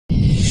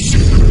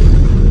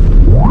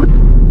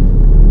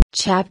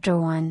Chapter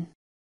 1.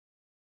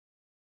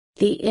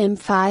 The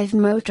M5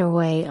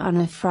 motorway on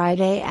a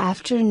Friday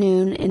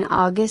afternoon in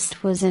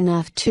August was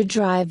enough to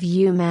drive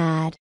you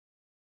mad.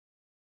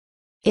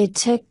 It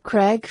took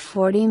Craig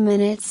 40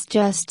 minutes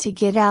just to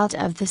get out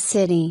of the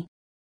city.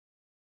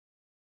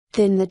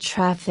 Then the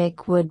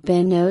traffic would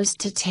be nose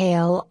to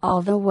tail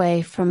all the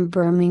way from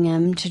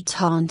Birmingham to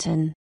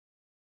Taunton.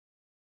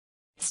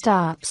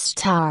 Stop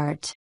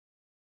start.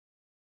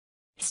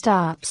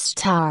 Stop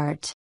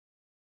start.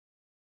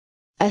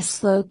 A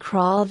slow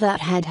crawl that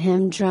had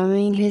him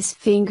drumming his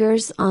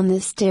fingers on the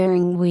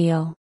steering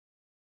wheel.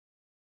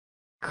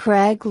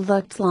 Craig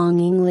looked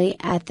longingly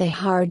at the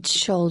hard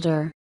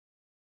shoulder.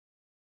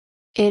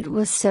 It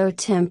was so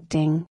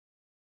tempting.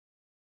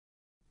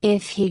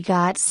 If he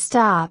got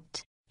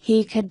stopped,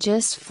 he could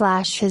just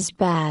flash his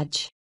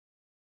badge.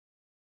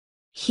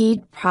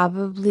 He'd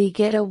probably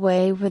get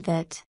away with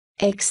it,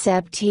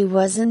 except he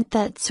wasn't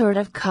that sort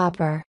of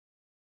copper.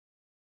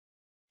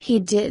 He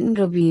didn't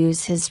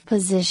abuse his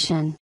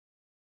position.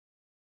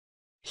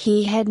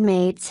 He had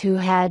mates who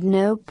had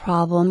no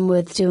problem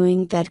with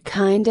doing that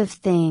kind of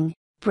thing,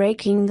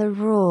 breaking the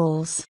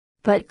rules,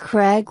 but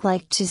Craig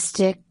liked to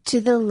stick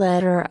to the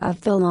letter of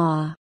the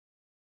law.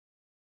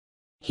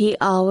 He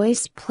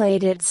always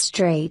played it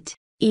straight,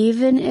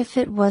 even if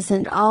it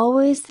wasn't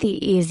always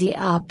the easy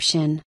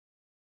option.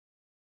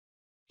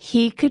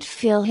 He could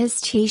feel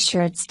his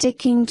t-shirt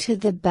sticking to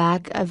the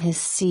back of his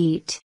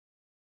seat.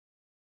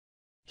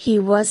 He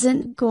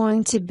wasn't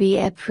going to be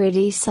a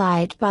pretty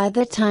sight by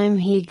the time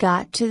he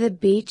got to the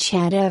beach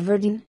at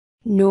Everton,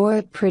 nor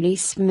a pretty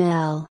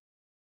smell.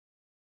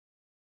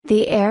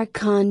 The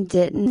aircon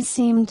didn't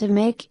seem to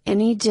make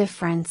any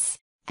difference,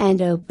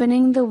 and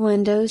opening the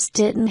windows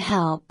didn't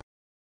help.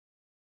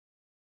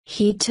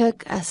 He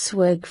took a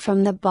swig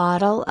from the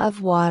bottle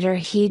of water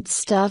he'd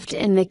stuffed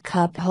in the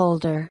cup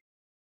holder.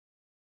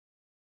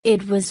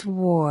 It was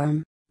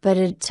warm, but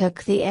it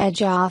took the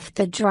edge off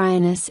the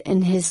dryness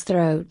in his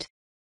throat.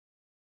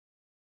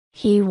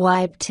 He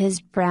wiped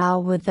his brow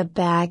with the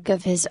back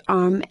of his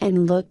arm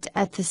and looked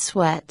at the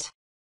sweat.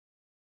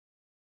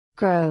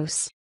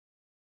 Gross.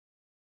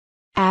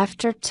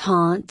 After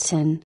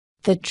Taunton,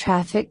 the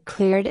traffic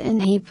cleared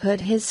and he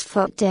put his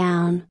foot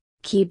down,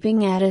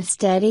 keeping at a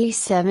steady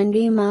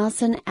 70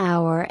 miles an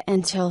hour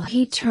until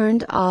he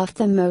turned off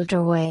the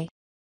motorway.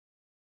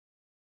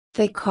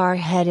 The car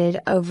headed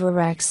over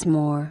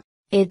Rexmoor,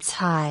 its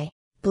high,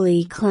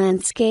 bleak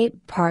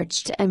landscape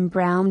parched and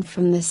brown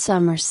from the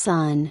summer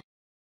sun.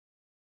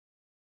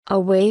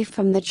 Away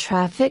from the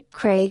traffic,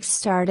 Craig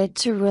started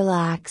to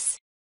relax.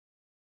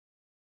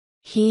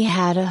 He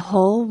had a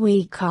whole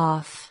week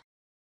off.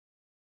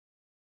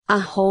 A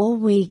whole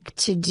week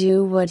to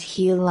do what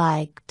he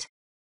liked.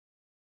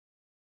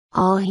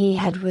 All he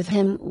had with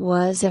him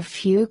was a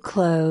few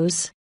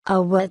clothes, a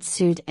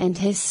wetsuit and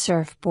his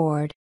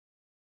surfboard.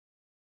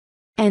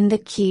 And the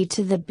key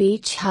to the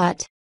beach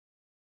hut.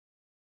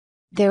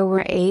 There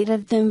were 8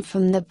 of them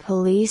from the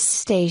police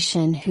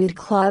station who'd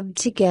clubbed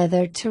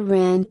together to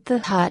rent the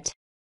hut.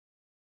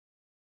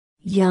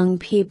 Young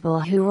people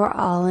who were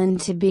all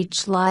into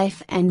beach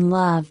life and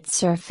loved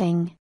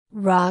surfing,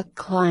 rock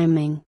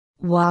climbing,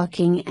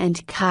 walking and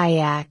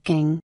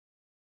kayaking.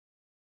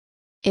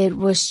 It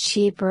was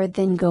cheaper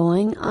than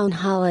going on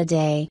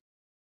holiday.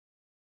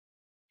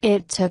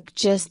 It took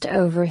just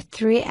over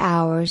 3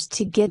 hours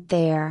to get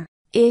there,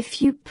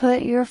 if you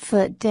put your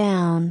foot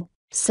down.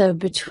 So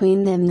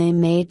between them they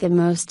made the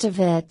most of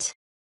it.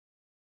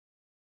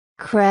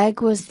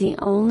 Craig was the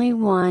only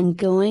one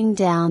going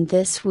down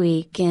this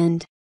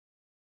weekend.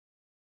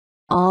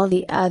 All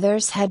the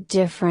others had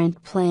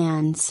different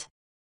plans.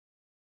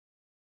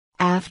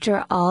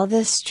 After all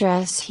the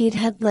stress he'd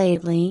had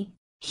lately,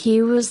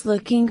 he was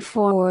looking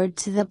forward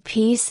to the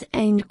peace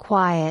and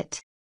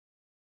quiet.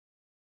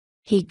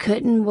 He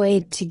couldn't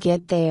wait to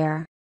get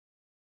there.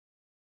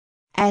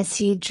 As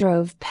he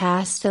drove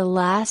past the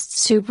last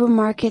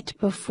supermarket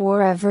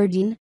before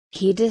Everton,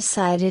 he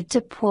decided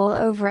to pull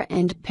over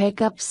and pick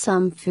up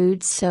some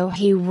food so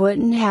he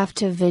wouldn't have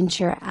to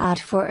venture out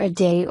for a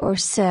day or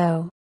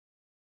so.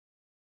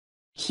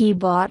 He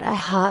bought a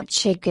hot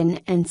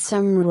chicken and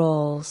some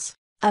rolls,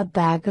 a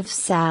bag of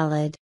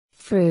salad,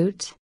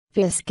 fruit,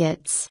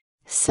 biscuits,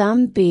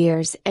 some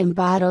beers and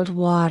bottled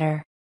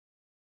water.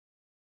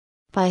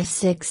 By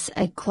 6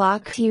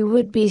 o'clock he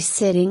would be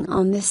sitting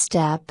on the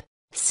step,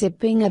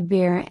 sipping a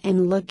beer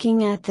and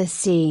looking at the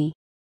sea.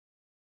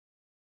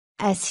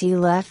 As he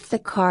left the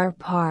car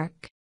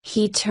park,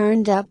 he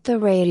turned up the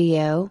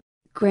radio,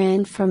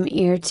 grinned from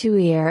ear to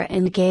ear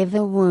and gave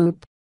a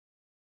whoop.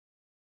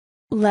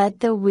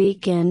 Let the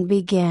weekend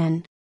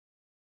begin.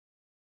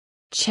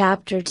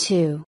 Chapter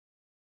 2.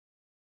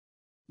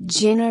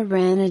 Jenna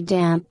ran a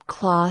damp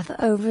cloth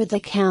over the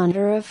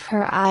counter of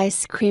her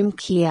ice cream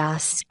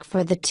kiosk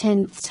for the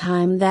 10th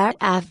time that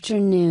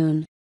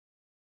afternoon.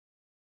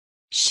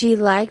 She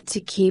liked to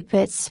keep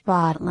it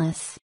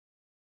spotless.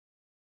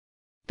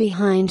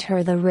 Behind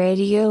her the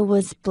radio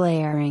was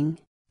blaring,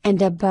 and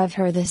above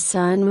her the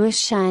sun was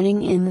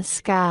shining in the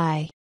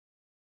sky.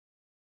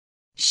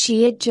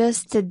 She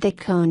adjusted the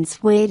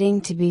cones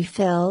waiting to be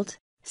filled,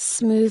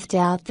 smoothed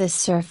out the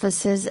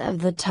surfaces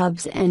of the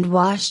tubs and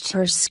washed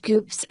her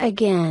scoops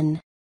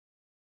again.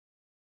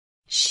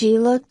 She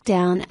looked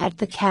down at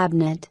the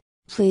cabinet,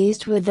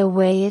 pleased with the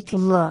way it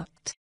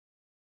looked.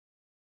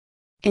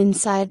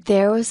 Inside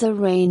there was a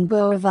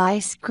rainbow of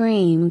ice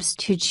creams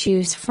to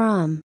choose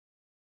from.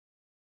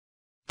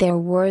 There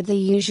were the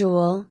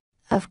usual,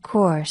 of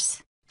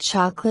course,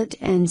 chocolate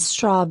and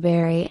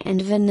strawberry and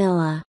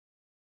vanilla.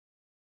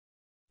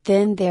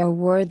 Then there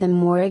were the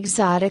more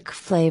exotic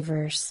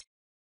flavors.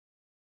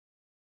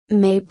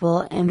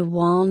 Maple and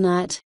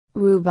walnut,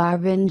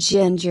 rhubarb and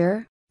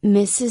ginger,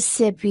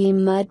 Mississippi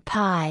mud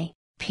pie,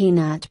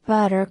 peanut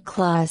butter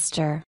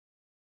cluster.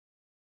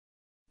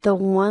 The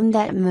one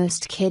that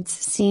most kids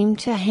seemed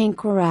to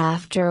hanker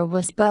after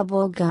was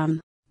bubble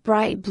gum,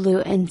 bright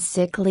blue and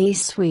sickly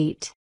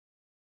sweet.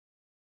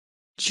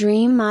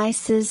 Dream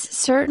Ices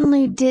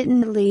certainly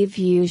didn't leave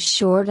you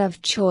short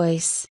of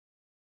choice.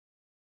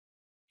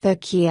 The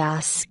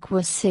kiosk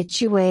was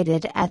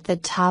situated at the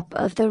top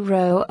of the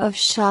row of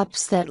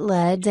shops that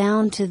led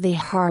down to the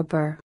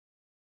harbor.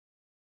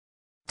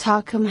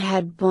 Tocum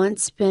had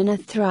once been a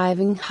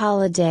thriving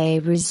holiday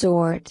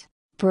resort,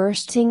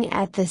 bursting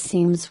at the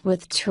seams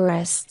with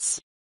tourists.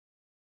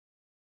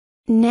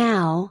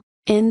 Now,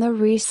 in the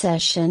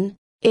recession,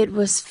 it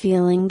was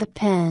feeling the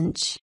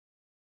pinch.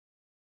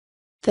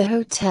 The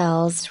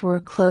hotels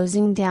were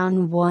closing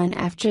down one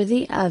after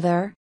the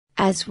other,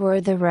 as were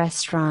the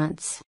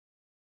restaurants.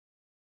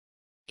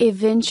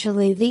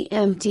 Eventually the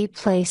empty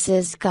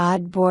places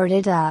got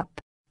boarded up,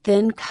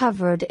 then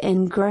covered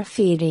in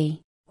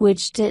graffiti,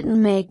 which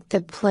didn't make the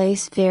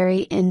place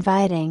very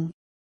inviting.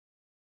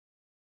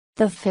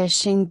 The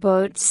fishing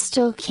boats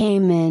still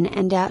came in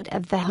and out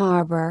of the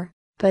harbor,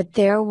 but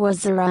there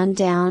was a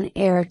rundown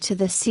air to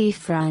the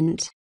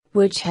seafront,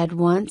 which had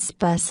once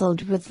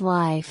bustled with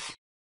life.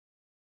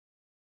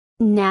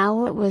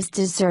 Now it was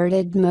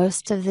deserted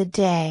most of the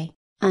day,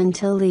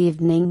 until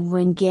evening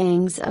when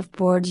gangs of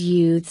bored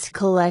youths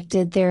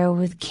collected there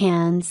with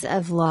cans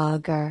of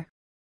lager.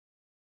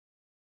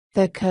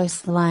 The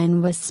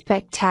coastline was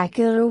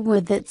spectacular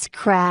with its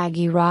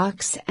craggy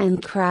rocks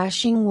and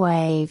crashing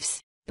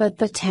waves, but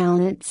the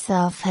town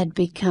itself had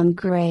become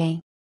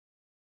gray.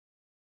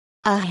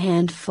 A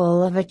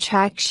handful of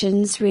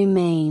attractions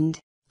remained.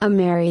 A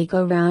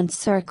merry-go-round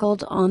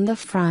circled on the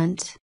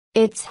front,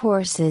 its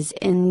horses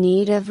in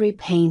need of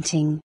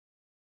repainting.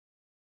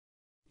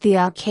 The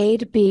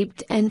arcade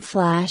beeped and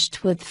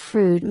flashed with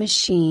fruit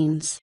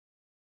machines.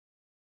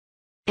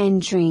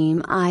 And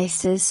Dream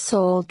Ices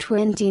sold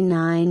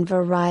 29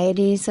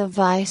 varieties of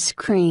ice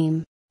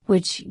cream,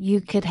 which you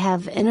could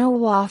have in a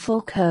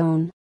waffle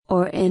cone,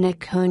 or in a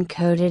cone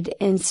coated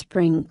in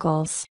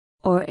sprinkles,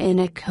 or in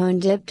a cone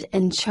dipped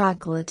in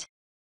chocolate.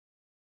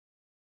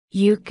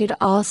 You could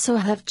also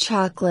have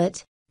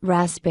chocolate,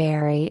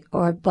 raspberry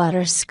or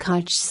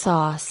butterscotch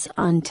sauce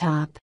on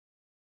top.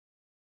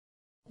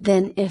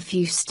 Then if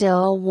you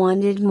still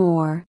wanted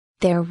more,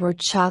 there were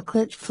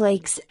chocolate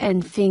flakes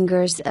and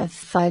fingers of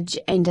fudge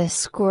and a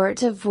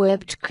squirt of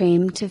whipped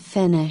cream to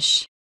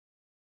finish.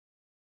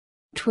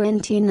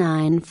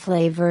 29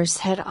 flavors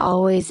had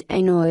always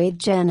annoyed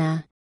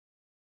Jenna.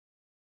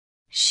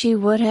 She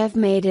would have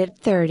made it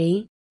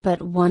 30,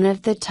 but one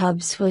of the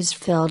tubs was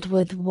filled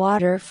with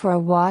water for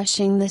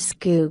washing the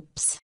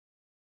scoops.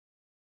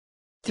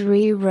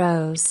 3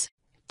 rows,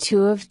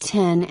 2 of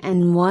 10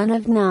 and 1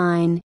 of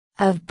 9,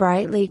 of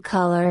brightly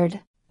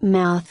colored,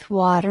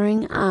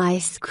 mouth-watering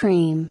ice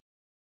cream.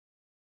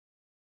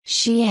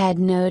 She had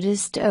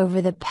noticed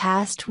over the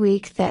past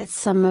week that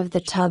some of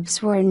the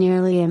tubs were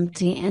nearly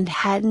empty and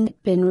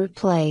hadn't been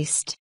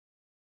replaced.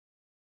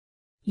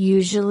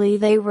 Usually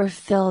they were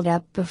filled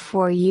up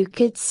before you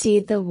could see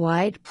the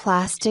white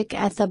plastic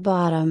at the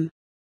bottom.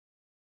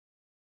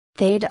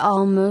 They'd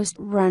almost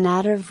run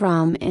out of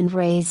rum and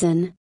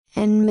raisin,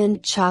 and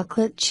mint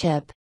chocolate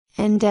chip,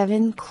 and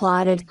Devon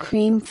clotted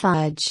cream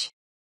fudge.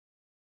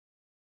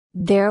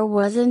 There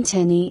wasn't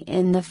any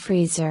in the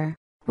freezer,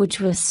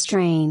 which was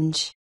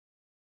strange.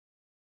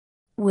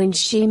 When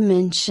she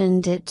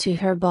mentioned it to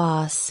her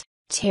boss,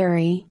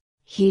 Terry,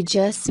 he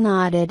just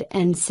nodded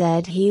and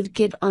said he'd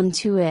get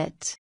onto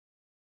it.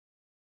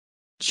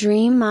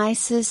 Dream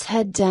Ices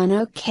had done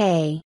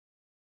okay.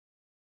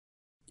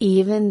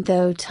 Even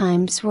though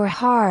times were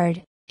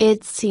hard,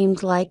 it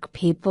seemed like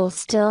people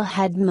still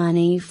had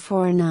money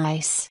for an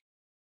ice.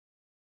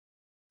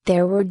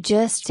 There were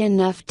just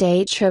enough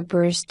day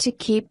trippers to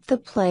keep the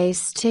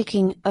place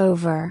ticking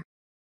over.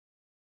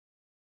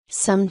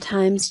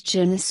 Sometimes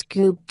Jenna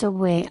scooped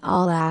away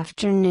all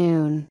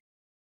afternoon.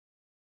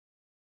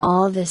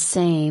 All the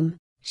same,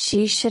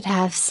 she should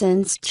have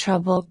sensed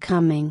trouble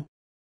coming.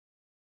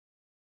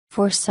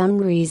 For some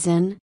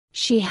reason,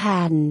 she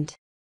hadn't.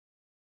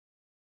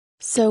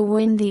 So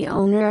when the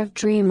owner of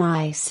Dream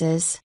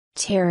Ices,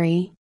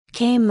 Terry,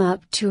 came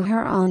up to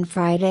her on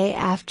Friday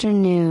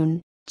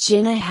afternoon,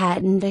 Jenna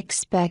hadn't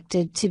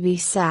expected to be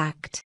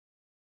sacked.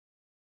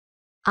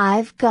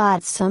 "I've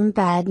got some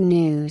bad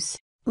news,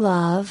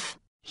 love,"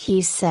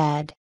 he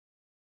said.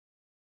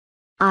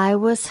 I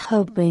was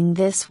hoping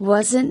this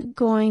wasn't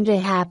going to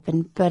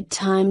happen, but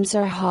times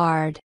are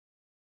hard.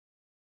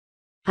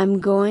 I'm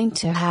going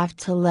to have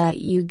to let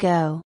you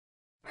go.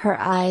 Her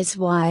eyes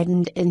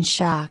widened in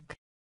shock.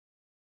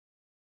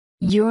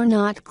 You're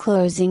not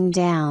closing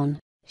down,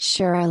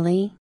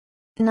 surely?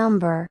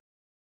 Number?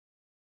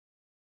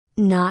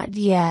 Not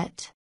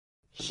yet.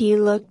 He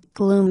looked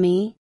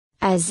gloomy,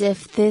 as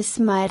if this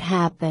might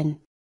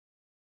happen.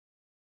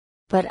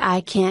 But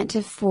I can't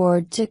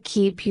afford to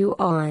keep you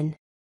on.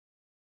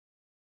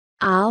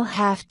 I'll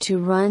have to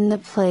run the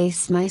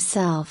place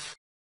myself.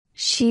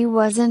 She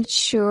wasn't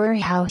sure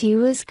how he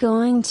was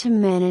going to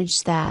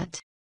manage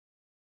that.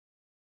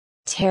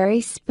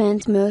 Terry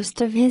spent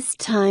most of his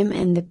time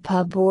in the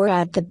pub or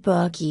at the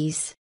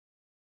bookies.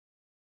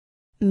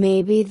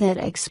 Maybe that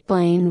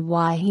explained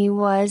why he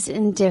was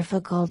in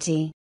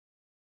difficulty.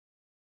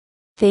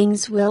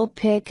 Things will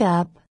pick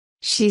up,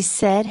 she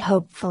said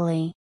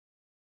hopefully.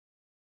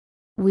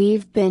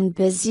 We've been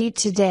busy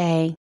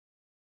today.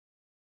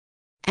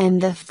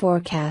 And the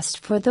forecast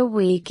for the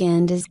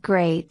weekend is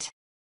great.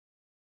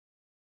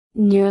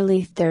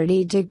 Nearly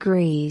 30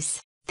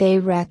 degrees, they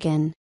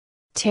reckon.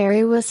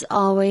 Terry was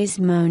always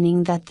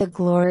moaning that the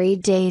glory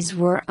days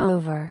were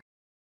over.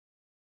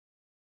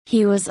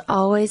 He was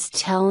always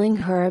telling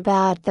her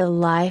about the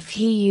life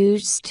he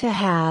used to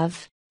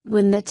have,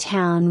 when the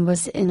town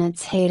was in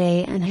its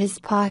heyday and his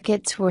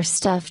pockets were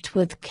stuffed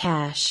with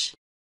cash.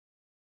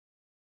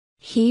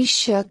 He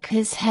shook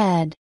his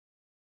head.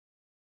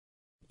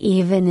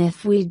 Even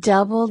if we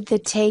doubled the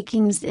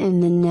takings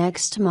in the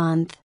next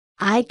month,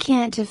 I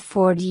can't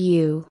afford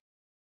you.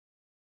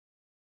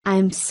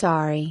 I'm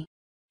sorry.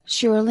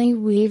 Surely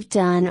we've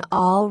done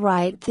all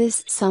right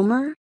this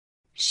summer?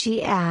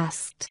 She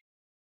asked.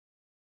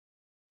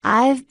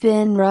 I've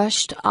been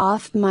rushed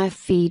off my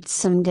feet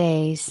some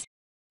days.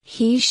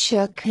 He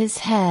shook his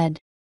head.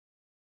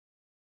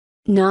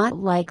 Not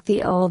like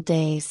the old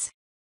days.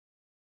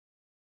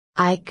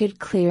 I could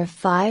clear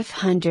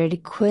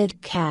 500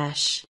 quid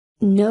cash,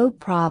 no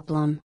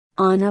problem,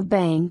 on a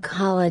bank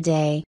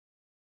holiday.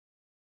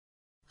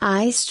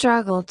 I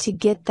struggle to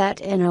get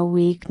that in a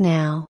week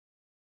now.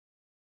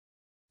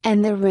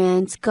 And the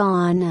rent's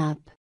gone up.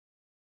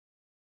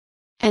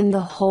 And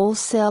the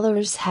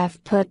wholesalers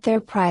have put their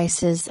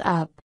prices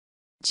up.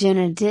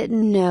 Jenna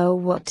didn't know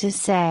what to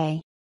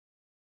say.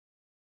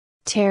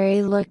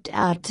 Terry looked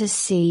out to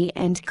sea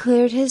and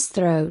cleared his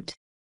throat.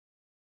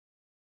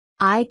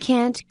 I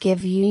can't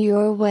give you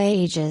your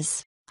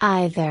wages,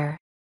 either.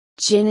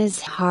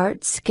 Jenna's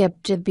heart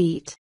skipped a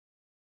beat.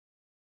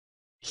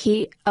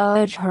 He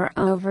owed her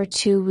over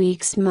 2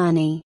 weeks'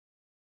 money.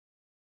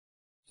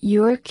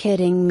 You're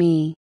kidding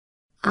me.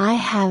 I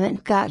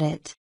haven't got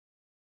it.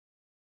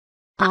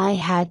 I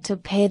had to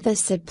pay the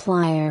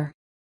supplier.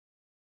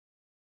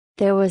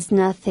 There was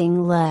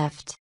nothing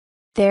left.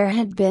 There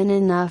had been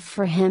enough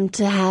for him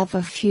to have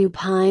a few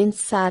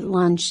pints at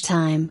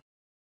lunchtime.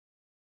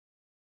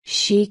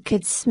 She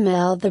could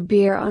smell the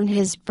beer on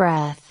his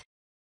breath.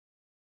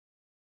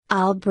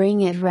 I'll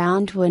bring it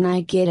round when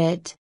I get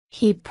it,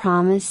 he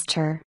promised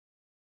her.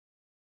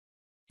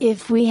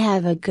 If we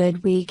have a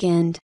good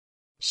weekend.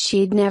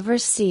 She'd never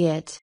see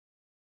it.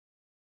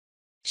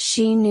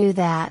 She knew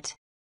that.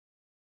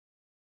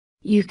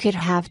 You could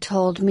have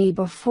told me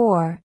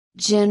before,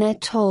 Jenna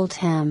told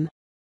him.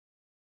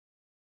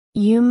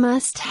 You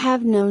must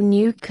have known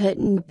you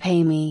couldn't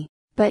pay me,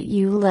 but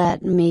you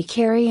let me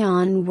carry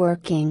on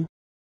working.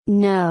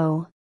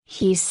 No,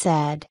 he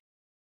said.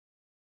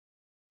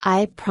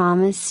 I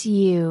promise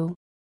you.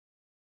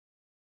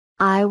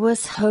 I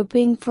was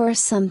hoping for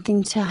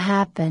something to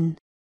happen.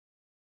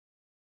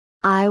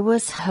 I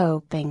was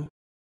hoping.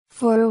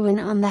 For a win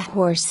on the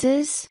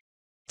horses?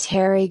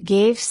 Terry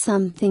gave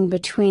something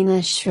between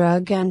a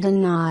shrug and a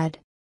nod.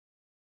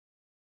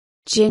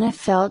 Jenna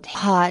felt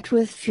hot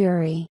with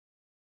fury.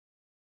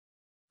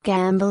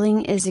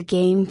 Gambling is a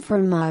game for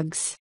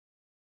mugs.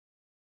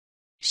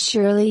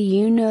 Surely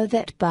you know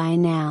that by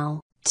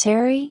now,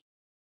 Terry?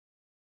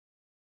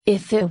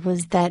 If it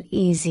was that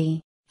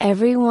easy,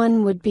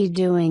 everyone would be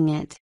doing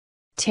it.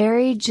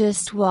 Terry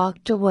just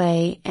walked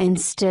away and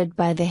stood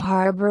by the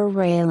harbor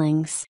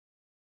railings.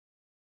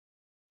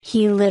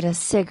 He lit a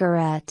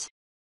cigarette.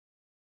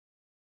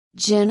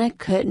 Jenna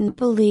couldn't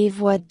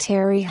believe what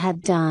Terry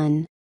had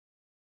done.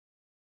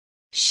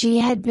 She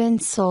had been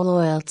so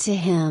loyal to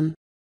him.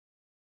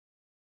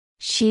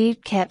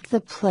 She'd kept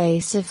the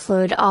place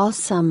afloat all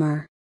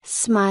summer,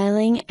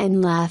 smiling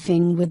and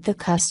laughing with the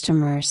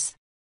customers.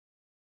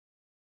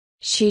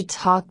 She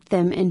talked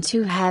them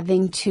into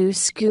having 2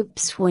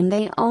 scoops when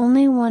they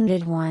only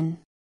wanted 1.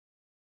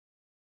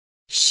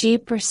 She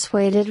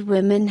persuaded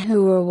women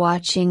who were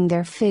watching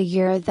their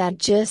figure that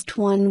just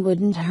 1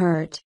 wouldn't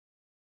hurt.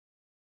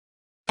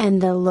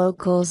 And the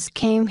locals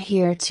came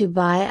here to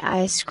buy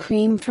ice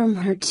cream from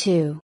her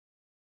too.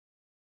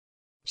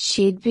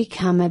 She'd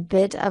become a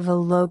bit of a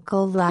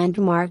local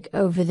landmark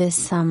over the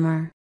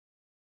summer.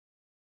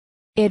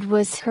 It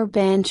was her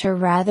banter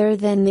rather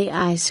than the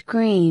ice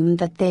cream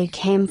that they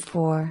came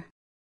for.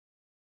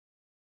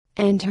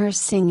 and her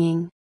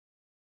singing.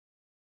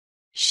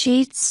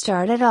 She'd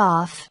started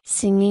off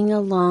singing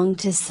along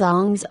to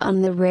songs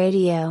on the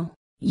radio,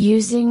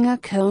 using a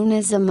cone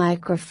as a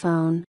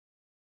microphone.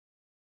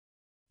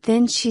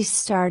 Then she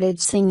started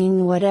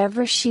singing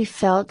whatever she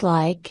felt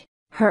like,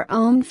 her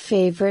own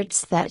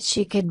favorites that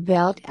she could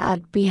belt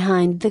out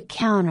behind the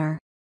counter.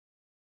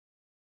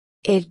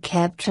 It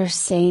kept her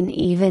sane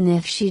even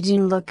if she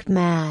didn't look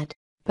mad,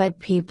 but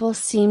people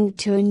seemed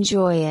to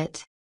enjoy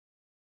it.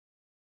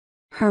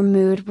 Her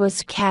mood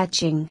was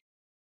catching.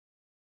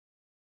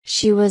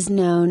 She was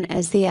known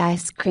as the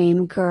ice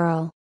cream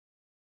girl.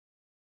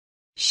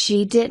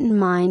 She didn't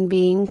mind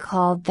being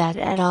called that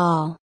at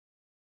all.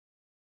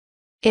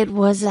 It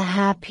was a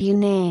happy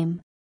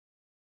name.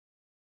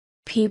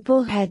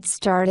 People had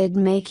started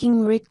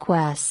making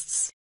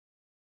requests.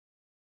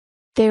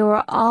 They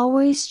were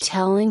always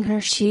telling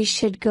her she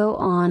should go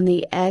on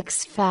the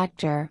X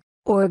Factor,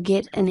 or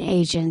get an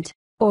agent,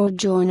 or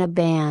join a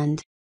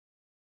band.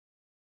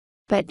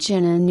 But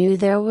Jenna knew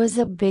there was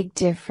a big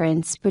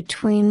difference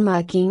between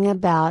mucking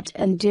about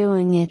and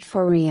doing it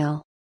for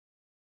real.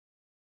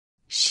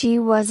 She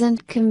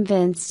wasn't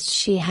convinced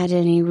she had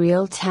any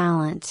real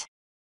talent.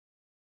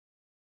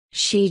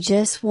 She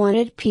just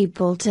wanted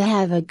people to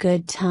have a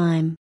good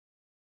time.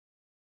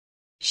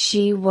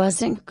 She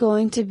wasn't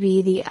going to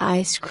be the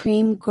ice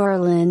cream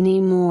girl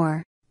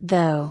anymore,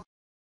 though.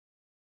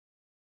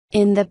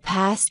 In the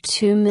past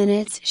 2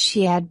 minutes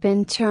she had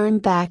been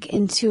turned back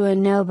into a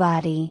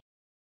nobody.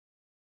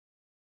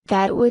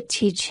 That would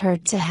teach her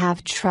to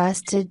have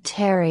trusted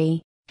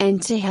Terry,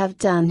 and to have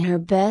done her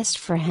best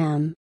for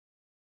him.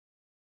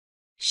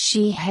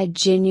 She had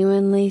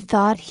genuinely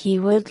thought he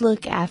would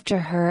look after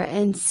her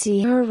and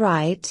see her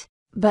right,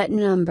 but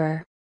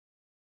number.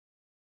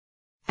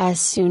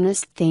 As soon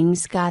as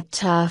things got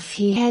tough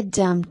he had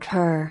dumped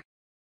her.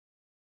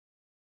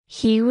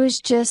 He was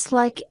just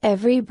like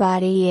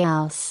everybody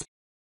else.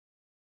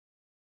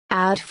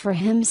 Out for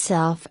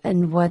himself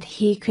and what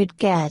he could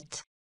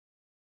get.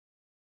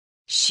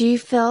 She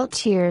felt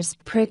tears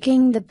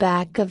pricking the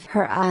back of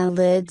her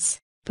eyelids,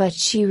 but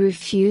she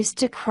refused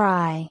to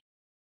cry.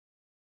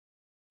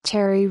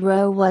 Terry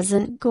Rowe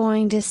wasn't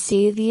going to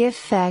see the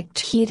effect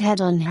he'd had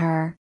on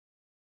her.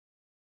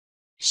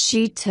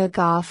 She took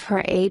off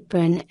her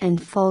apron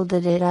and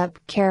folded it up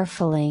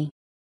carefully.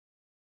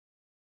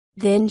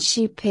 Then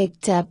she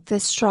picked up the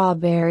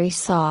strawberry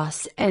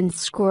sauce and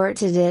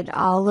squirted it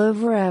all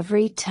over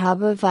every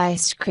tub of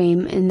ice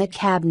cream in the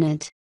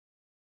cabinet.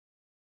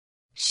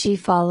 She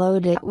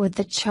followed it with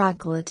the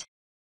chocolate.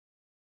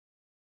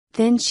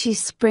 Then she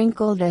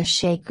sprinkled a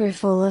shaker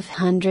full of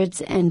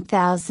hundreds and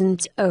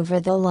thousands over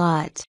the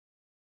lot.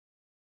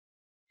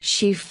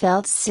 She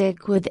felt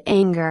sick with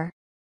anger.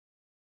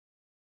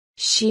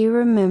 She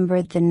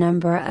remembered the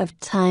number of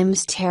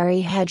times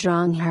Terry had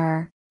wronged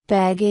her,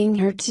 begging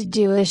her to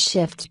do a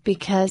shift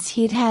because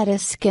he'd had a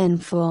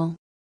skinful.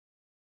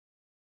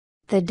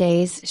 The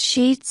days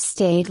she'd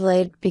stayed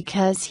late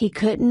because he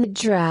couldn't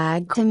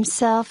drag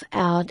himself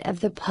out of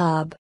the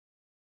pub.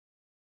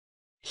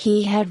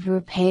 He had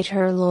repaid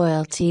her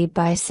loyalty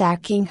by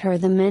sacking her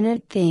the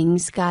minute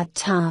things got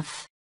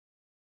tough.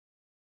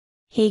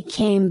 He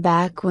came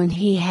back when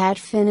he had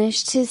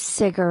finished his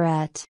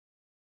cigarette.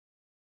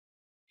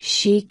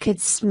 She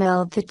could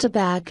smell the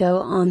tobacco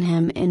on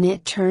him and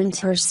it turned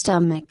her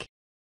stomach.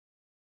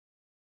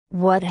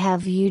 "What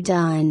have you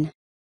done?"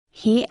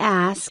 he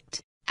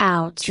asked,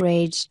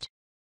 outraged.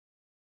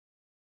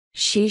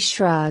 She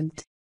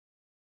shrugged.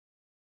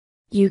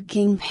 "You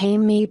can pay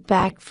me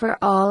back for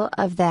all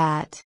of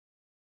that.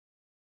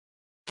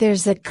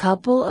 There's a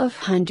couple of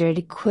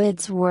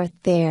 £100 worth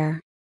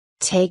there.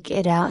 Take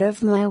it out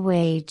of my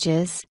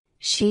wages,"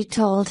 she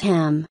told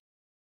him.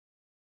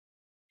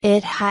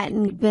 It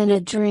hadn't been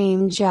a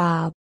dream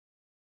job.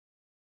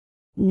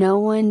 No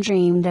one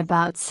dreamed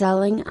about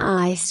selling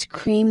ice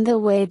cream the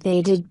way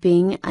they did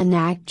being an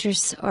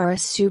actress or a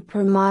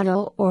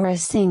supermodel or a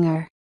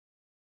singer.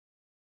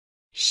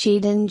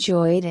 She'd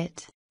enjoyed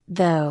it,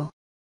 though.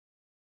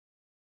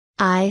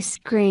 Ice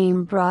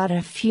cream brought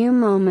a few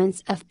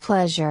moments of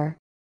pleasure.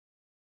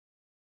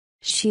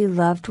 She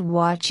loved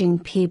watching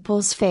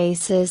people's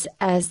faces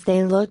as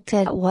they looked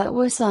at what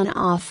was on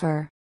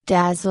offer,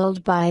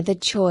 dazzled by the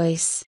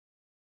choice.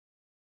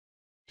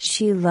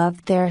 She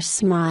loved their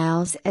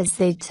smiles as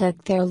they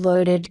took their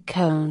loaded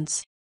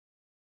cones.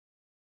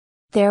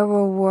 There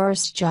were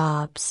worse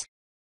jobs.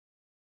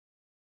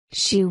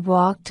 She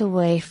walked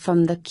away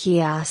from the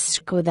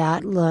kiosk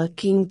without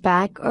looking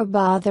back or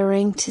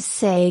bothering to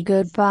say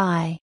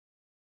goodbye.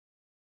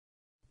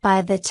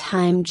 By the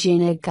time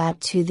Gina got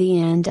to the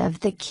end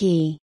of the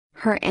queue,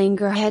 her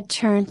anger had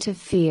turned to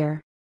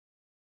fear.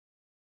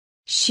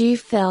 She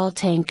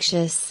felt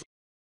anxious.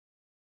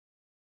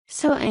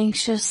 So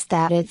anxious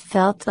that it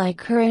felt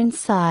like her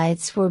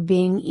insides were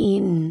being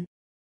eaten.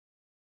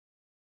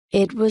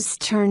 It was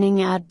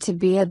turning out to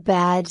be a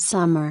bad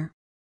summer.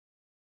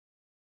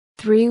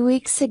 3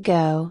 weeks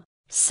ago,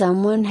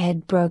 someone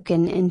had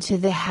broken into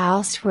the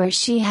house where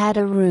she had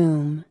a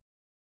room.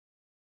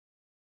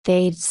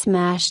 They'd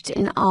smashed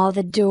in all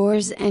the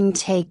doors and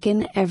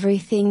taken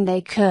everything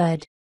they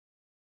could.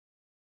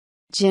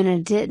 Jenna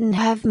didn't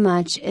have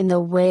much in the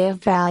way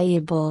of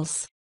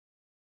valuables.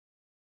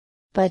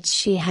 But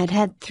she had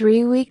had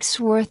 3 weeks'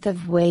 worth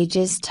of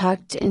wages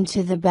tucked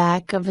into the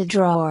back of a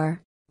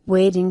drawer,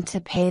 waiting to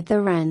pay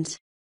the rent.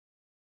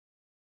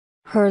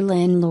 Her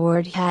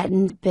landlord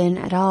hadn't been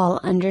at all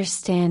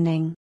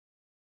understanding.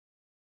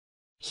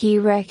 He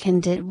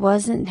reckoned it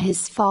wasn't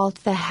his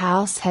fault the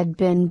house had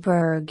been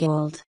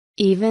burgled,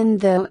 even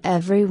though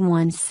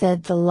everyone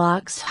said the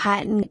locks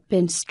hadn't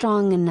been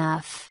strong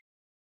enough.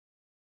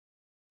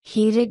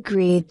 He'd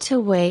agreed to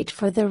wait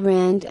for the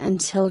rent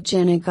until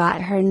Jenna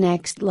got her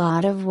next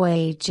lot of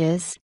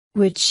wages,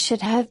 which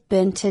should have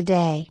been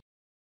today.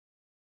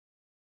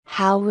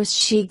 How was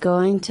she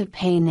going to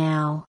pay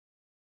now?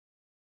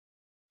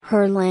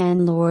 Her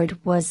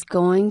landlord was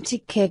going to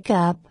kick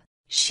up,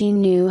 she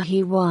knew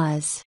he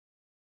was.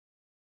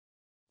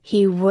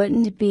 He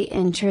wouldn't be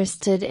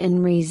interested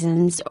in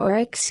reasons or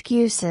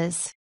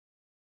excuses.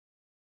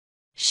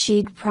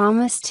 She'd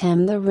promised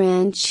him the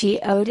rent she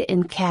owed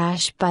in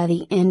cash by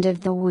the end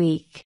of the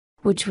week,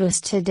 which was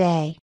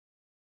today.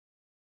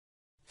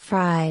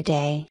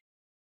 Friday.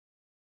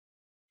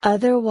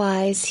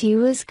 Otherwise he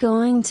was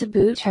going to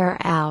boot her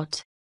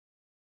out.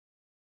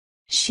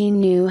 She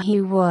knew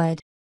he would.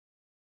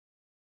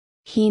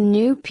 He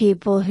knew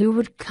people who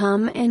would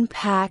come and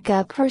pack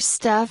up her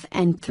stuff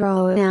and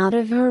throw it out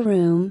of her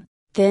room,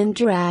 then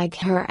drag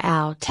her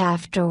out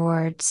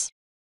afterwards.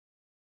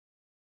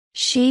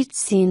 She'd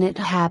seen it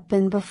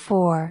happen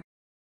before.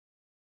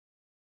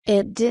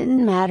 It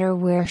didn't matter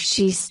where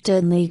she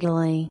stood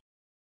legally.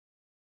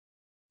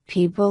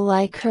 People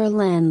like her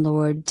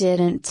landlord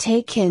didn't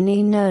take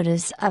any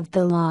notice of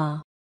the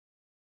law.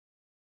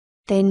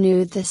 They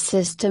knew the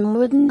system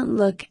wouldn't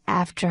look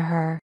after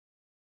her.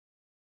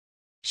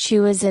 She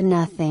was a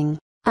nothing,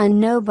 a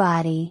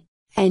nobody,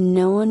 and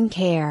no one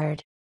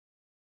cared.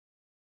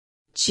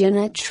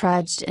 Jenna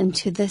trudged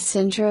into the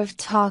center of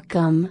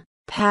Tockham,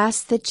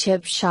 past the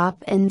chip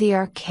shop and the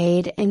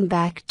arcade and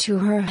back to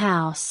her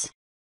house.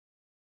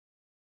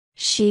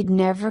 She'd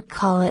never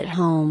call it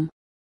home.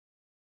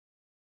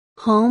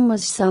 Home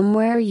was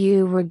somewhere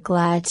you were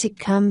glad to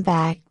come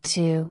back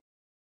to.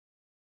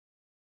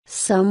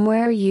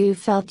 Somewhere you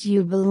felt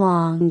you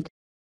belonged.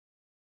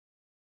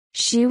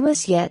 She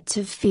was yet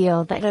to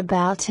feel that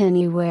about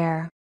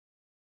anywhere.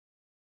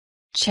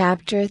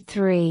 Chapter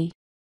 3.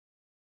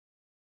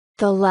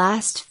 The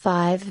last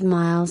 5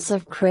 miles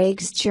of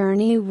Craig's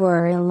journey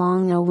were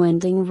along a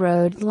winding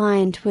road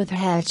lined with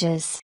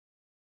hedges.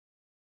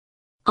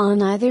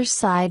 On either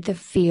side the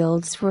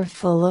fields were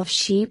full of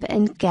sheep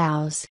and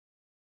cows.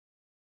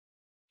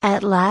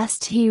 At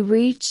last he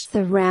reached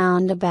the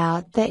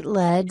roundabout that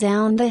led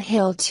down the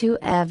hill to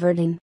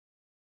Everton.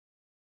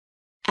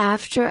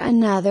 After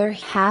another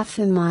half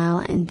a mile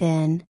and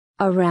then,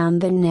 around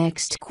the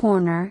next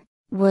corner,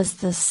 was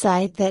the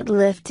sight that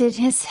lifted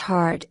his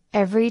heart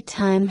every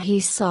time he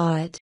saw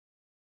it.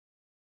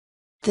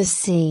 The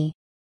sea.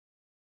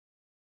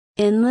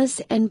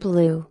 Endless and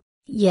blue,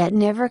 yet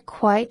never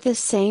quite the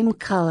same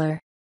color.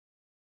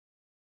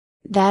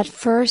 That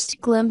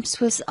first glimpse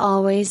was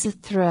always a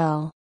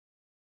thrill.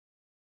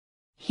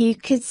 He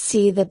could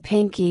see the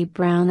pinky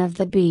brown of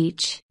the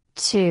beach,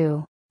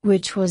 too,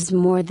 which was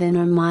more than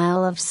a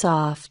mile of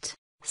soft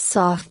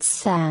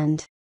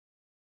sand.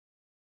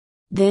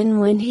 Then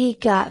when he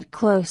got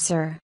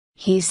closer,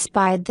 he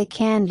spied the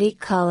candy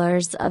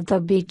colors of the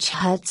beach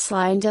huts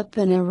lined up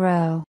in a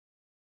row.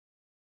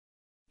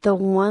 The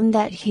one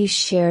that he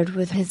shared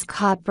with his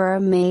copper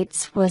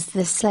mates was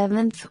the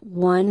 7th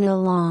one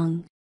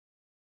along.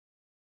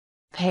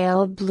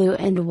 Pale blue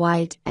and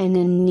white and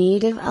in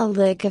need of a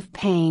lick of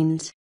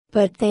paint,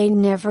 but they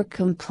never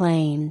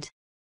complained.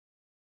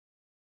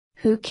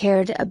 Who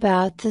cared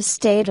about the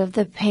state of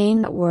the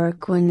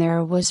paintwork when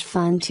there was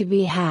fun to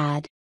be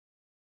had?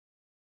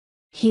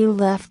 He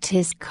left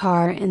his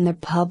car in the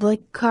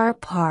public car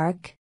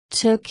park,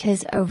 took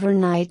his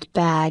overnight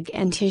bag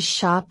and his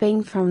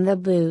shopping from the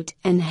boot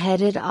and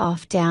headed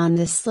off down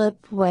the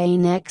slipway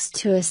next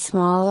to a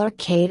small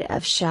arcade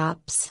of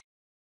shops.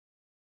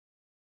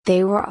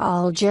 They were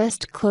all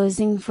just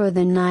closing for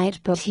the night,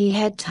 but he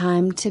had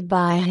time to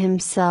buy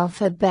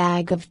himself a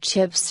bag of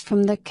chips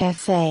from the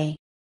cafe.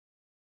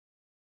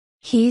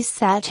 He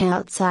sat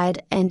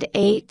outside and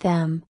ate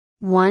them,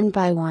 one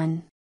by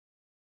one.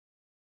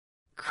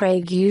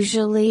 Craig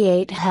usually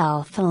ate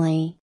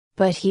healthily,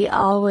 but he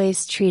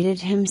always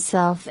treated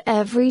himself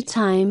every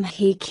time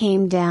he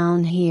came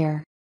down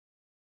here.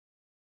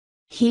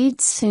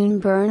 He'd soon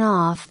burn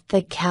off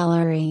the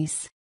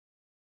calories.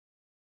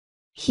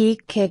 He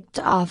kicked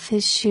off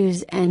his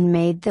shoes and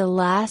made the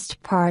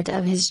last part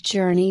of his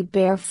journey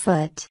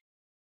barefoot.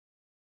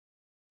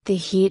 The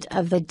heat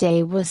of the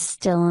day was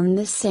still in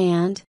the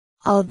sand,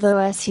 although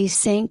as he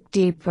sank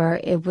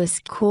deeper it was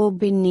cool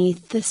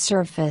beneath the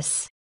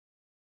surface.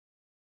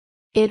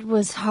 It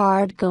was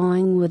hard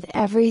going with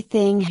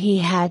everything he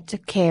had to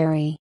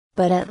carry,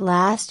 but at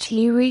last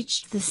he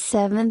reached the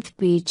 7th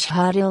beach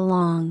hut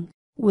along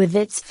with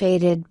its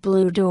faded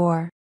blue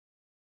door.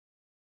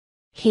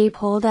 He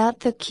pulled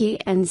out the key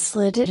and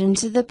slid it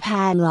into the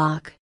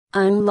padlock,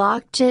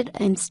 unlocked it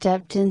and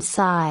stepped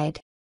inside.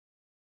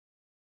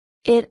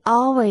 It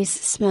always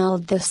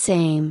smelled the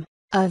same,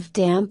 of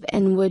damp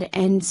and wood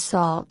and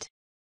salt.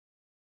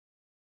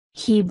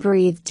 He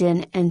breathed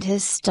in and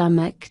his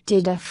stomach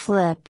did a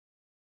flip.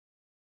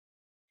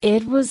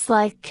 It was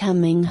like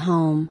coming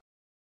home.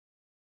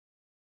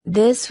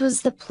 This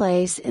was the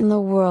place in the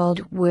world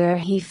where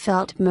he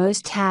felt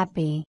most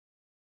happy.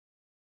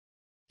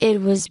 It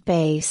was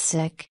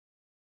basic.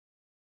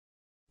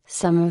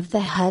 Some of the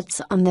huts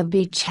on the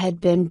beach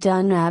had been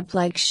done up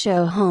like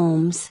show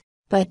homes,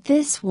 but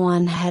this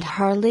one had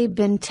hardly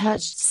been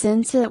touched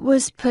since it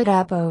was put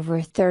up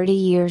over 30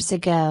 years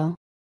ago.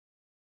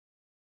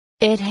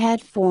 It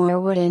had 4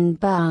 wooden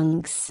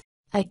bunks,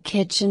 a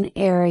kitchen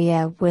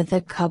area with a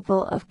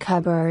couple of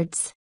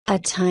cupboards, a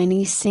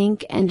tiny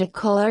sink and a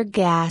color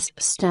gas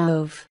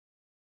stove.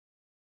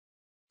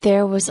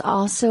 There was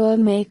also a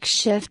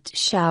makeshift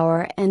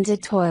shower and a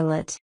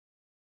toilet.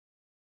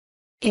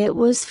 It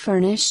was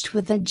furnished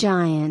with a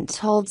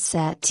giant old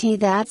settee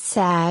that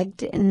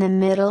sagged in the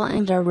middle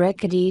and a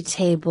rickety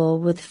table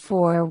with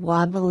 4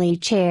 wobbly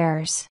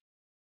chairs.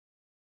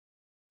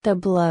 The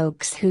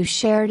blokes who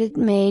shared it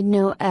made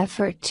no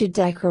effort to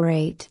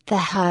decorate the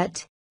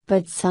hut,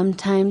 but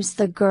sometimes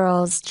the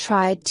girls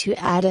tried to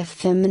add a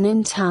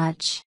feminine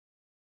touch.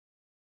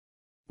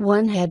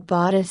 One had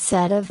bought a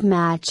set of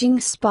matching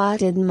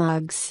spotted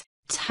mugs,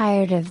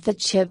 tired of the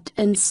chipped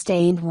and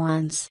stained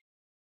ones.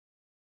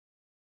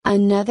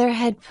 Another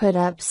had put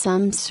up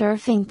some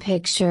surfing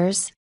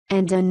pictures,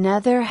 and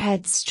another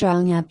had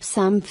strung up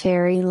some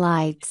fairy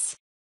lights.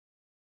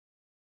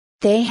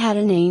 They had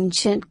an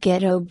ancient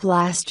ghetto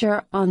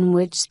blaster on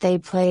which they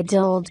played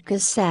old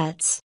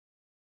cassettes.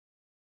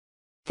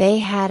 They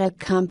had a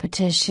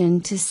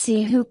competition to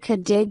see who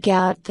could dig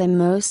out the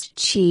most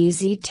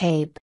cheesy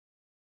tape.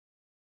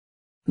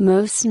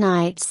 Most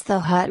nights the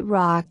hut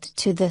rocked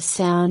to the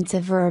sounds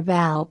of Herb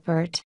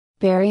Alpert,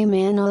 Barry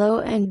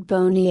Manilow and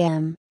Boney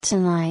M.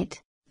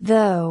 Tonight,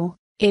 though,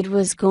 it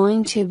was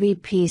going to be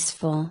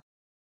peaceful.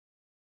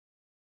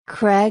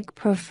 Craig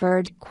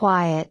preferred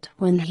quiet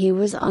when he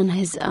was on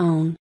his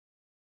own.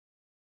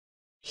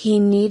 He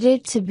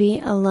needed to be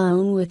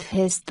alone with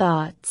his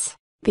thoughts,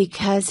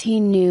 because he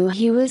knew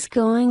he was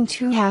going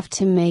to have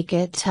to make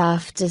a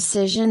tough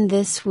decision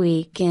this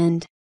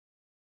weekend.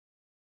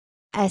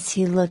 As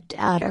he looked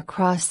out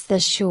across the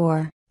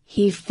shore,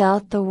 he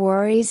felt the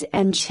worries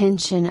and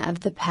tension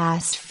of the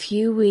past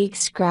few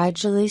weeks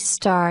gradually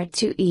start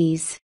to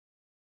ease.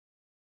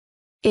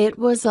 It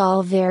was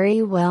all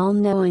very well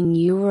knowing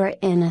you were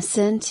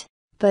innocent,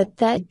 but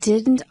that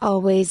didn't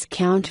always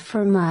count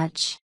for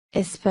much,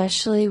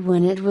 especially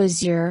when it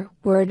was your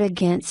word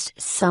against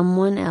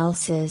someone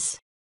else's.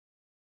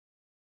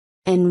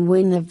 And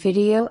when the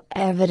video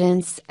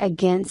evidence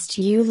against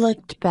you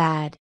looked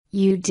bad,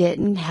 you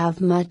didn't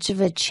have much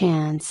of a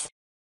chance.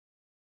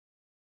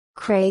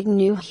 Craig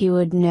knew he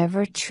would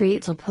never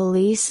treat a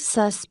police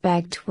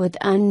suspect with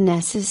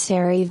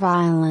unnecessary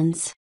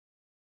violence.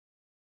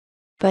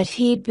 But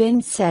he'd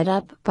been set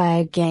up by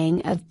a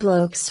gang of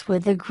blokes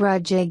with a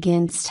grudge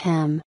against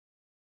him.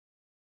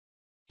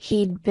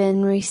 He'd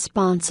been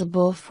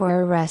responsible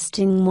for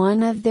arresting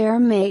one of their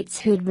mates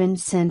who'd been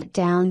sent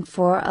down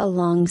for a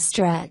long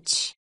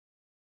stretch.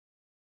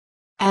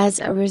 As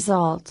a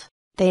result,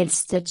 they'd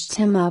stitched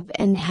him up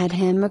and had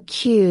him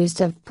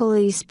accused of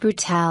police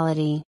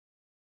brutality.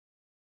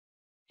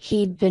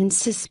 He'd been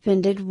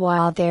suspended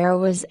while there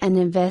was an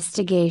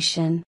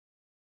investigation.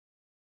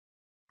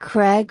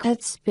 Craig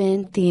had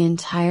spent the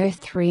entire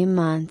 3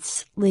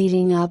 months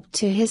leading up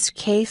to his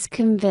case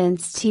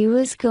convinced he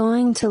was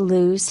going to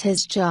lose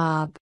his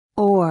job,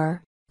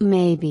 or,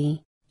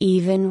 maybe,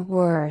 even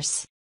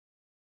worse.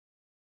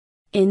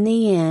 In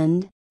the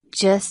end,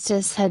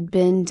 justice had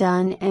been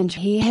done and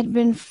he had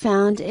been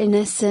found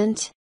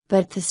innocent,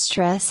 but the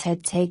stress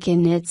had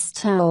taken its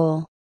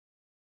toll.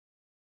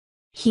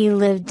 He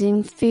lived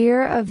in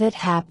fear of it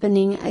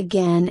happening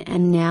again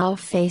and now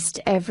faced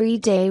every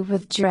day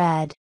with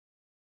dread.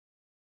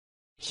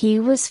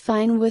 He was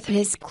fine with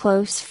his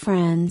close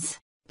friends,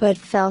 but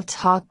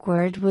felt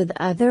awkward with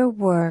other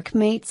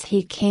workmates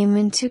he came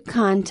into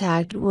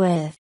contact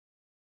with.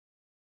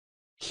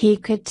 He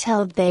could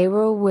tell they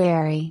were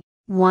wary,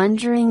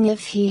 wondering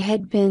if he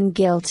had been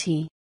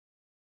guilty.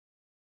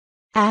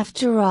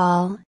 After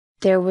all,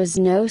 there was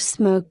no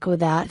smoke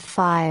without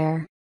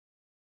fire.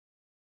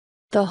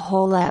 The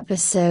whole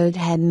episode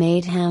had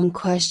made him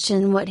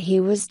question what he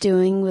was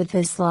doing with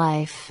his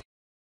life.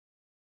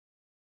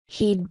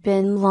 He'd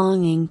been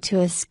longing to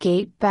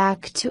escape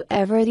back to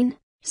Everton,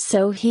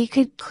 so he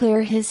could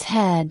clear his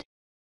head.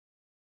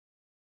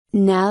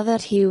 Now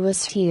that he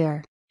was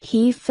here,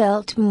 he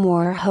felt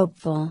more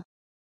hopeful.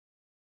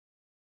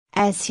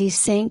 As he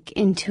sank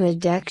into a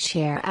deck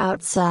chair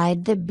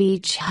outside the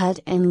beach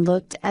hut and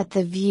looked at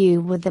the view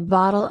with a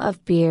bottle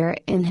of beer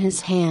in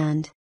his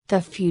hand,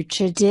 the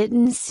future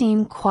didn't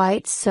seem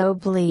quite so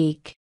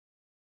bleak.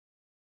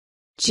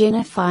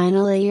 Jenna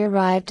finally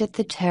arrived at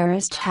the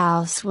terraced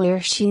house where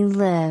she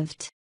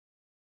lived.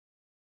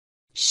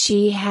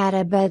 She had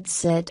a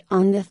bedsit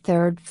on the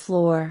third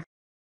floor.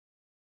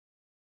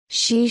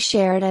 She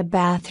shared a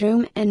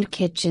bathroom and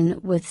kitchen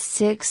with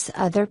 6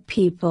 other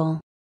people.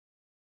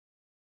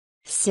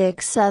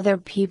 6 other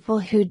people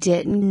who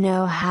didn't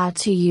know how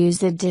to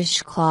use a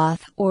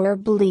dishcloth or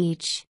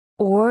bleach,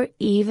 or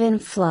even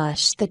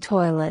flush the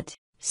toilet,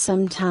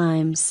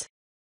 sometimes.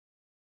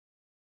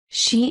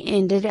 She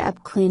ended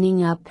up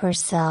cleaning up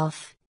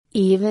herself,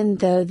 even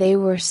though they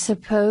were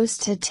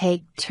supposed to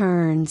take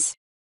turns.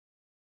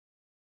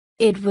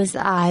 It was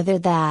either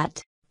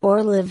that,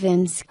 or live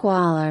in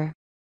squalor.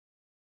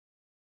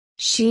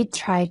 She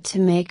tried to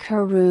make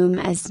her room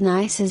as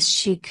nice as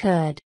she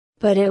could,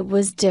 but it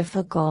was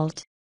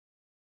difficult.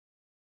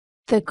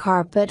 The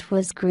carpet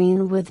was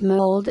green with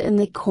mold in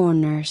the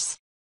corners.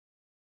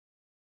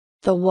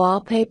 The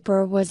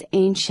wallpaper was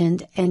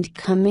ancient and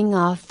coming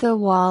off the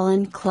wall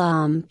in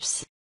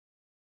clumps.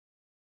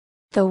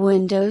 The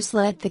windows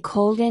let the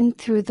cold in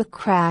through the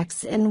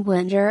cracks in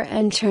winter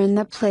and turned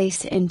the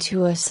place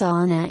into a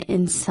sauna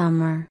in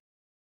summer.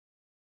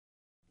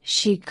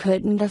 She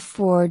couldn't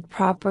afford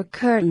proper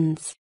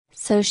curtains,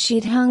 so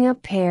she'd hung a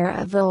pair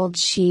of old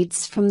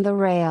sheets from the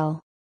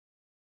rail.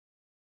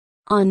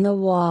 On the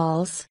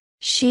walls,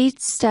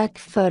 she'd stuck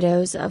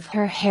photos of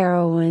her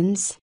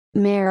heroines,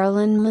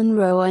 Marilyn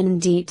Monroe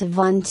and Dita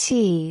Von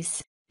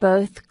Teese,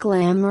 both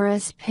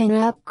glamorous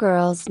pin-up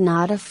girls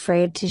not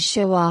afraid to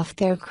show off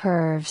their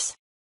curves.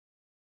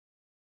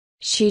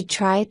 She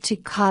tried to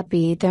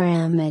copy their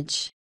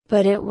image,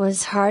 but it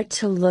was hard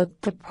to look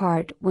the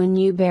part when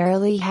you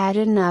barely had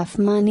enough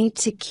money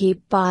to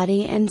keep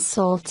body and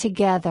soul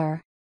together.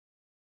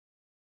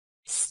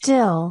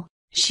 Still,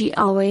 she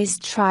always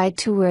tried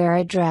to wear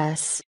a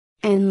dress,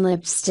 and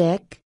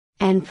lipstick,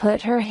 and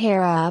put her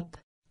hair up,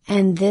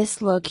 and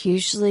this look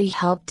usually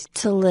helped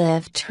to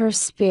lift her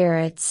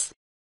spirits.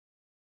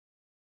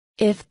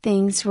 If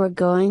things were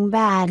going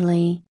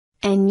badly,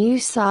 and you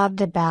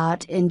sobbed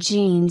about in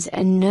jeans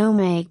and no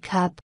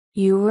makeup,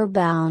 you were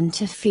bound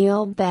to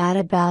feel bad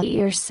about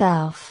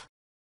yourself.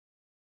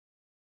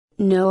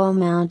 No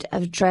amount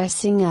of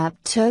dressing up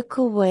took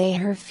away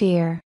her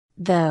fear,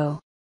 though.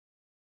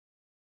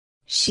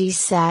 She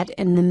sat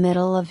in the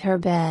middle of her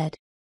bed.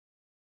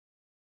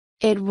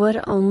 It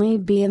would only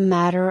be a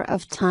matter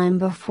of time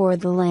before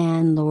the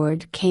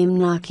landlord came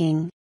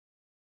knocking.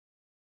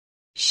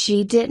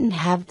 She didn't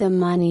have the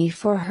money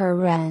for her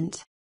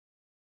rent.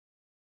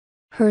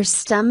 Her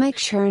stomach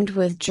churned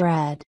with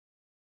dread.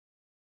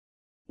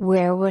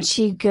 Where would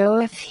she go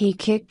if he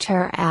kicked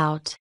her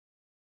out?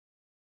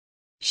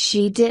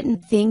 She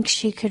didn't think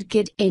she could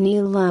get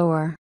any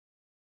lower.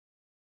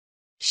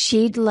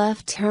 She'd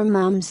left her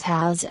mom's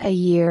house a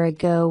year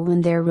ago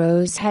when their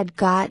rose had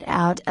got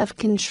out of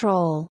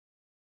control.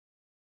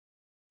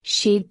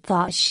 She'd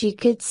thought she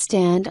could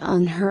stand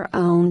on her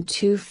own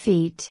 2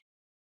 feet.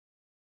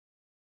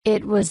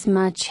 It was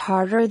much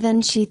harder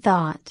than she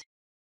thought.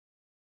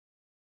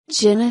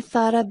 Jenna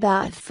thought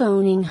about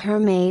phoning her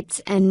mates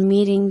and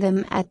meeting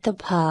them at the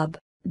pub,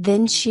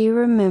 then she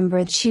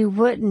remembered she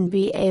wouldn't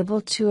be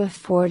able to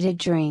afford a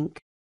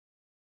drink.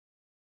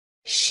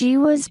 She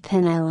was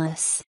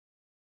penniless.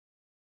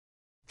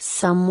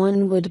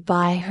 Someone would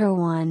buy her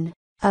one,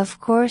 of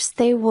course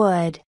they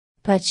would,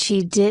 but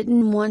she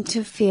didn't want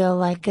to feel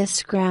like a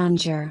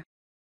scrounger.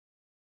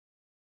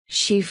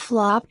 She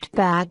flopped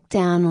back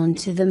down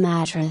onto the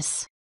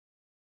mattress.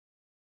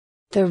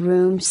 The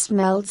room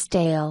smelled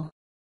stale.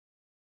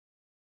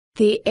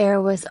 The air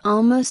was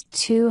almost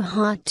too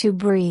hot to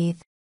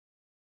breathe.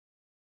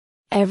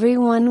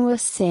 Everyone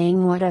was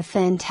saying what a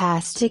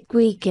fantastic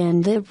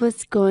weekend it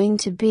was going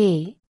to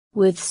be,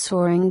 with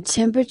soaring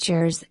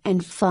temperatures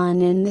and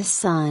fun in the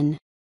sun.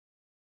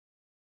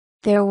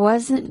 There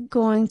wasn't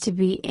going to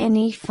be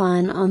any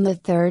fun on the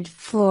 3rd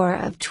floor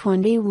of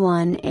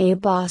 21A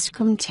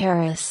Boscombe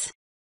Terrace.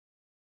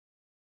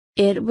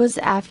 It was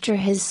after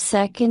his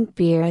 2nd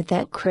beer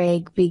that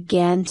Craig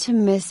began to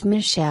miss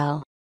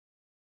Michelle.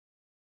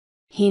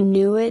 He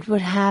knew it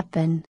would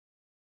happen.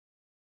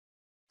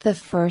 The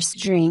first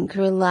drink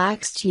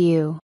relaxed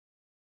you.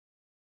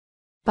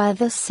 By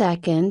the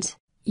 2nd,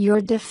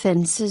 your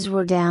defenses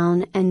were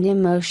down and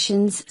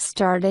emotions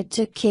started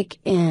to kick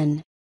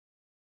in.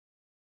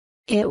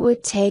 It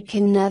would take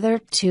another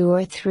 2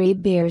 or 3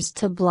 beers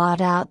to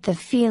blot out the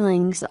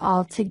feelings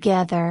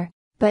altogether,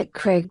 but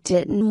Craig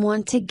didn't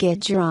want to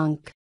get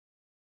drunk.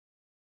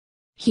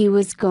 He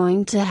was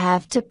going to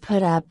have to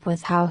put up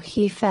with how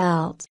he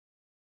felt.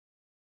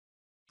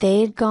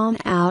 They'd gone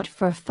out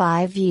for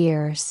 5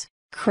 years,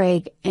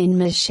 Craig and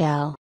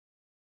Michelle.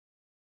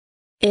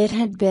 It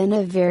had been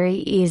a very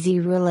easy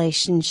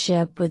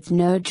relationship with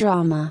no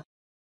drama.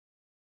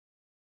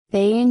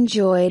 They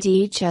enjoyed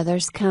each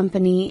other's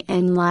company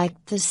and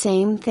liked the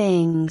same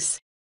things.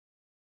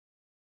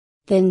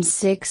 Then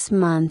 6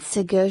 months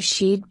ago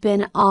she'd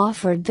been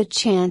offered the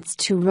chance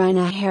to run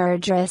a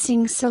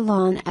hairdressing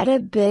salon at a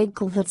big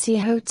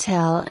glitzy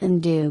hotel in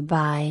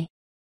Dubai.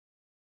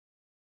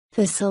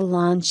 The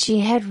salon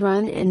she had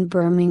run in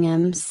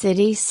Birmingham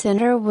city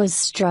centre was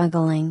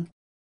struggling.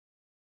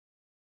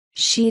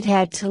 She'd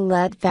had to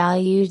let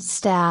valued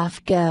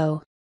staff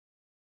go.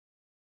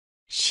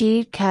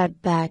 She'd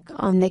cut back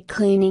on the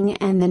cleaning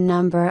and the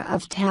number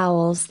of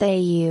towels they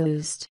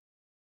used.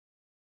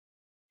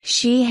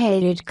 She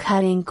hated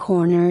cutting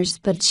corners,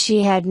 but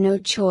she had no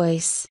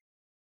choice.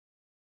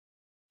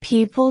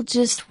 People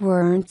just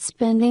weren't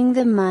spending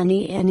the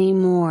money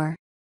anymore.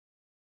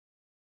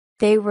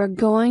 They were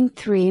going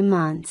 3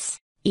 months,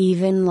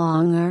 even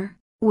longer,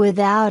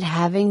 without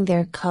having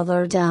their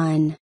color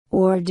done,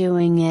 or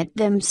doing it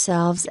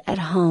themselves at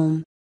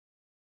home.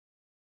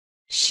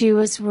 She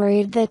was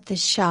worried that the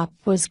shop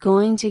was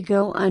going to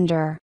go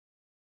under.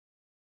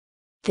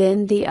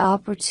 Then the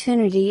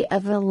opportunity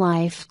of a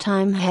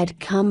lifetime had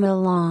come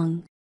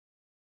along.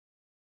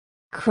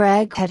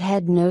 Craig had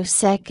had no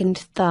second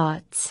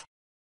thoughts.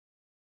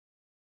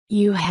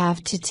 "You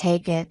have to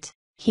take it,"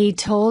 he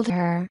told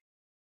her.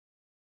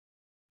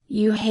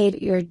 "You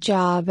hate your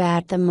job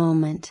at the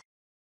moment.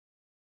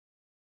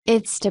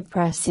 It's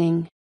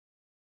depressing.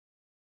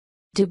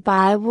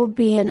 Dubai will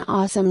be an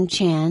awesome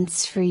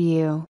chance for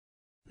you."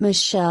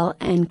 Michelle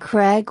and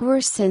Craig were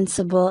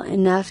sensible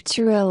enough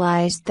to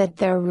realize that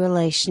their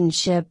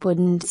relationship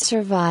wouldn't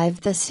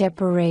survive the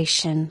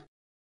separation.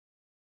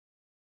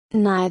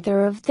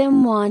 Neither of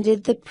them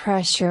wanted the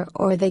pressure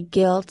or the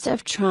guilt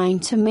of trying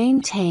to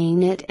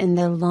maintain it in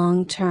the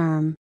long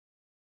term.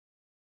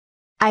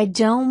 "I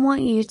don't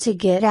want you to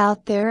get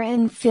out there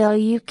and feel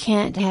you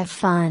can't have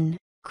fun,"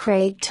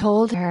 Craig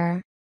told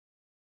her.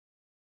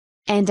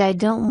 "And I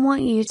don't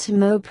want you to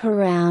mope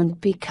around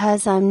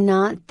because I'm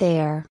not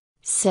there,"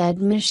 said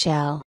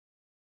Michelle.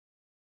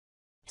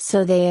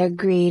 So they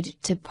agreed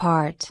to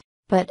part,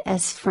 but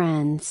as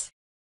friends.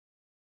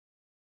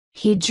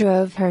 He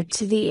drove her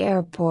to the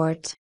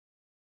airport.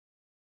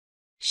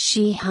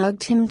 She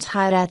hugged him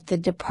tight at the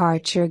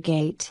departure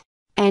gate,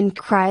 and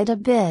cried a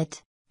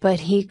bit,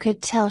 but he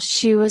could tell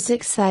she was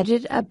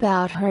excited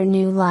about her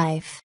new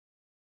life.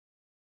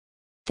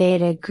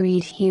 They'd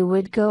agreed he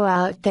would go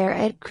out there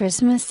at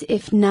Christmas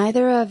if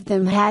neither of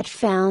them had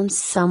found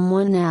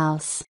someone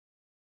else.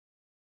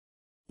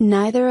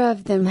 Neither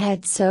of them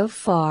had so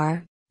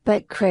far,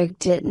 but Craig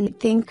didn't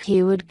think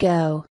he would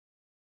go.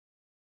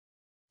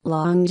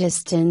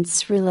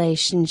 Long-distance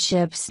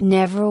relationships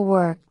never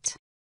worked.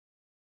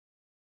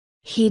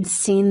 He'd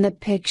seen the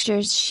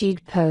pictures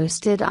she'd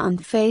posted on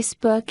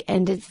Facebook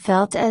and it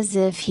felt as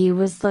if he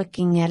was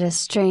looking at a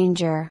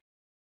stranger.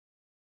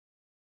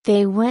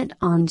 They went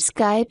on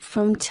Skype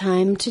from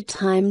time to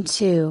time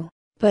too,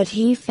 but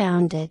he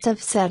found it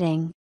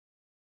upsetting.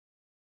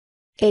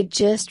 It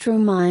just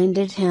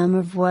reminded him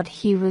of what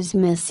he was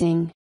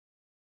missing.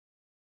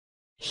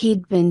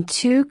 He'd been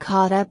too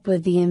caught up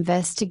with the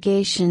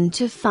investigation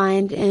to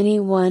find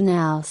anyone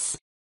else.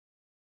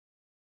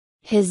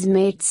 His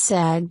mates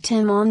sagged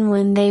him on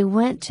when they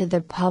went to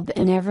the pub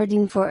in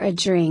Everdeen for a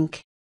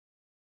drink.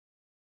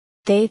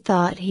 They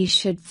thought he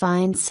should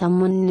find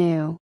someone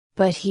new,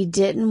 but he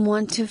didn't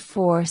want to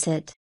force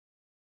it.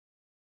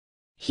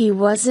 He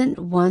wasn't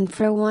one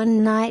for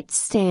one-night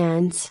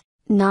stands.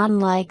 Not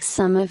like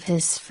some of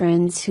his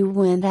friends who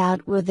went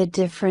out with a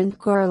different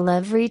girl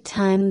every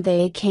time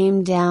they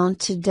came down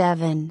to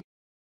Devon.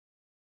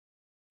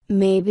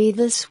 Maybe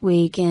this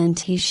weekend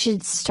he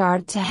should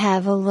start to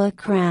have a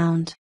look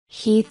round,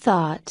 he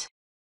thought.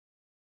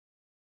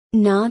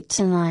 Not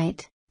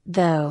tonight,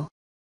 though.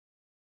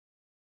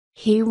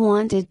 He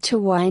wanted to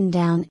wind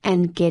down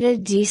and get a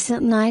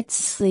decent night's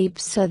sleep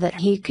so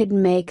that he could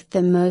make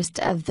the most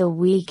of the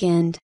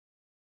weekend.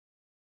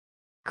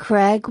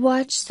 Craig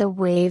watched the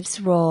waves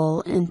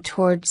roll in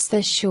towards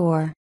the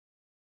shore.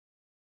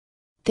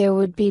 There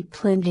would be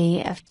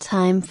plenty of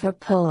time for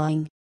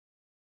pulling.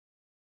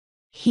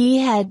 He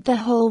had the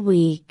whole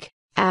week,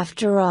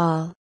 after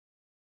all.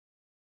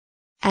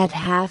 At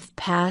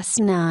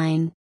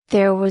 9:30,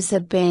 there was a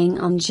bang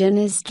on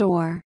Jenna's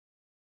door.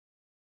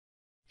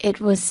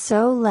 It was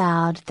so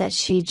loud that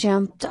she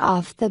jumped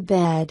off the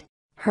bed,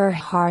 her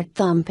heart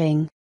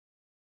thumping.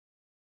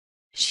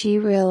 She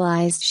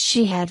realized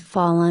she had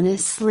fallen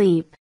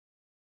asleep.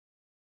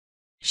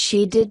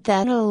 She did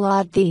that a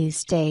lot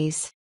these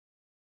days.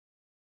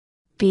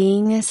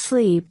 Being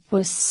asleep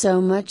was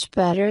so much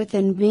better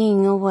than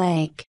being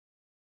awake.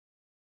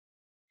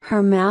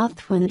 Her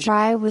mouth went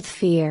dry with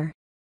fear.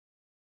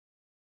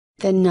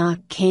 The knock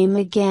came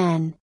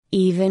again,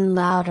 even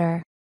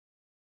louder.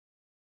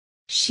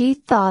 She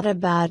thought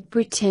about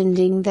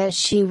pretending that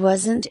she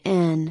wasn't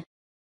in.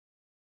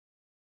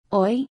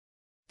 "Oi!"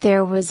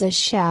 There was a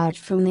shout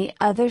from the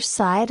other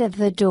side of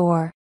the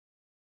door.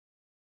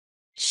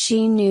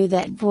 She knew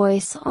that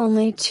voice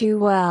only too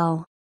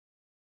well.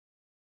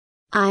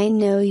 "I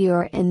know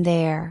you're in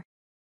there.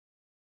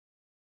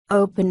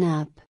 Open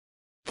up."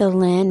 The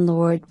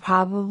landlord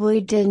probably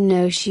didn't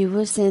know she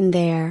was in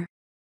there.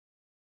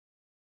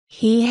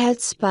 He had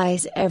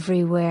spies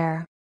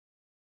everywhere.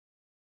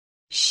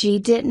 She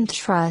didn't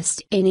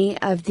trust any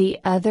of the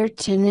other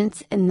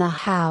tenants in the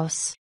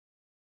house.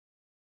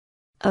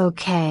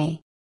 "Okay,"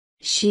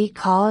 she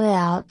called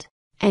out,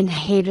 and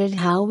hated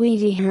how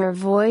weedy her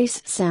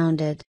voice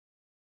sounded.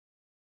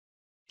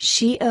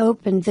 She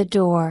opened the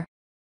door.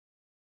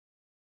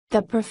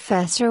 The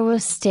professor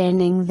was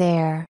standing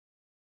there.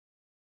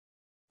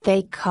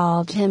 They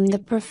called him the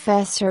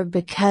professor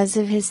because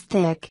of his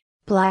thick,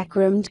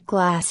 black-rimmed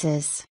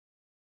glasses.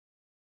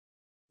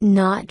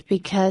 Not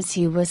because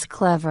he was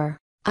clever,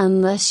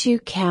 unless you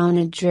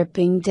counted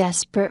dripping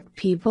desperate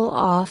people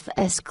off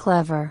as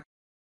clever.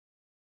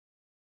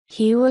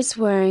 He was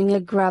wearing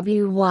a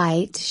grubby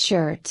white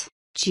shirt,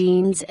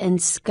 jeans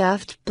and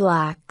scuffed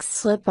black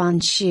slip-on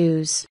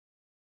shoes.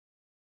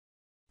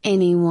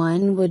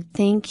 Anyone would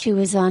think he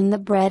was on the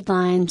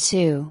breadline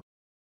too.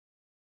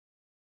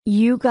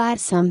 "You got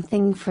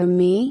something for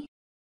me?"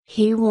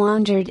 He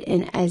wandered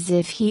in as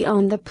if he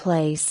owned the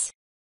place.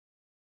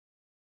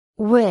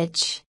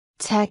 Which,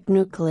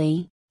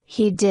 technically,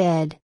 he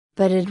did,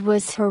 but it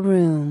was her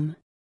room.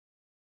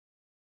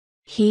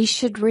 He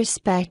should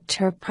respect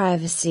her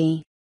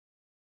privacy.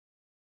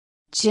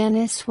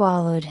 Jenna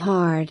swallowed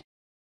hard.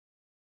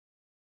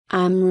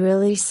 "I'm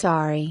really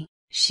sorry,"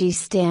 she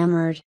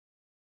stammered.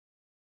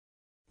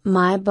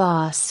 "My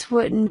boss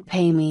wouldn't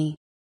pay me.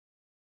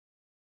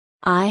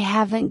 I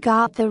haven't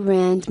got the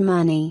rent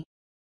money.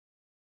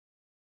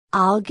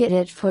 I'll get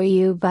it for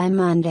you by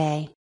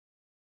Monday.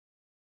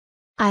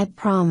 I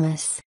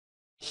promise."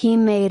 He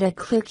made a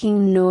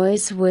clicking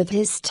noise with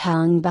his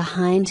tongue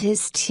behind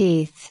his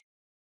teeth.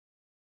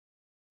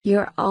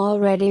 "You're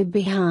already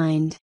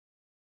behind.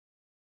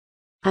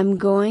 I'm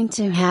going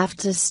to have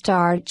to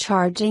start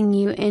charging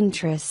you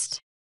interest.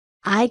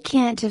 I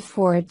can't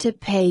afford to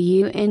pay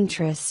you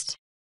interest.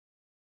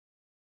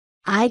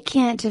 I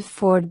can't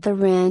afford the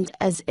rent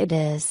as it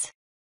is."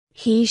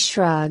 He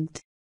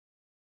shrugged.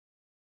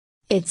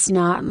 "It's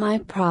not my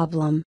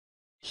problem."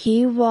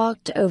 He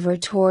walked over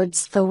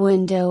towards the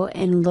window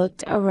and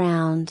looked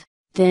around,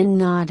 then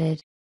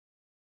nodded.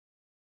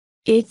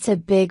 "It's a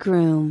big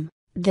room,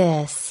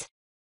 this.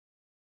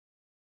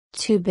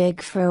 Too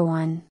big for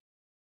one.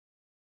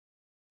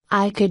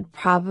 I could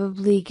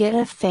probably get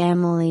a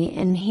family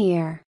in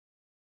here.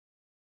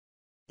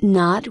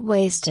 Not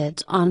waste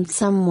it on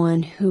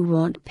someone who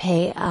won't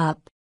pay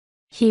up."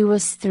 He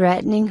was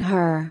threatening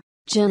her,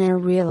 Jenna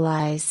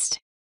realized.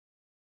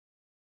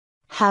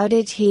 How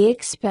did he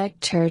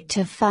expect her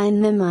to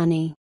find the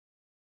money?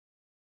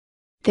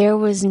 There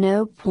was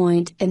no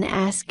point in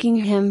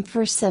asking him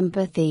for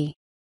sympathy.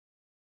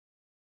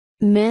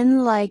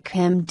 Men like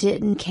him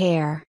didn't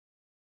care.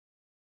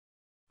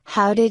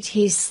 How did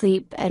he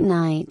sleep at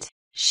night,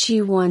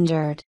 she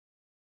wondered.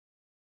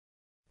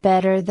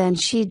 Better than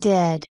she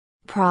did,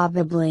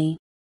 probably.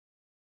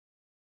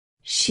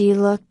 She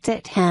looked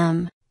at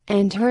him,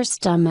 and her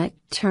stomach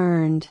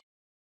turned.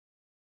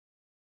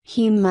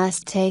 He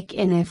must take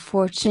in a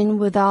fortune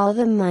with all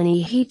the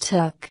money he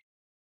took.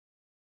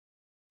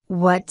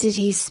 What did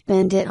he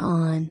spend it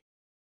on?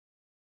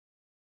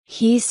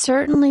 He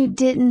certainly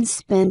didn't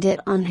spend it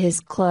on his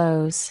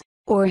clothes,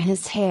 or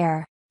his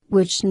hair,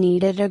 which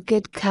needed a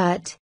good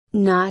cut,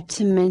 not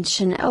to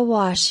mention a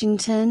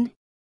Washington.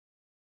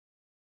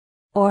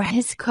 Or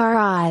his car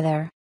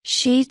either.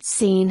 She'd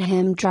seen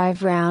him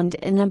drive round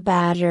in a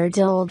battered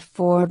old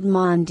Ford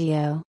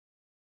Mondeo.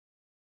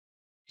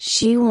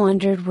 She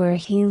wondered where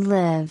he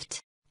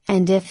lived,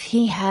 and if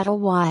he had a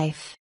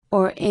wife,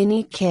 or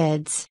any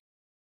kids.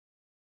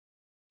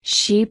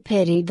 She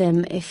pitied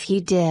them if he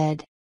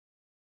did.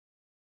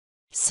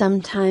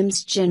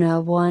 Sometimes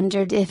Jenna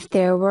wondered if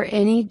there were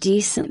any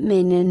decent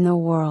men in the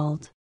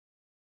world.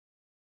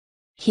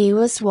 He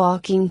was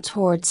walking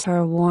towards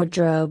her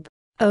wardrobe,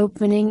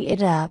 opening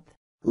it up,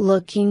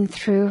 looking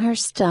through her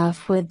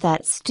stuff with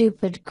that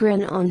stupid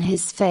grin on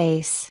his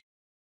face.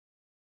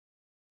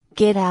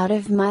 "Get out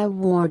of my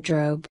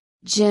wardrobe,"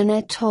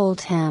 Jenna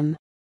told him.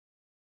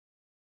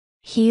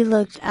 He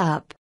looked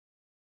up.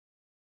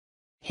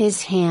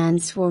 His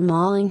hands were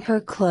mauling her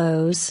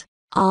clothes,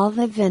 all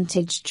the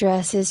vintage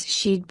dresses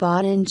she'd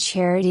bought in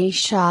charity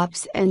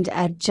shops and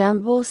at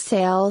jumble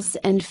sales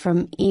and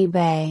from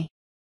eBay.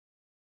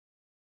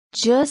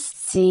 "Just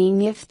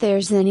seeing if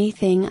there's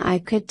anything I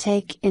could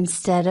take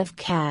instead of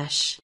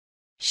cash."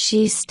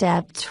 She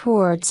stepped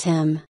towards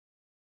him.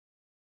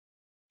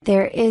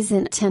 "There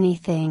isn't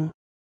anything.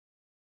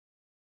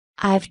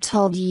 I've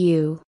told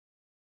you.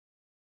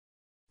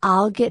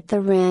 I'll get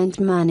the rent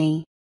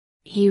money."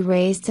 He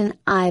raised an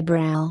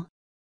eyebrow.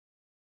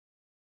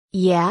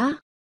 "Yeah?"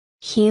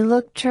 He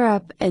looked her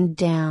up and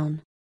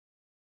down.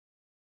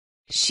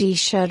 She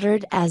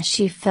shuddered as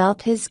she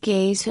felt his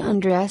gaze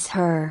undress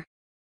her.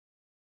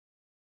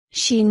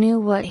 She knew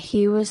what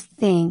he was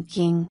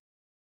thinking.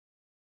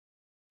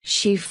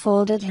 She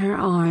folded her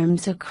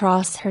arms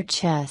across her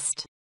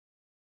chest.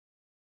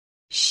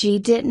 She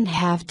didn't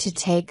have to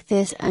take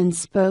this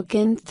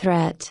unspoken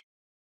threat.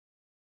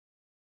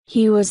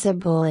 He was a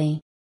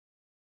bully.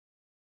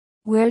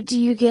 Where do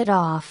you get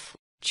off,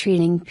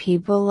 treating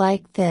people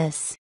like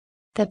this?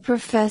 The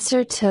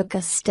professor took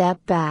a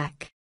step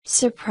back,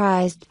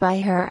 surprised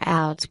by her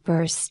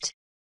outburst.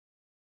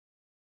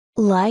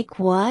 Like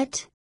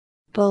what?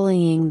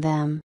 bullying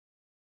them.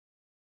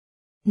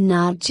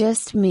 Not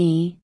just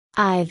me,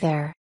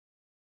 either.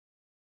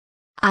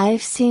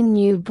 I've seen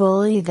you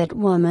bully that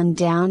woman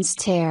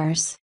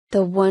downstairs,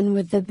 the one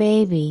with the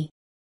baby.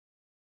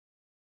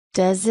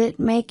 Does it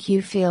make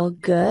you feel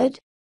good?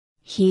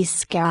 He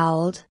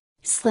scowled,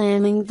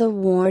 slamming the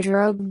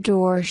wardrobe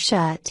door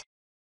shut.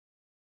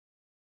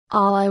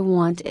 All I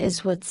want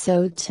is what's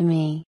owed to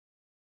me.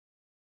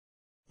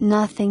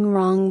 Nothing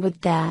wrong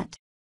with that.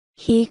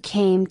 He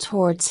came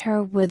towards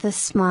her with a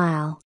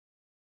smile.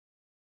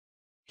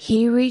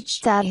 He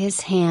reached out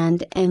his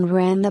hand and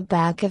ran the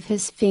back of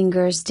his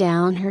fingers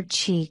down her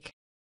cheek.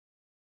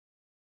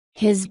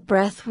 His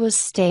breath was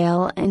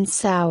stale and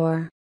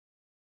sour.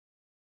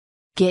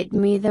 Get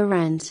me the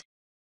rent.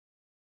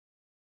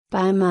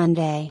 By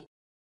Monday.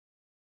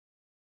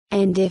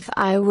 And if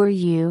I were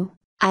you,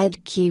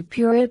 I'd keep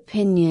your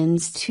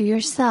opinions to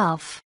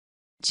yourself.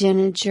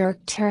 Jenna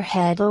jerked her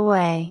head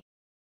away.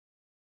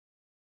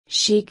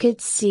 She could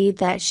see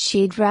that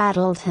she'd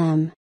rattled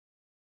him.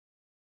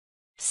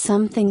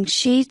 Something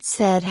she'd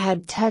said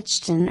had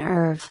touched a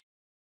nerve.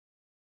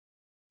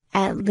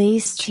 At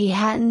least he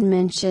hadn't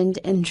mentioned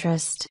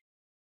interest.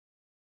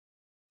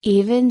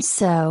 Even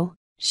so,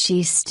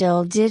 she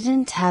still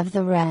didn't have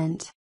the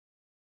rent.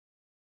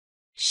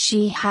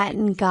 She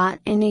hadn't got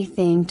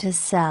anything to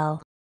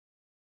sell.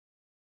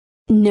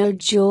 No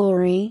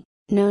jewelry,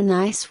 no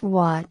nice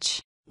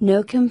watch,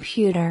 no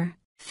computer,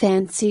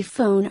 fancy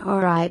phone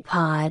or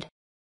iPod.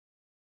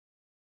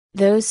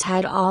 Those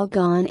had all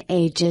gone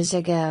ages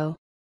ago.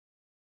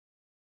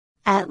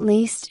 At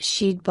least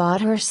she'd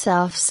bought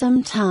herself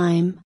some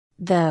time,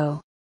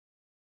 though.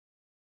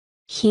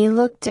 He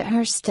looked at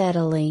her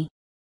steadily.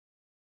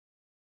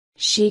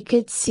 She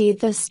could see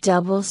the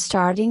stubble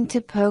starting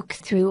to poke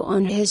through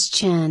on his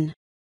chin.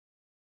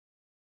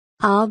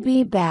 I'll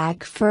be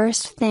back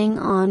first thing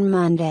on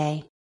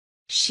Monday.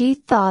 She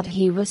thought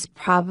he was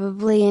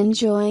probably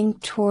enjoying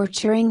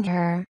torturing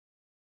her.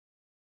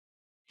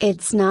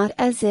 It's not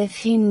as if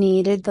he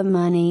needed the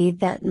money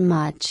that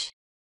much.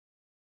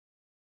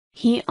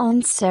 He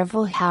owned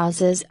several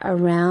houses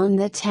around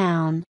the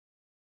town.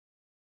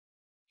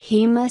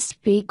 He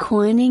must be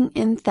coining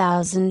in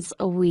thousands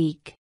a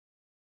week.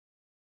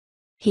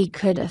 He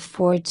could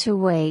afford to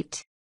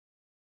wait.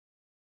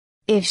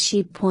 If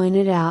she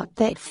pointed out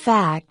that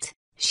fact,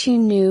 she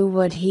knew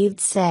what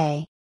he'd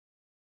say.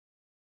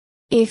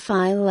 If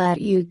I let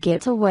you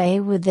get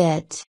away with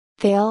it,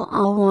 they'll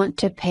all want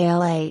to pay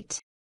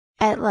late.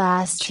 At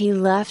last he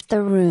left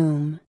the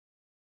room.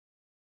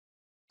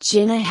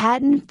 Jenna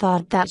hadn't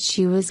thought that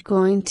she was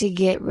going to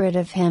get rid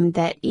of him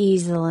that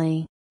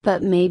easily,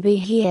 but maybe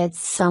he had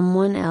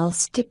someone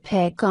else to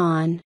pick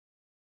on.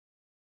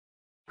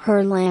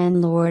 Her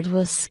landlord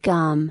was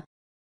scum.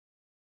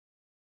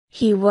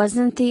 He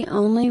wasn't the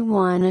only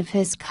one of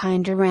his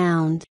kind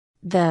around,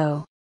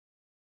 though.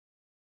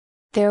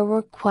 There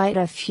were quite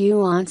a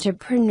few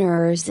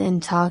entrepreneurs in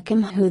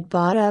Tockham who'd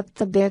bought up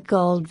the big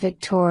old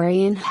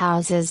Victorian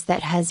houses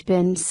that has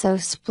been so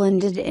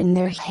splendid in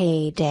their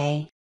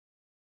heyday.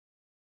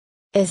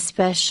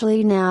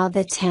 Especially now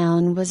the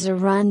town was a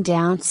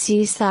run-down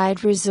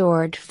seaside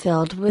resort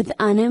filled with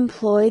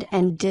unemployed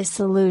and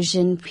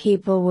disillusioned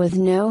people with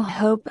no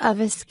hope of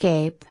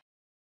escape.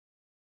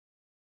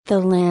 The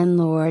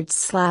landlord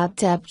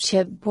slapped up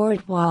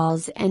chipboard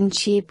walls and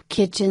cheap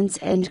kitchens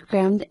and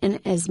crammed in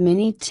as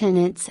many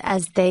tenants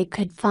as they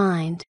could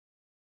find.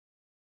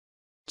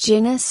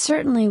 Jenna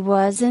certainly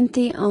wasn't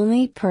the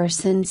only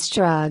person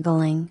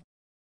struggling.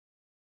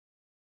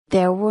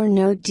 There were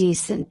no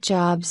decent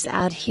jobs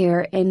out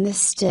here in the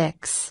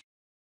sticks.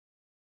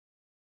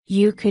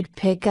 You could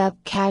pick up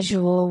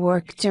casual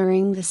work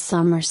during the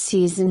summer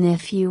season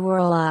if you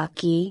were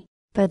lucky,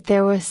 but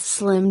there was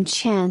slim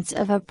chance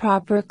of a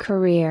proper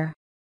career.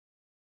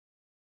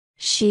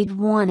 She'd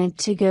wanted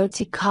to go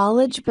to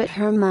college, but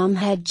her mom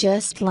had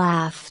just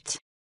laughed.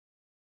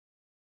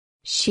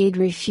 She'd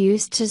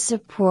refused to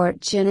support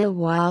Jenna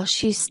while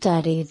she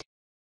studied.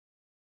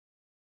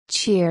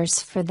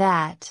 Cheers for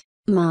that,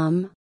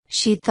 Mom,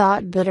 she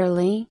thought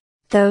bitterly,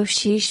 though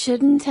she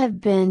shouldn't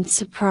have been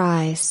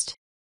surprised.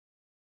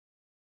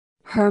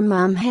 Her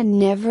mom had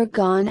never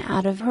gone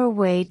out of her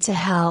way to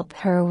help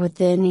her with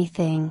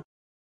anything.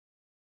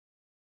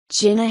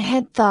 Jenna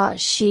had thought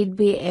she'd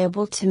be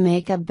able to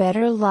make a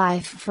better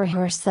life for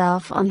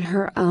herself on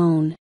her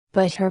own,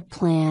 but her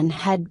plan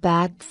had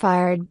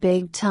backfired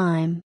big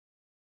time.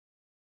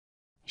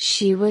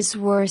 She was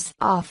worse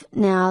off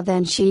now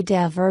than she'd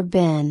ever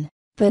been,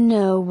 but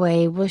no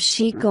way was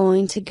she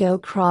going to go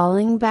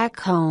crawling back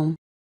home.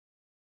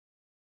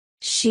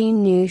 She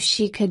knew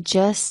she could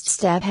just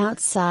step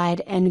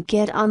outside and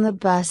get on the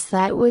bus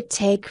that would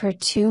take her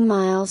 2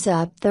 miles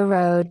up the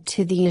road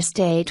to the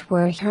estate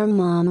where her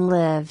mom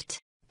lived,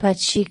 but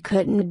she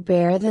couldn't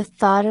bear the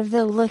thought of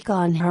the look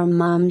on her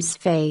mom's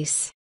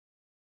face.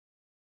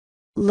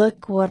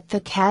 "Look what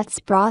the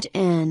cat's brought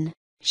in,"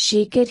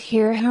 she could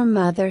hear her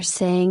mother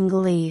saying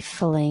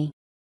gleefully.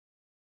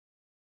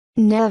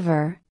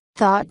 Never,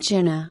 thought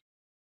Jenna.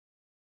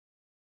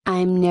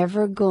 I'm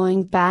never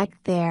going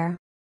back there.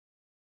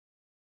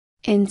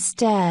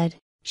 Instead,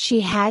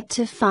 she had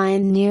to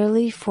find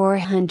nearly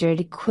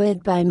 400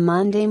 quid by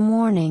Monday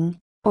morning,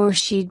 or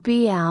she'd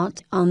be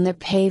out on the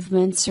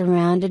pavement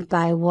surrounded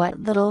by what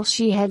little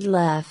she had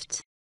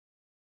left.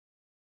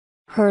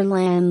 Her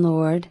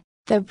landlord,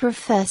 the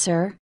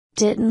professor,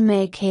 didn't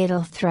make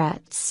idle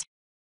threats.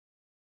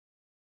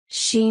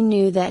 She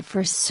knew that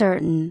for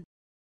certain.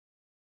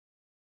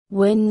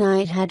 When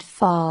night had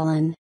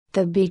fallen,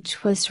 the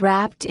beach was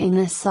wrapped in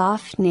a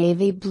soft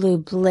navy blue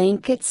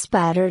blanket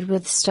spattered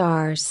with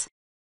stars.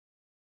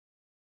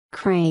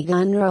 Craig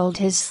unrolled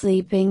his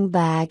sleeping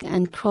bag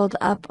and curled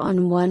up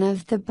on one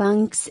of the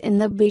bunks in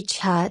the beach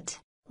hut,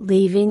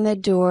 leaving the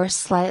door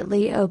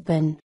slightly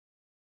open.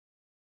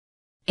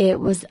 It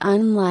was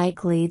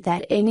unlikely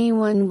that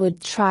anyone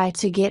would try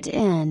to get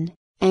in,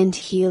 and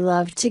he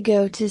loved to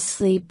go to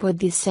sleep with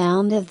the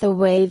sound of the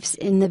waves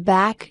in the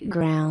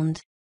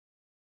background.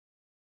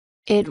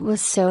 It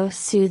was so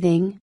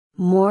soothing,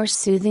 more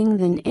soothing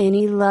than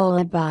any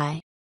lullaby.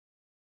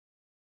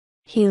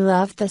 He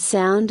loved the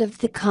sound of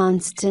the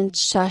constant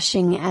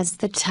shushing as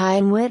the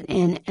tide went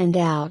in and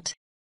out.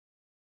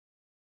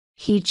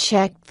 He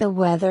checked the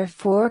weather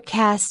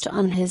forecast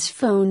on his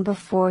phone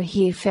before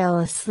he fell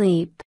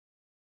asleep.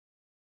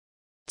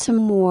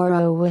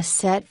 Tomorrow was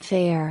set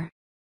fair.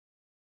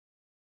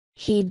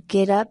 He'd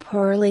get up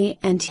early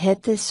and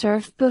hit the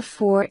surf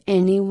before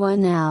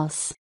anyone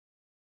else.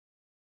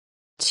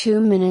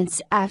 2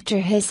 minutes after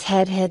his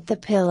head hit the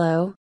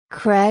pillow,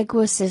 Craig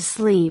was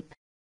asleep.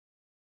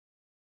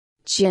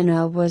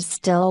 Jenna was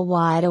still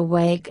wide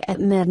awake at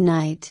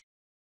midnight.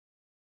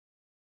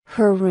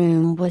 Her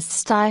room was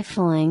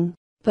stifling,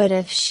 but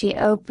if she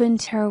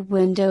opened her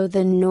window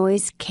the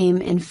noise came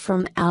in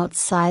from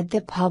outside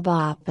the pub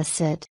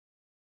opposite.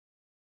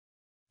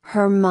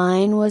 Her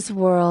mind was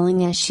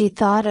whirling as she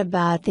thought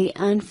about the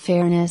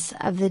unfairness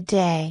of the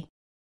day.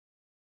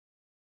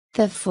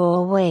 The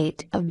full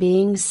weight of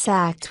being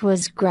sacked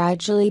was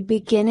gradually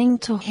beginning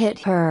to hit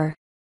her.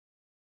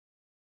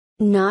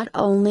 Not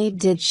only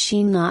did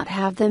she not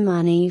have the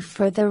money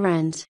for the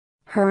rent,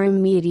 her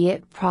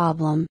immediate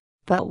problem,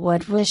 but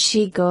what was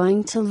she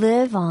going to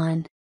live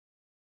on?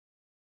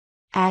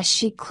 As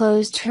she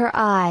closed her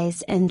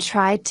eyes and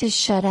tried to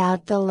shut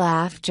out the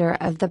laughter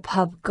of the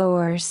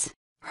pub-goers,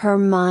 her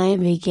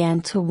mind began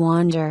to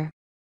wander.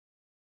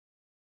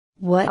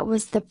 What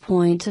was the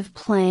point of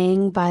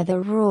playing by the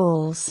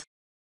rules?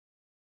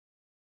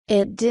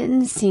 It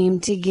didn't seem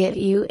to get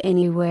you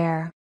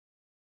anywhere.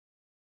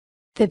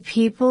 The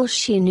people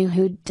she knew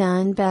who'd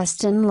done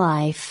best in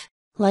life,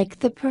 like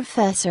the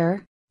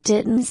professor,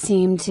 didn't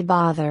seem to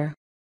bother.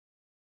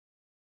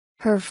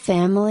 Her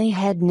family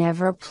had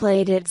never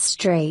played it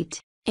straight,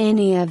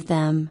 any of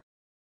them.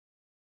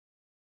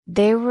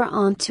 They were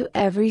onto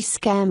every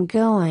scam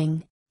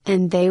going,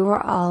 and they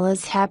were all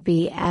as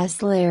happy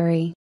as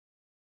Larry.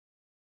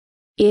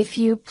 If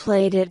you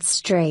played it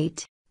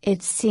straight,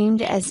 it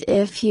seemed as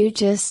if you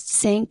just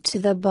sank to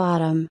the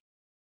bottom.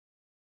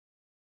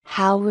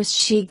 How was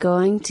she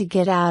going to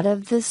get out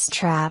of this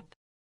trap?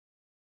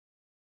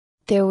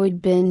 There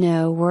would be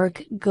no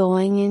work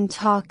going in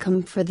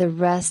Tockham for the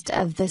rest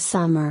of the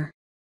summer.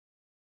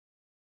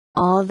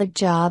 All the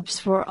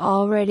jobs were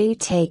already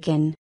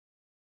taken.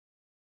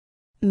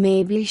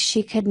 Maybe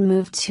she could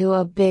move to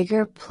a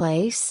bigger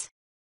place?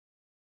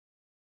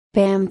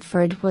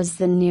 Bamford was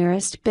the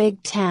nearest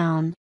big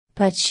town,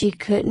 but she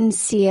couldn't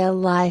see a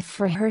life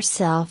for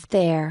herself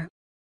there.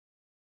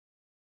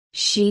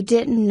 She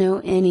didn't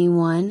know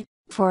anyone,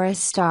 for a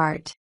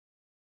start.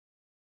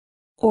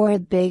 Or a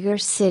bigger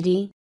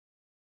city?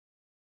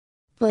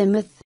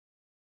 Plymouth?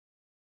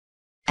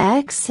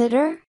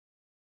 Exeter?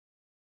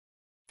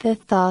 The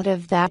thought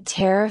of that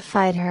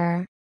terrified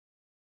her.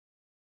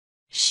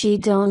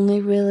 She'd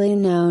only really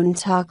known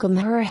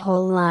Tockham her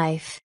whole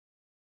life.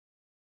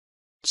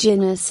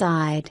 Jenna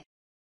sighed.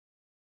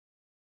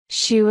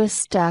 She was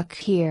stuck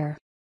here.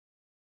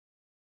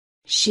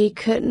 She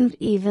couldn't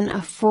even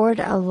afford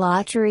a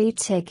lottery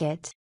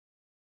ticket.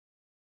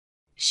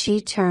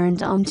 She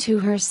turned onto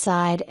her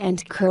side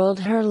and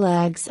curled her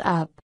legs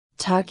up,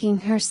 tucking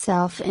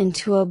herself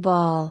into a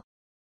ball.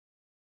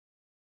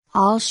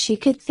 All she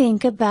could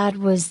think about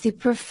was the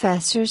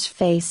professor's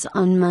face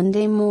on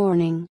Monday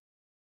morning.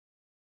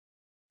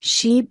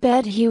 She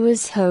bet he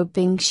was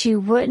hoping she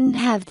wouldn't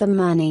have the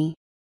money.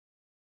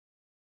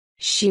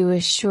 She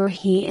was sure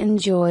he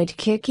enjoyed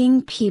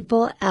kicking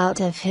people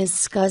out of his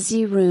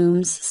scuzzy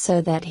rooms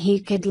so that he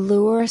could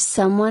lure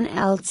someone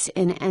else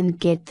in and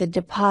get the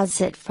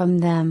deposit from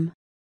them.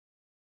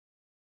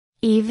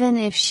 Even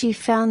if she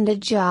found a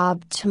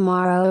job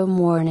tomorrow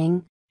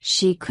morning,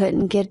 she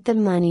couldn't get the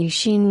money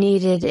she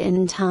needed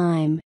in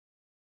time.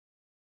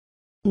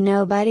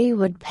 Nobody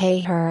would pay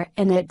her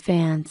in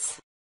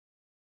advance.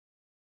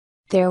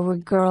 There were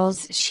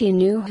girls she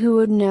knew who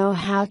would know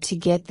how to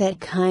get that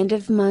kind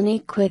of money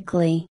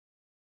quickly.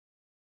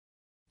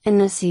 In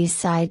a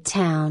seaside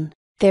town,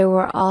 there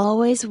were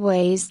always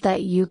ways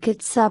that you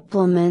could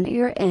supplement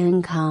your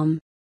income.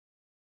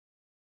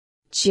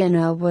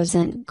 Jenna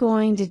wasn't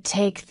going to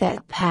take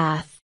that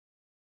path.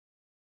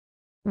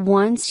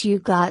 Once you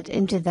got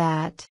into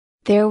that,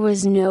 there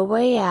was no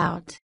way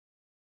out.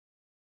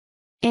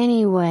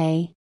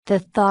 Anyway, the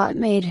thought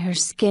made her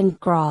skin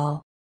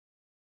crawl.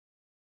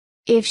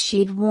 If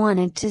she'd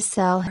wanted to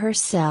sell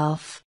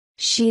herself,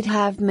 she'd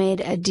have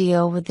made a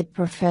deal with the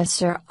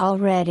professor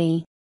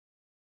already.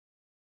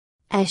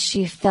 As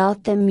she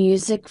felt the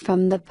music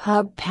from the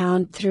pub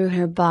pound through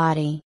her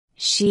body,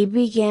 she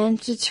began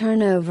to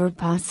turn over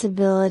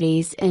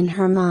possibilities in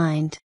her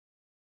mind.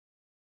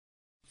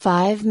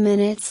 5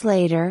 minutes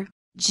later,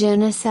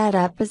 Jenna sat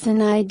up as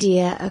an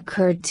idea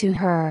occurred to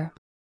her.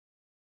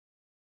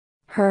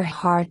 Her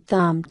heart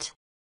thumped.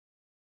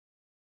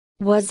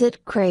 Was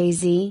it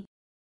crazy?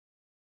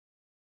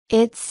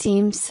 It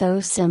seemed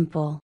so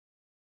simple.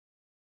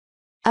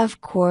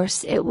 Of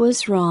course it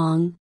was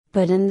wrong,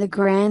 but in the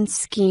grand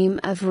scheme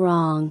of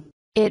wrong,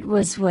 it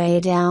was way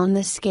down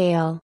the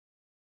scale.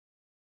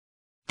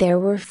 There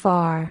were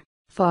far,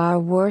 far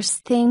worse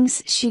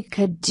things she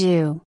could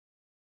do.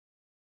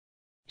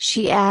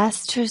 She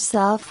asked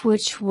herself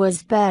which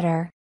was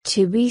better,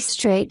 to be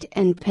straight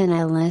and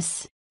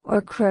penniless,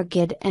 or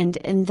crooked and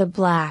in the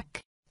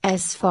black,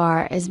 as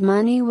far as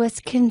money was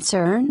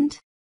concerned.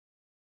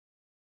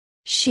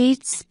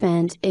 She'd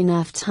spent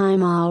enough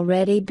time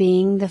already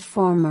being the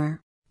former,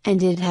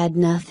 and it had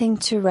nothing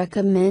to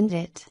recommend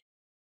it.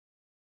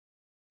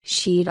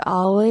 She'd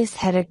always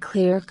had a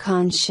clear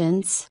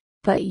conscience,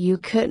 but you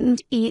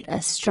couldn't eat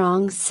a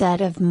strong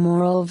set of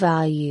moral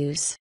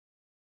values.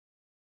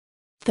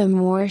 The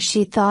more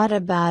she thought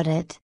about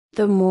it,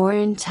 the more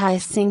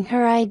enticing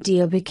her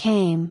idea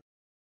became.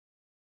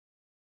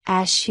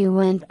 As she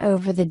went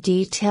over the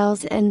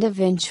details and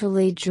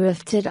eventually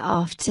drifted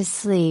off to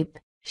sleep,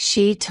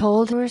 she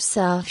told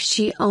herself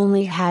she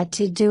only had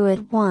to do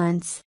it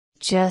once,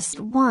 just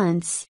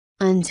once,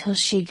 until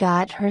she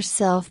got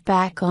herself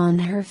back on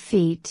her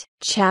feet.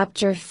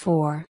 Chapter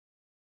 4.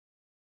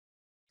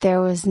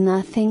 There was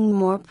nothing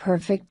more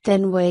perfect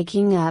than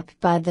waking up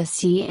by the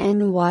sea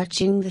and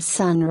watching the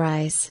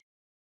sunrise.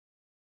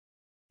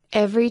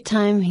 Every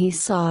time he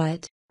saw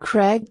it,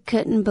 Craig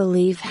couldn't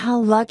believe how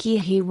lucky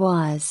he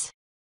was.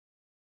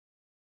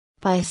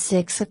 By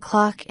 6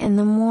 o'clock in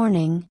the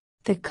morning,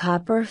 the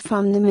copper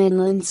from the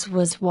Midlands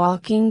was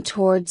walking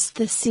towards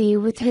the sea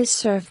with his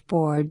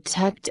surfboard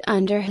tucked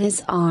under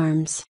his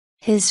arms,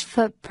 his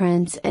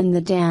footprints in the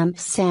damp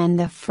sand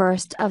the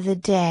first of the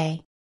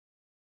day.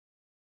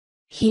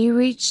 He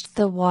reached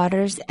the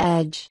water's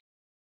edge.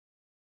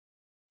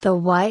 The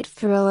white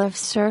frill of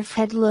surf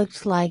had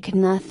looked like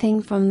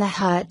nothing from the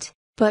hut,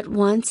 but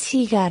once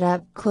he got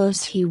up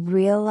close he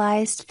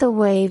realized the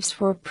waves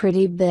were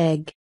pretty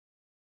big.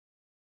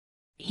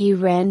 He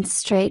ran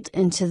straight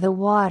into the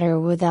water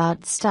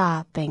without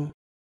stopping.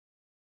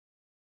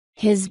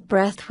 His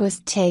breath was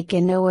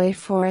taken away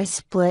for a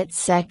split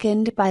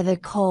second by the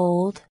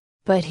cold,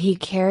 but he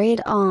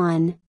carried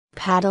on,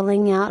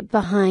 paddling out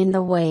behind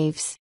the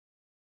waves.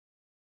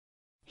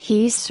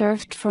 He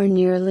surfed for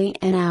nearly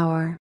an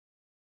hour.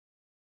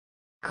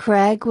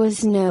 Craig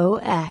was no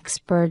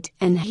expert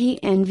and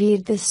he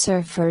envied the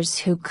surfers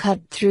who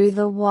cut through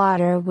the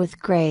water with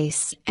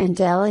grace and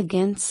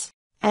elegance,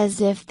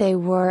 as if they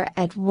were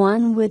at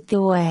one with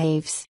the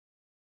waves.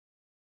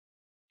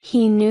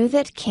 He knew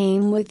that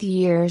came with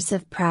years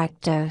of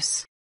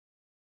practice.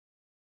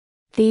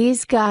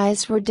 These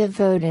guys were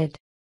devoted.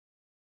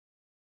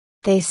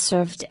 They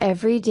surfed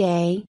every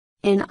day,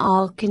 in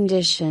all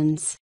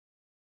conditions.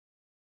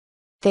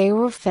 They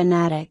were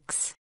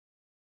fanatics.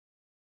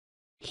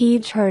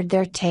 He'd heard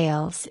their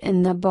tales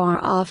in the bar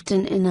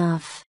often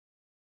enough.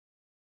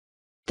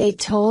 They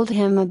told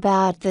him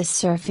about the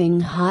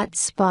surfing hot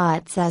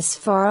spots as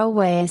far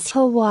away as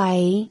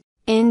Hawaii,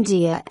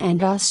 India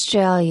and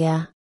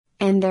Australia,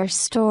 and their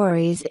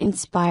stories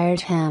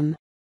inspired him.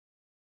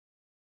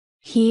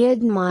 He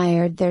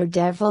admired their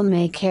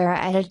devil-may-care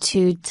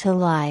attitude to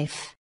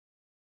life.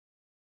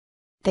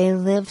 They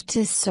lived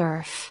to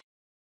surf.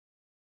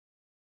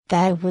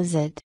 That was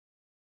it.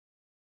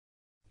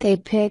 They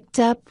picked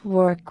up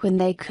work when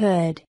they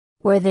could,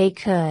 where they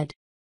could.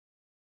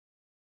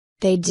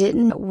 They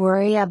didn't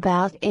worry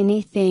about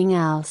anything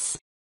else.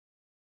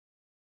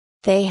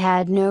 They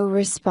had no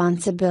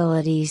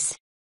responsibilities.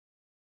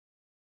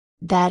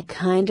 That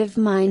kind of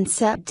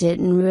mindset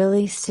didn't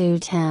really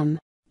suit him,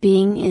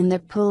 being in the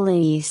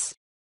police.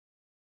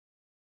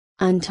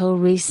 Until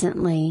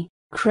recently,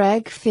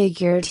 Craig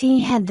figured he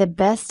had the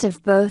best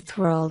of both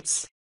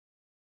worlds.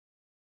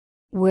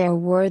 Where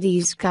were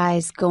these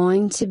guys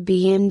going to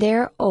be in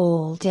their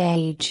old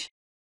age?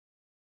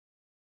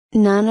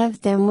 None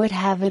of them would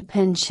have a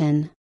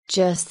pension,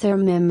 just their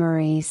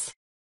memories.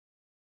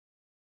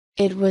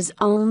 It was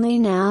only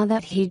now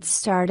that he'd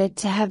started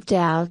to have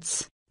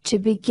doubts, to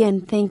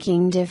begin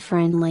thinking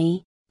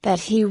differently,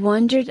 that he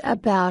wondered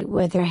about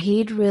whether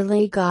he'd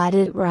really got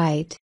it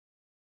right.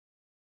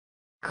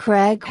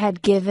 Craig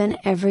had given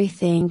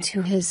everything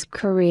to his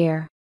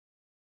career.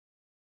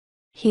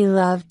 He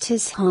loved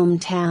his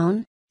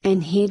hometown,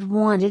 and he'd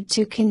wanted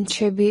to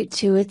contribute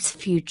to its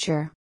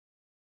future.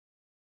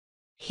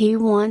 He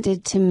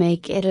wanted to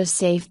make it a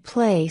safe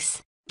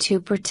place, to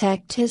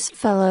protect his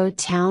fellow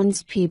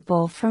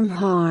townspeople from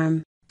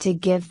harm, to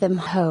give them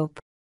hope.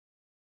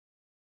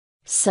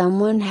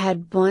 Someone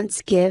had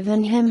once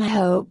given him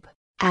hope,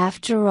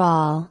 after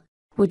all,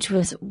 which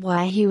was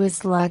why he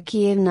was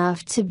lucky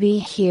enough to be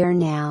here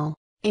now,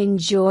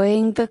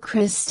 enjoying the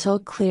crystal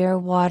clear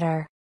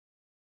water.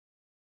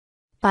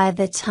 By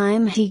the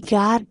time he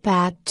got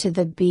back to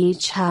the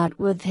beach hut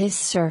with his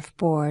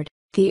surfboard,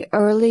 the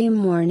early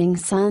morning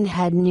sun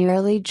had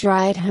nearly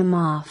dried him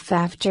off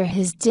after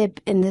his dip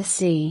in the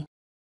sea.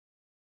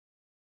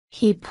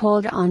 He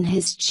pulled on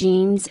his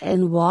jeans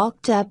and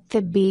walked up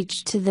the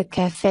beach to the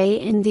cafe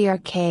in the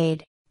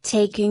arcade,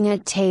 taking a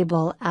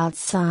table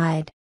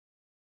outside.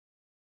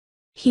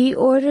 He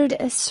ordered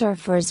a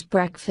surfer's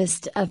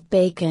breakfast of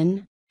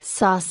bacon,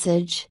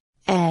 sausage,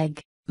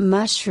 egg,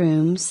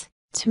 mushrooms,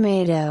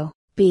 tomato,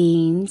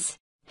 beans,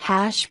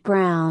 hash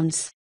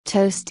browns,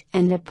 toast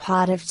and a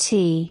pot of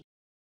tea.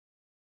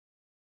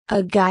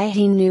 A guy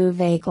he knew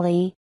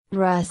vaguely,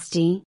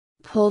 Rusty,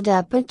 pulled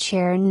up a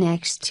chair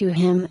next to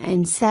him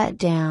and sat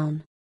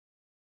down.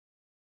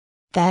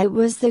 That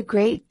was the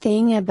great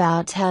thing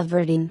about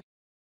Everdeen.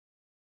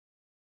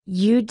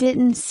 You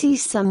didn't see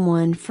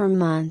someone for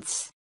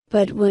months,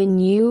 but when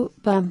you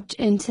bumped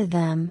into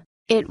them,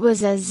 it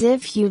was as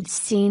if you'd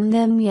seen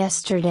them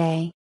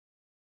yesterday.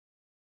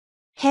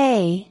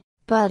 "Hey,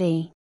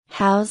 buddy,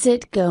 how's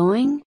it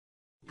going?"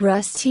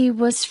 Rusty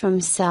was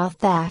from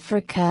South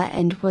Africa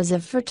and was a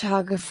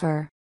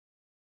photographer.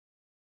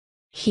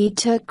 He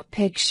took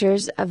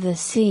pictures of the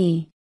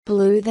sea,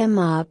 blew them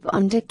up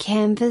onto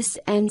canvas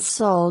and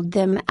sold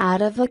them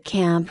out of a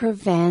camper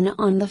van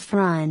on the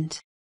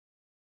front.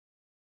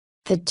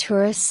 The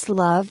tourists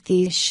loved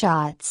these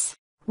shots,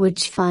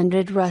 which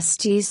funded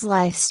Rusty's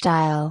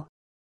lifestyle.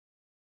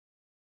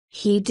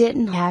 He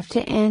didn't have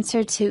to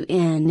answer to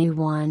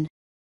anyone.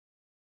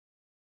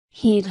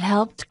 He'd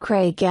helped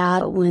Craig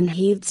out when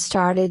he'd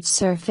started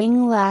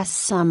surfing last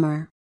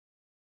summer.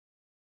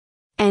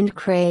 And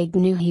Craig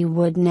knew he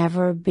would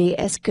never be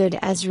as good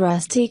as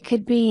Rusty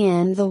could be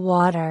in the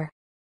water.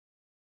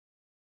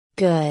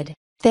 "Good,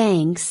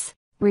 thanks,"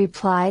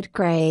 replied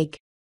Craig.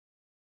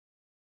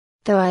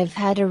 "Though I've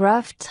had a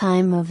rough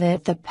time of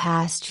it the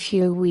past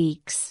few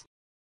weeks."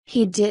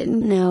 He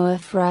didn't know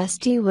if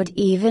Rusty would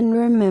even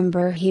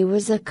remember he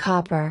was a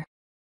copper.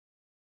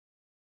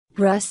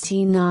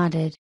 Rusty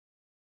nodded.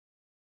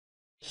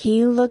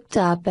 He looked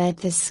up at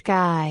the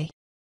sky.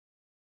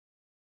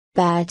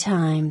 "Bad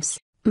times,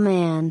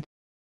 man."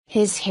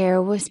 His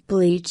hair was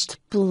bleached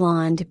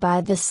blonde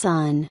by the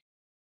sun.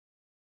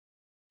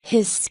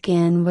 His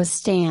skin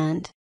was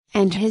tanned,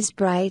 and his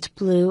bright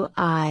blue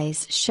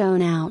eyes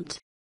shone out.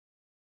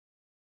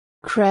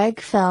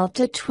 Craig felt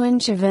a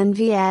twinge of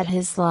envy at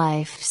his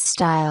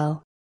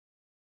lifestyle.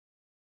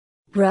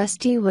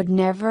 Rusty would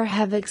never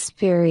have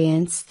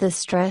experienced the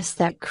stress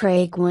that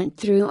Craig went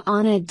through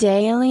on a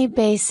daily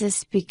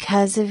basis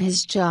because of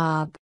his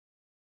job.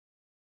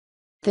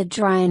 The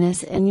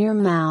dryness in your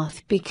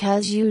mouth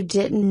because you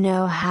didn't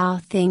know how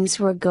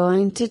things were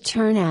going to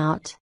turn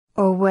out,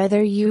 or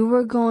whether you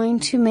were going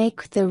to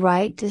make the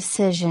right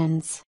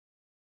decisions.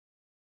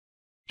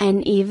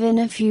 And even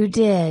if you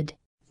did,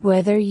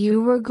 whether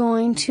you were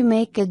going to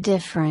make a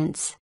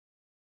difference.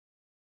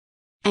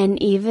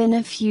 And even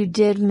if you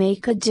did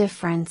make a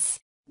difference,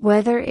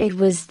 whether it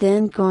was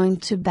then going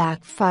to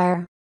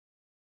backfire.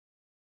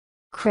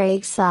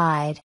 Craig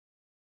sighed.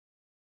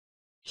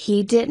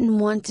 He didn't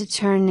want to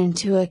turn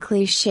into a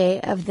cliché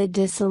of the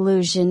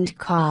disillusioned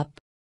cop.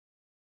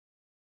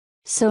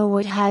 "So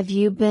what have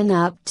you been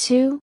up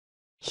to?"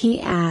 he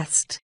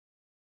asked.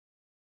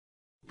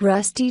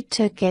 Rusty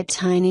took a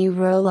tiny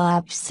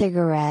roll-up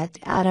cigarette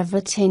out of a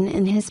tin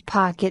in his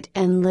pocket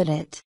and lit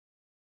it.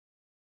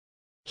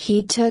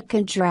 He took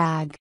a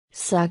drag,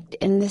 sucked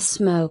in the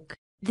smoke,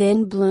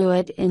 then blew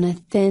it in a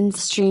thin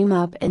stream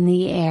up in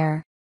the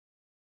air.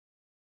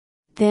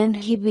 Then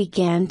he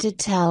began to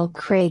tell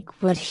Craig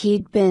what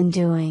he'd been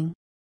doing.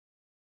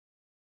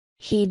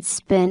 He'd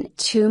spent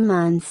 2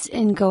 months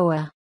in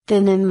Goa,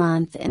 then a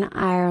month in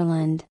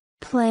Ireland,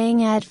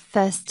 playing at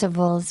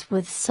festivals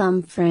with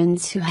some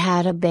friends who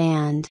had a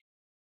band.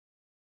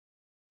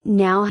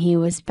 Now he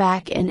was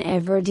back in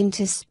Everdeen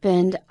to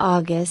spend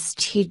August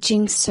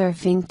teaching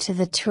surfing to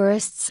the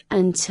tourists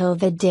until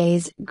the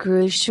days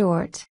grew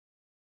short.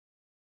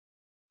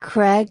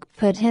 Craig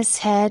put his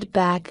head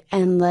back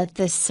and let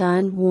the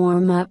sun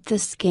warm up the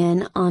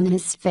skin on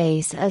his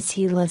face as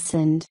he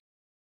listened.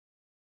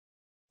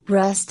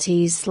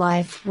 Rusty's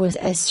life was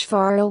as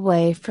far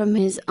away from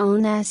his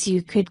own as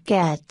you could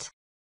get.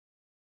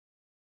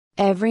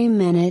 Every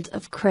minute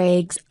of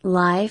Craig's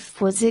life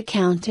was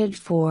accounted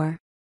for.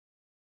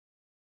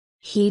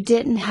 He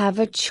didn't have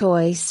a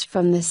choice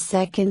from the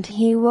second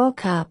he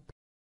woke up.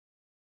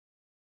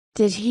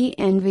 Did he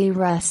envy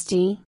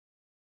Rusty?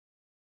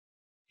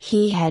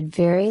 He had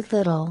very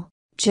little,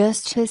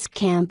 just his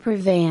camper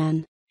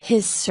van,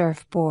 his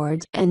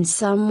surfboard and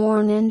some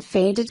worn and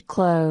faded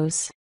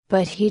clothes,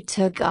 but he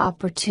took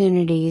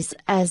opportunities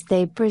as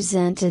they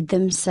presented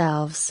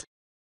themselves.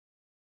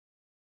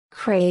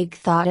 Craig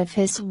thought of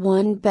his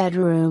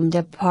one-bedroomed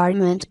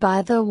apartment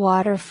by the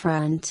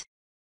waterfront.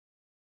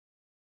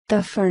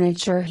 The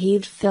furniture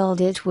he'd filled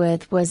it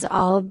with was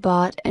all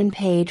bought and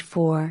paid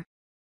for.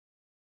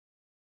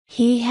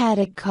 He had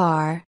a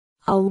car,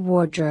 a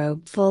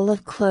wardrobe full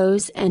of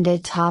clothes and a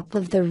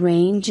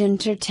top-of-the-range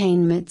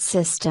entertainment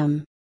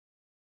system.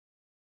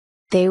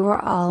 They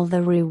were all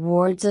the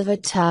rewards of a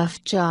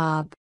tough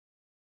job.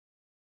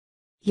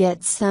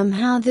 Yet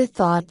somehow the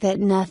thought that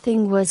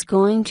nothing was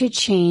going to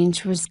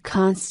change was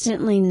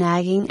constantly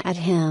nagging at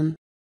him.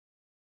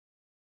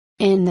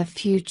 In the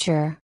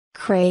future,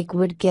 Craig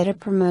would get a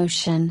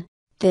promotion,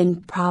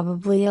 then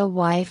probably a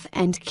wife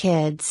and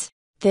kids,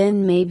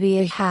 then maybe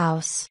a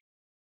house.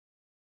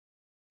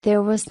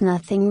 There was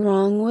nothing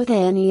wrong with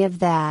any of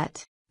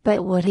that,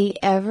 but would he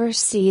ever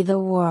see the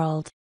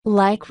world,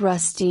 like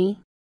Rusty?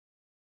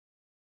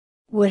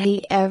 Would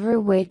he ever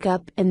wake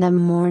up in the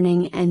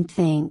morning and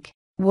think,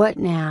 what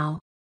now?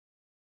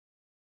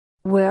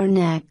 Where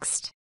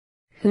next?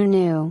 Who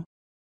knew?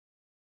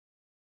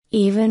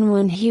 Even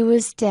when he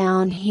was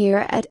down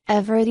here at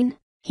Everton,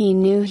 he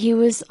knew he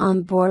was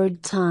on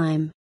borrowed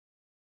time.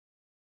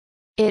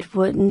 It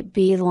wouldn't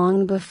be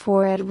long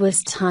before it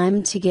was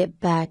time to get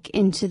back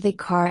into the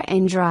car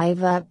and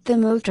drive up the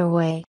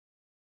motorway.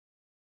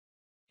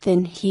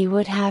 Then he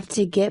would have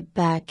to get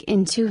back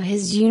into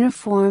his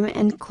uniform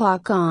and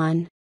clock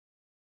on.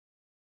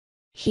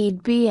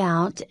 He'd be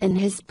out in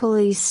his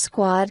police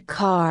squad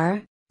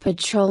car,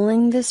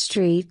 patrolling the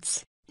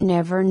streets,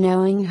 never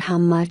knowing how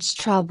much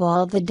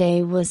trouble the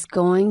day was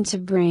going to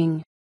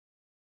bring.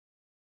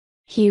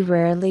 He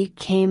rarely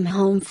came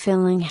home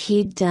feeling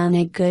he'd done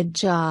a good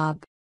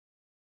job.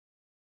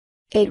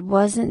 It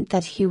wasn't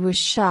that he was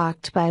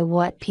shocked by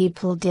what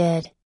people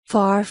did,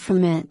 far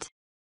from it.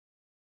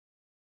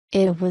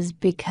 It was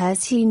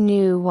because he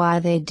knew why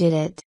they did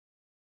it.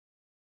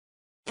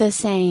 The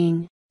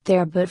saying,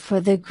 "There but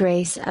for the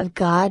grace of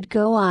God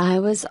go I,"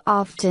 was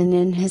often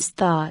in his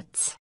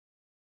thoughts.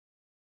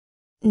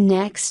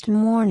 Next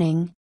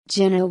morning,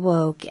 Jenna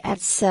woke at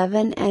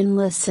 7 and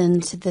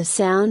listened to the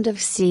sound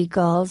of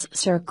seagulls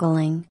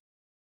circling.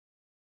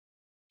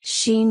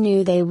 She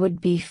knew they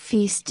would be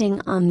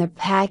feasting on the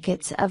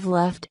packets of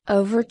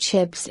leftover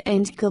chips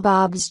and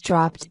kebabs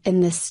dropped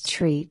in the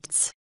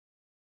streets.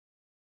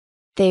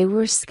 They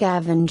were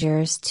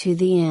scavengers to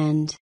the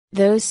end,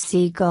 those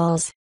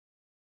seagulls.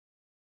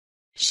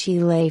 She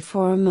lay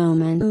for a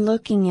moment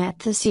looking at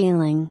the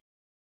ceiling.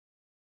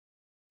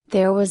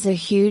 There was a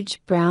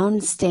huge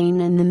brown stain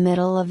in the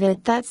middle of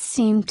it that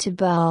seemed to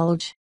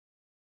bulge.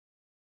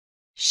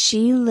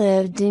 She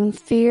lived in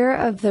fear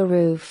of the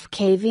roof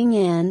caving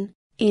in,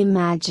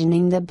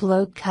 imagining the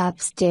blow-up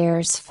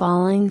stairs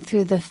falling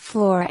through the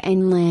floor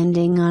and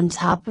landing on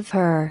top of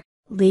her,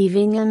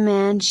 leaving a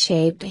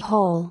man-shaped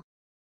hole.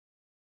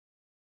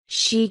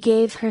 She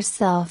gave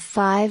herself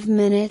 5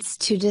 minutes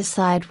to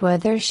decide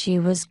whether she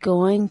was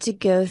going to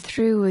go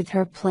through with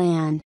her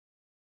plan,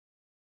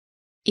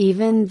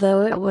 even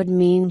though it would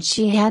mean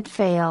she had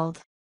failed.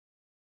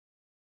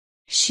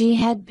 She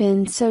had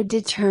been so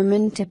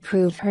determined to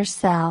prove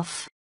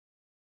herself.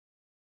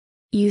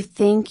 "You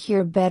think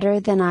you're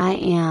better than I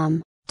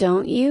am,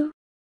 don't you?"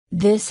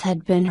 This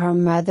had been her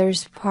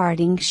mother's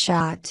parting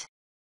shot.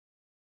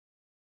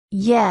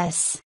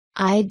 "Yes,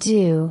 I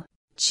do,"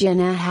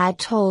 Jenna had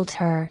told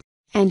her,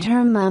 and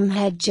her mum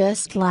had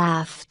just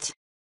laughed.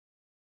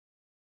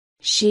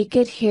 She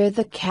could hear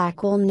the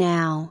cackle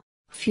now,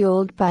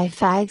 fueled by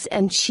fags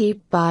and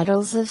cheap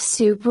bottles of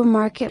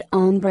supermarket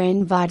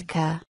own-brand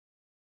vodka.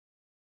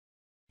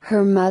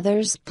 Her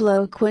mother's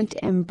bloke went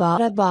and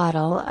bought a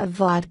bottle of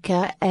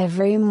vodka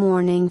every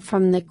morning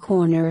from the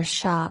corner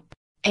shop,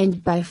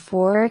 and by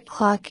 4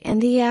 o'clock in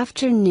the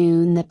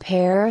afternoon the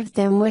pair of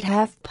them would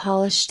have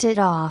polished it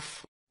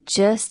off,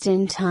 just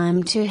in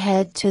time to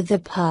head to the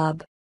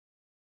pub.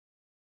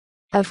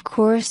 Of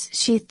course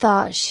she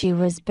thought she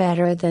was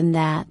better than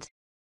that.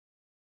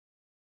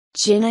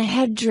 Jenna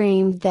had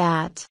dreamed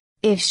that,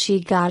 if she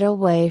got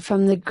away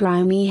from the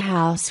grimy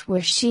house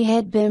where she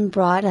had been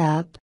brought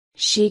up,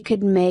 she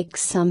could make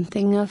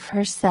something of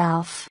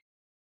herself.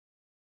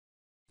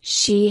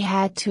 She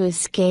had to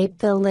escape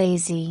the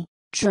lazy,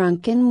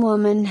 drunken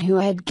woman who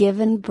had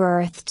given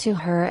birth to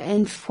her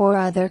and 4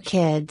 other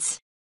kids.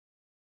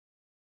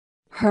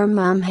 Her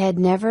mom had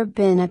never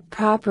been a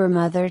proper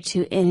mother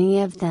to any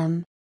of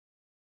them.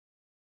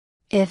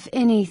 If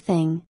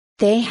anything,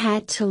 they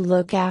had to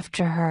look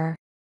after her.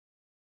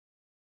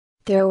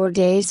 There were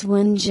days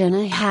when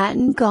Jenna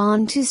hadn't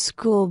gone to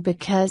school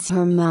because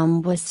her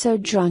mom was so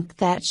drunk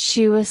that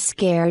she was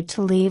scared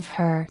to leave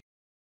her.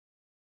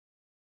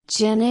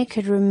 Jenna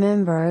could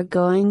remember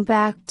going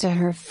back to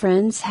her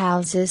friends'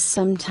 houses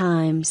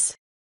sometimes.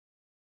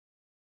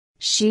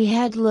 She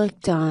had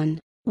looked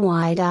on,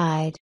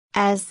 wide-eyed,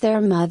 as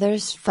their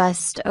mothers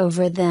fussed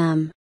over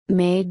them,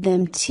 made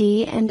them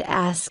tea and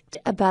asked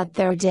about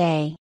their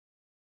day.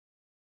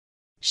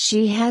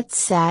 she had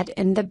sat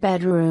in the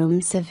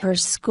bedrooms of her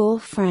school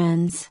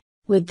friends,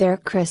 with their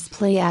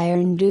crisply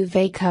ironed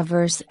duvet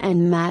covers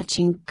and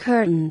matching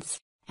curtains,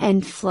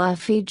 and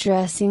fluffy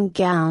dressing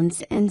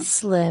gowns and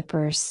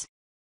slippers.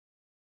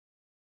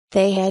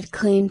 They had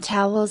clean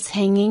towels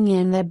hanging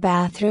in the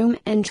bathroom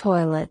and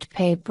toilet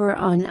paper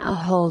on a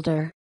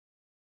holder.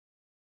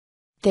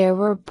 There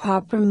were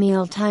proper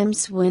meal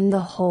times when the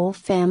whole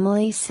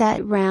family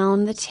sat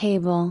round the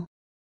table.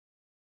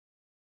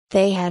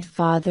 They had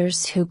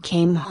fathers who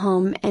came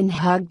home and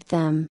hugged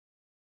them.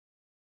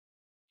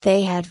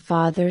 They had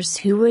fathers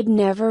who would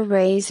never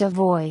raise a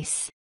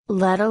voice,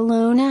 let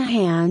alone a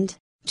hand,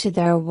 to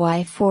their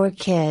wife or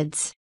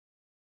kids.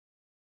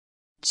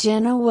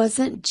 Jenna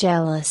wasn't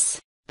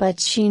jealous, but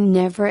she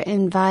never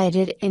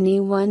invited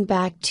anyone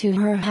back to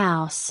her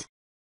house.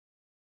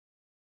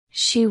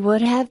 She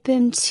would have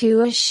been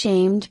too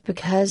ashamed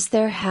because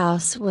their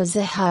house was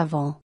a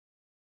hovel.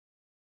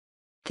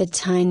 The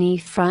tiny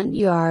front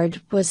yard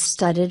was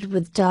studded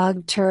with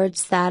dog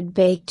turds that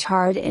baked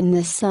hard in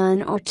the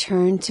sun or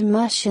turned to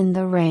mush in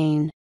the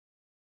rain.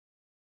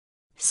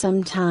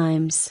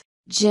 Sometimes,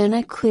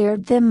 Jenna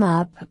cleared them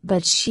up,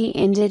 but she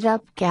ended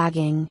up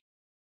gagging.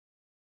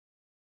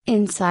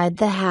 Inside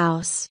the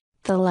house,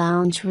 the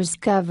lounge was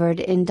covered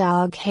in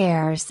dog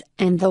hairs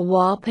and the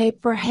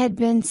wallpaper had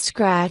been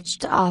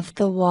scratched off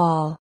the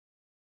wall.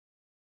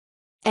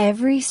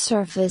 Every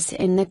surface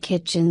in the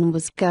kitchen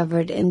was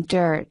covered in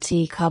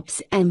dirty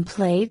cups and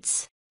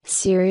plates,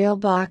 cereal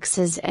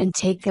boxes and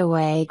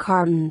takeaway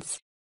cartons.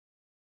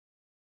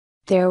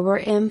 There were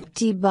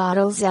empty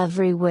bottles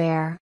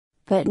everywhere,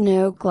 but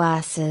no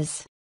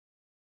glasses.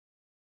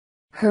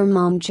 Her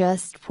mom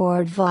just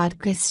poured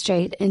vodka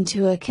straight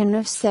into a can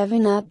of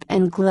 7-Up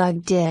and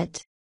glugged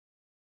it.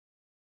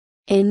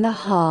 In the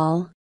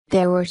hall,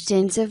 there were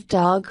tins of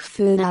dog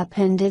food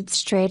appended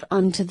straight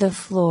onto the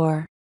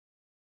floor.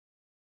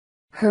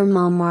 Her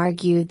mom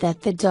argued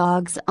that the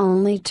dogs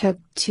only took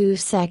 2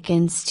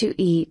 seconds to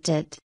eat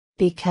it,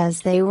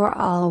 because they were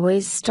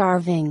always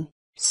starving,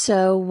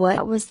 so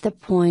what was the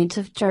point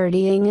of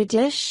dirtying a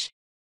dish?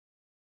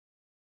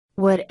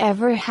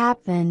 Whatever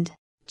happened,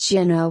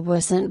 Jenna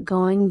wasn't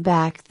going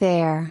back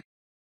there.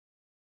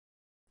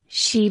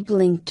 She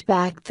blinked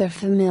back the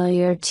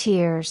familiar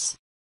tears.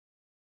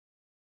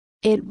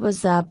 It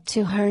was up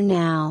to her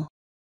now.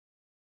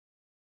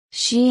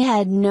 She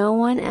had no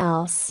one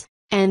else,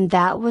 and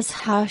that was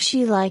how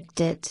she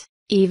liked it,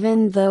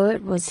 even though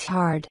it was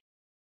hard.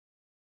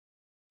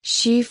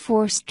 She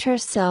forced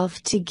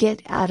herself to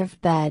get out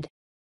of bed.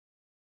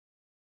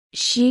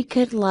 She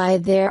could lie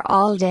there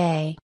all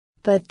day,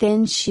 but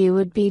then she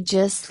would be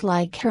just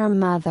like her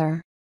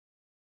mother.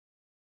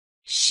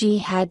 She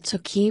had to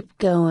keep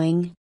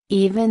going,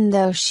 even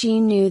though she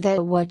knew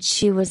that what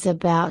she was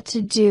about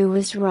to do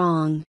was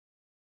wrong.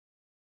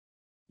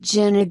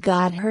 Jenna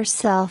got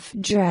herself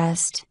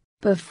dressed,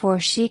 before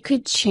she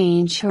could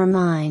change her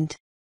mind.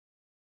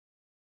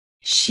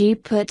 She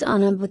put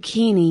on a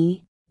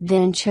bikini,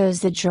 then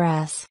chose a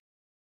dress.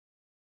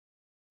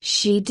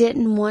 She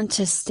didn't want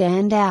to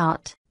stand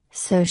out,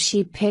 so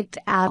she picked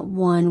out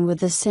one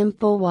with a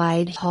simple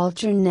wide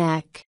halter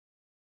neck.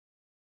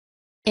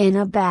 In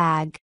a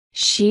bag,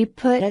 she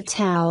put a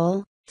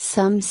towel,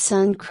 some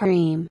sun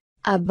cream,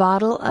 a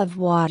bottle of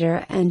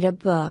water and a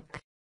book.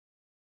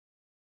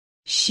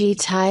 She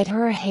tied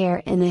her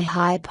hair in a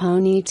high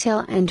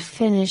ponytail and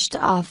finished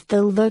off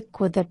the look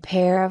with a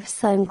pair of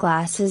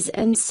sunglasses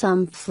and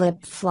some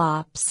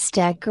flip-flops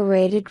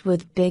decorated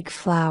with big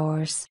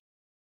flowers.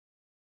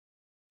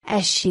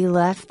 As she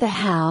left the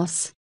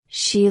house,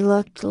 she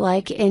looked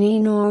like any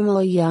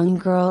normal young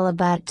girl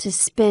about to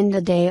spend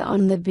a day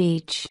on the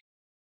beach.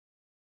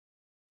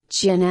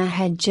 Jenna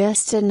had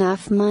just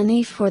enough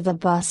money for the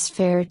bus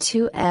fare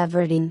to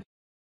Everton.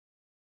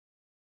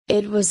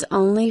 It was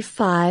only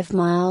 5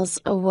 miles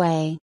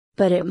away,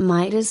 but it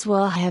might as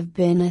well have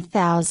been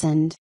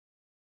 1,000.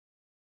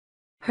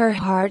 Her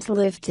heart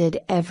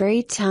lifted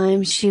every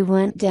time she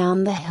went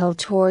down the hill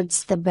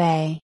towards the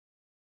bay.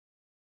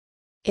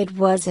 It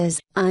was as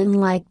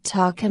unlike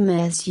Tockham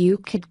as you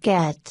could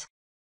get.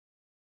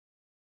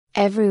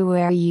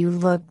 Everywhere you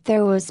looked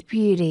there was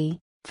beauty,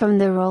 from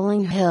the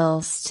rolling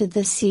hills to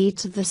the sea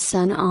to the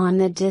sun on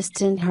the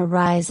distant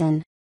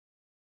horizon.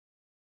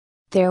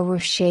 There were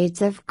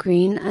shades of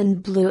green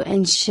and blue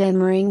and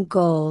shimmering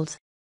gold.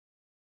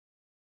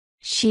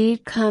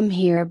 She'd come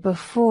here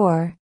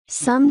before,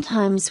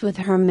 sometimes with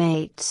her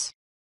mates.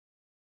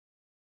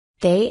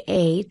 They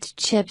ate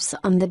chips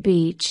on the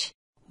beach,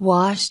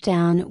 washed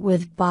down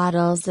with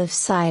bottles of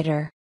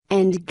cider,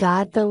 and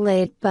got the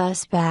late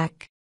bus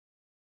back.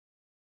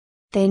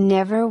 They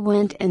never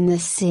went in the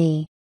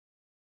sea.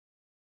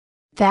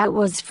 That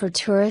was for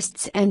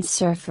tourists and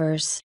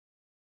surfers.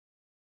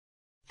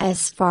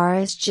 As far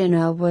as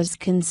Jenna was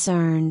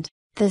concerned,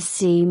 the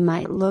sea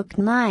might look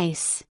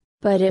nice,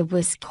 but it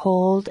was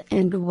cold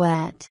and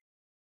wet.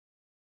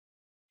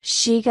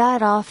 She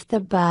got off the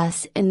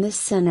bus in the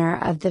center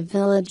of the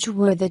village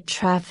where the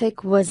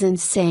traffic was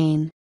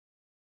insane.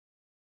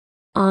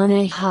 On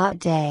a hot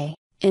day,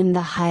 In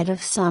the height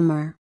of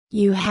summer,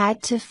 you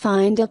had to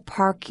find a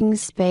parking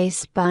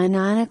space by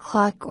 9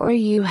 o'clock or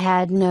you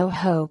had no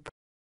hope.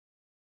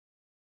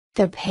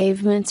 The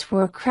pavements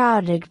were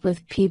crowded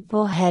with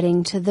people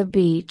heading to the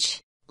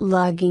beach,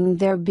 lugging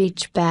their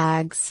beach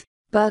bags,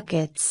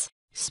 buckets,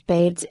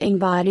 spades and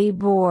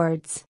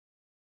bodyboards.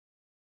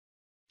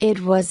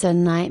 It was a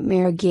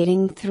nightmare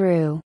getting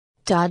through,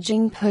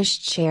 dodging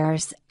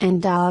pushchairs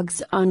and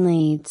dogs on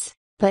leads,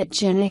 but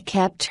Jenna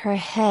kept her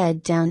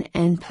head down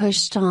and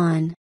pushed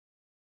on.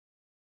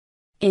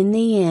 In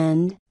the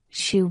end,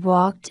 she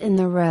walked in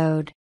the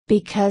road,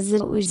 because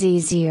it was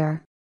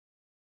easier.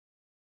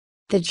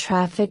 The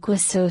traffic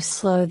was so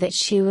slow that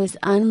she was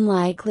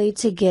unlikely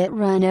to get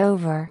run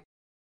over.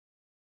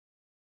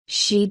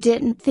 She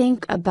didn't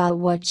think about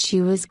what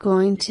she was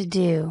going to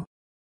do.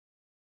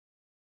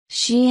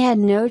 She had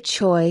no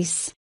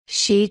choice,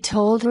 she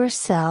told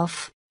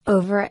herself,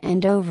 over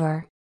and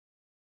over.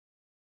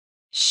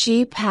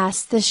 She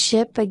passed the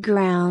ship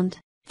aground,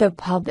 the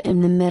pub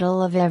in the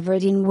middle of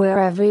Everton where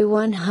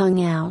everyone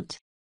hung out.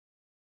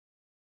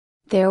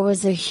 There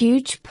was a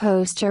huge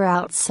poster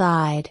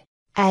outside,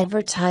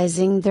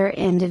 advertising their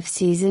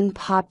end-of-season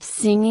pop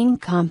singing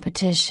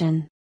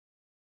competition.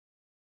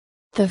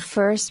 The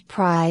first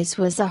prize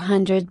was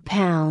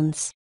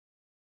 £100.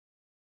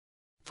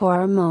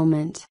 For a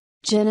moment,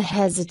 Jenna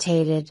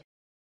hesitated.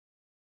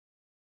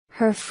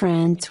 Her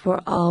friends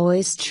were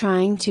always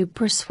trying to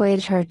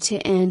persuade her to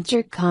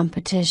enter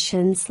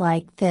competitions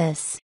like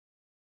this.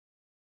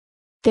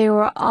 They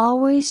were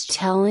always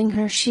telling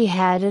her she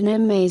had an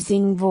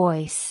amazing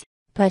voice,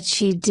 but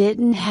she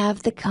didn't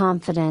have the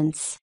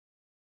confidence.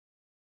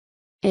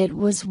 It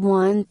was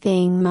one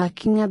thing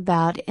mucking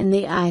about in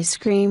the ice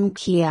cream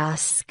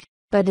kiosk,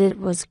 but it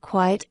was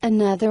quite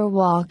another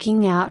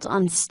walking out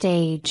on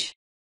stage.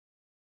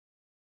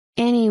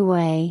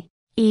 Anyway,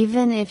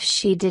 even if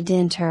she did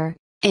enter,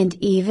 and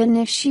even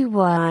if she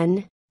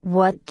won,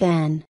 what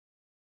then?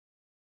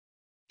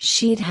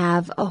 She'd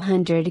have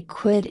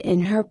 £100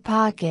 in her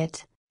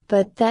pocket,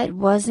 but that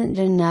wasn't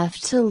enough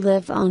to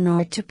live on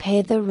or to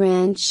pay the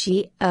rent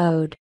she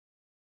owed.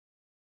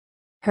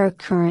 Her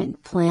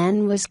current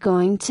plan was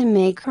going to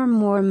make her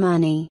more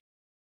money.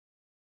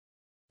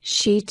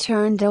 She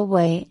turned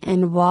away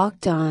and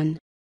walked on.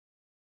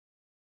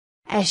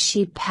 As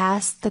she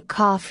passed the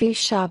coffee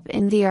shop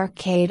in the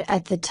arcade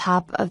at the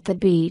top of the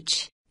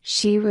beach,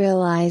 she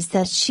realized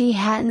that she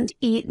hadn't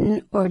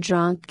eaten or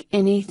drunk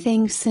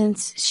anything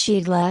since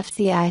she'd left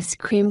the ice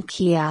cream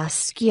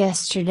kiosk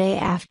yesterday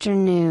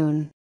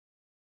afternoon.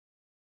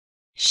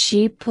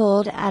 She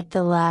pulled at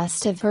the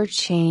last of her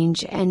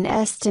change and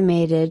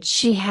estimated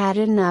she had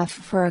enough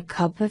for a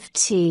cup of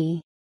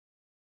tea.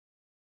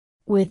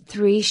 With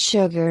 3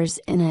 sugars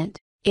in it,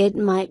 it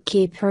might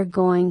keep her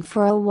going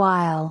for a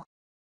while.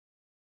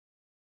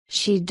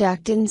 She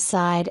ducked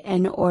inside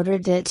and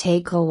ordered a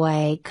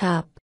takeaway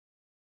cup.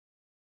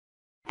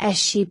 As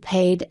she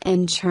paid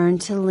and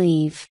turned to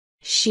leave,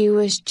 she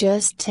was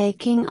just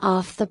taking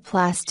off the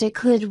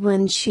plastic lid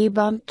when she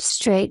bumped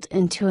straight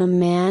into a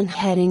man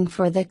heading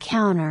for the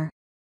counter.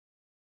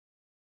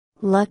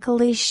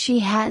 Luckily she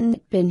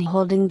hadn't been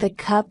holding the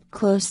cup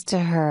close to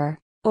her,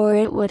 or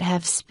it would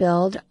have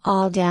spilled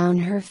all down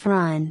her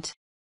front.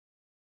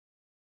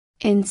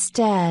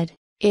 Instead,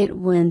 it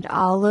went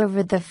all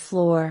over the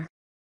floor.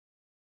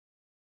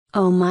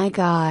 "Oh my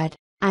God,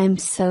 I'm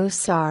so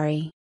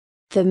sorry."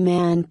 The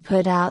man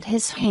put out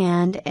his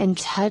hand and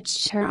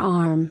touched her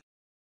arm.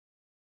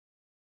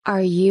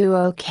 "Are you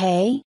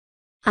okay?"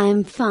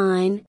 "I'm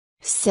fine,"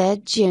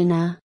 said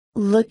Jenna,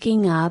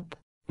 looking up,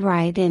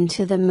 right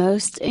into the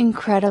most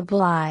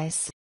incredible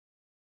eyes.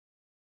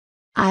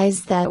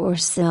 Eyes that were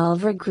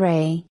silver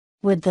gray,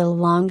 with the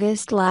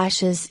longest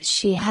lashes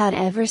she had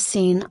ever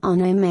seen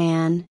on a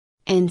man,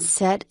 and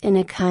set in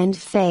a kind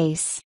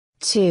face,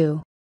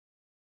 too.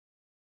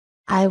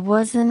 "I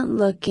wasn't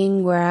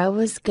looking where I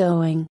was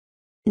going."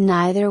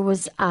 "Neither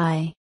was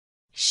I."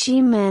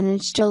 She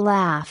managed a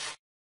laugh.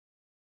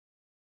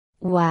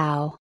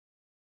 Wow.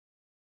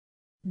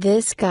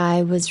 This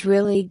guy was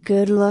really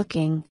good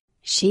looking,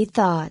 she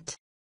thought.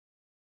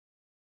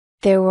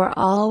 There were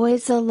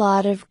always a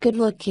lot of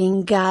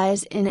good-looking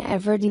guys in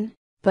Everton,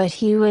 but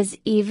he was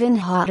even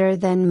hotter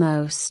than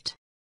most.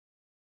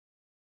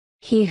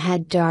 He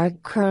had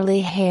dark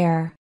curly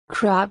hair,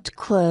 cropped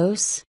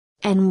close,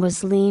 and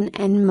was lean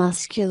and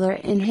muscular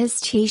in his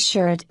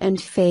t-shirt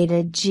and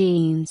faded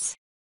jeans.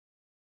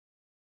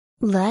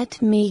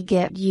 "Let me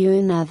get you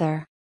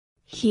another."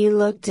 He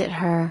looked at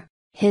her,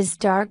 his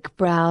dark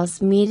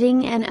brows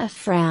meeting in a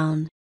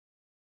frown.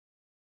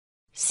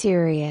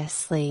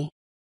 "Seriously?"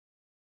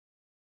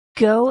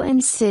 "Go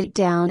and sit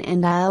down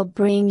and I'll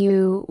bring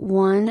you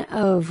one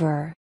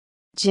over."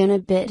 Jenna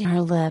bit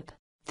her lip,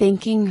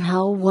 thinking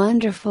how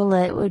wonderful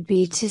it would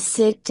be to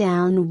sit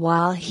down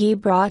while he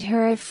brought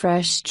her a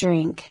fresh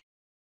drink.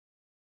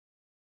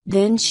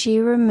 Then she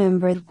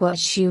remembered what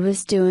she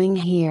was doing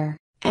here,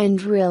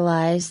 and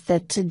realized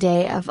that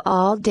today of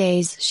all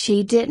days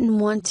she didn't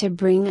want to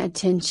bring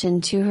attention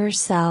to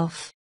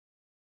herself.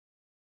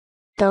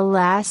 The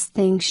last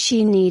thing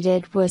she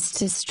needed was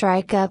to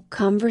strike up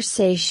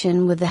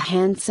conversation with a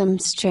handsome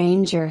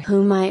stranger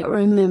who might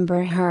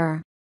remember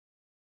her.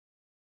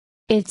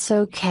 "It's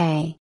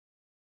okay.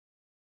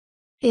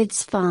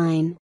 It's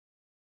fine.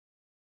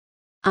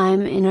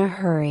 I'm in a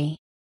hurry.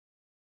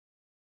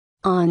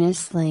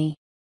 Honestly.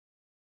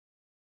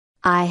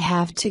 I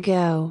have to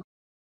go."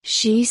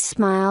 She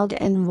smiled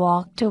and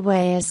walked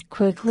away as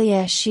quickly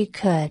as she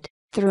could,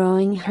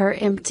 throwing her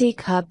empty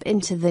cup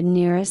into the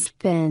nearest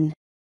bin.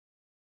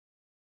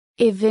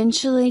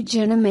 Eventually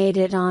Jenna made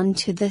it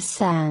onto the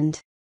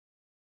sand.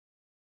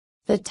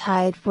 The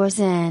tide was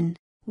in,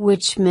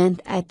 which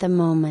meant at the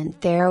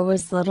moment there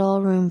was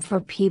little room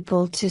for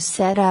people to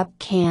set up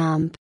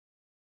camp.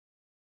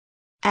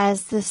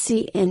 As the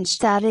sea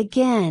inched out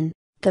again,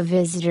 the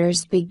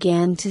visitors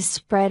began to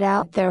spread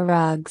out their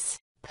rugs,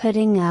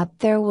 putting up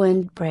their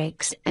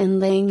windbreaks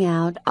and laying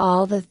out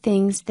all the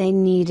things they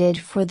needed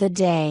for the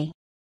day.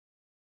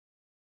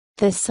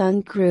 The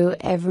sun grew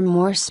ever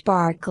more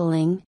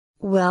sparkling,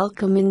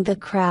 welcoming the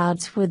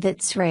crowds with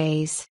its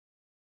rays.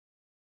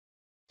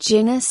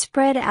 Jenna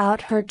spread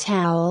out her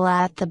towel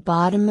at the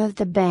bottom of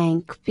the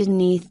bank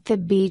beneath the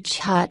beach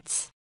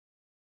huts.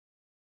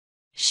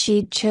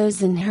 She'd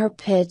chosen her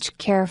pitch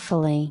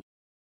carefully.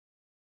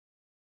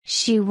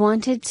 She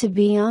wanted to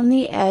be on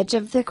the edge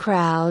of the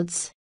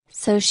crowds,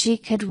 so she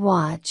could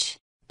watch,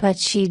 but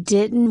she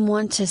didn't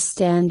want to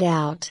stand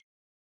out.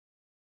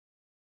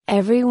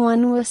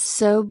 Everyone was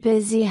so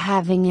busy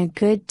having a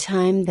good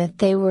time that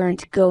they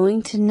weren't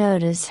going to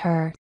notice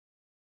her.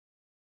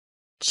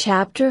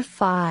 Chapter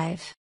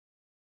 5.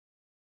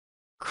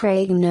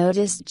 Craig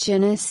noticed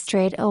Jenna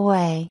straight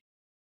away.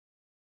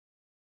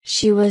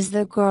 She was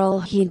the girl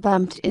he'd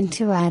bumped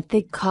into at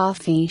the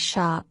coffee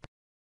shop.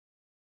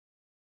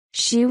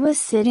 She was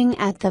sitting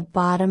at the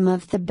bottom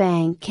of the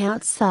bank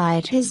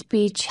outside his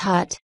beach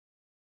hut.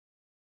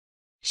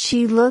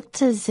 She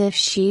looked as if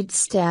she'd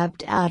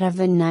stepped out of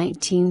a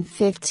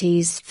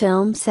 1950s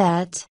film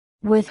set,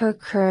 with her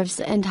curves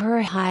and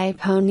her high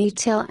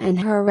ponytail and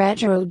her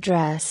retro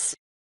dress.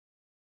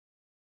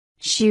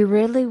 She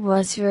really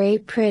was very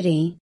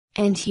pretty,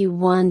 and he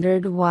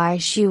wondered why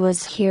she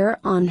was here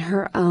on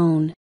her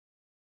own.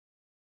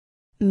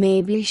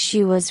 Maybe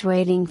she was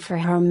waiting for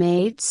her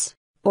mates,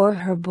 or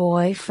her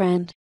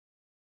boyfriend.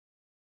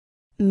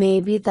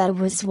 Maybe that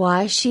was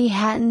why she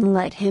hadn't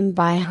let him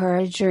buy her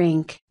a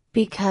drink,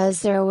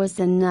 because there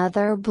was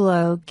another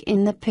bloke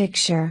in the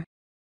picture.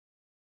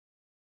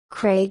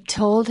 Craig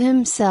told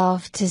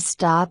himself to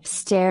stop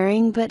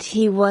staring, but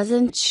he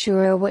wasn't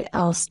sure what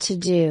else to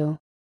do.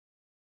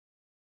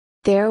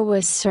 There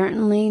was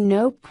certainly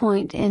no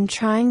point in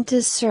trying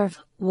to surf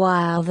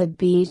while the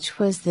beach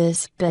was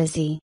this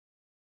busy.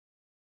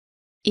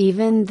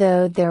 Even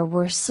though there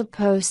were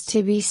supposed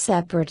to be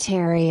separate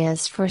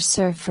areas for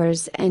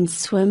surfers and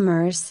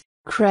swimmers,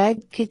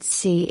 Craig could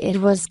see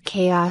it was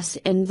chaos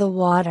in the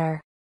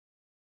water.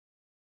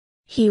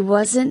 He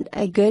wasn't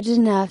a good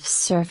enough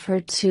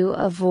surfer to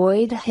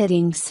avoid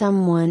hitting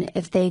someone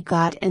if they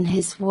got in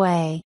his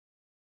way.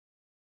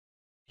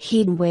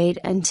 He'd wait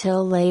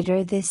until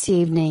later this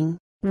evening,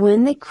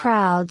 when the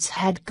crowds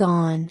had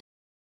gone.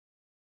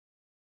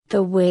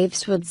 The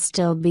waves would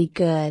still be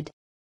good.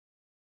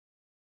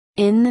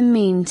 In the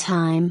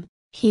meantime,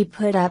 he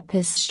put up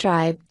his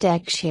striped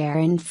deck chair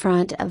in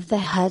front of the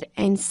hut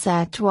and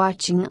sat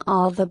watching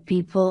all the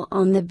people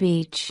on the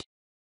beach.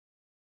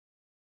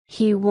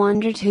 He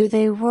wondered who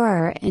they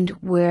were and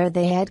where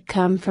they had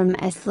come from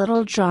as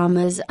little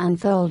dramas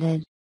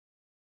unfolded.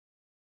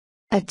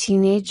 A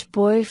teenage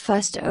boy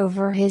fussed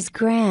over his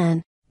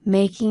gran,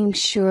 making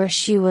sure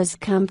she was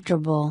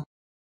comfortable.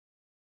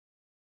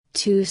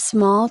 Two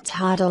small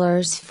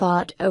toddlers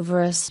fought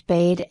over a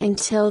spade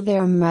until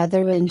their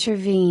mother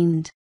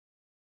intervened.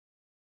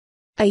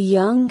 A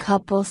young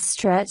couple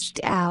stretched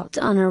out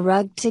on a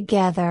rug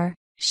together,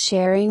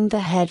 sharing the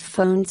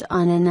headphones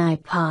on an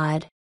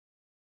iPod.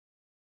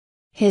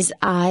 His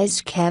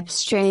eyes kept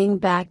straying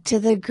back to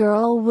the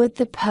girl with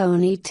the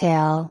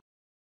ponytail.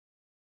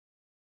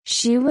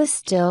 She was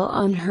still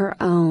on her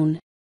own.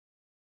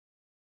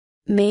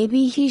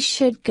 Maybe he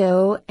should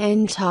go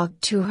and talk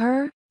to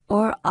her,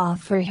 or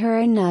offer her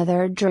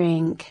another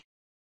drink.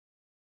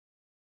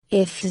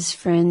 If his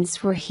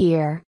friends were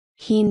here,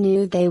 he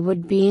knew they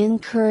would be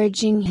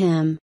encouraging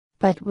him,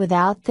 but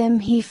without them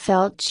he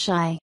felt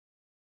shy.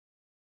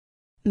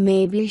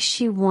 Maybe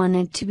she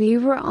wanted to be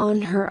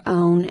on her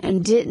own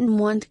and didn't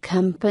want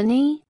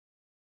company?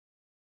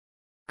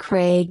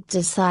 Craig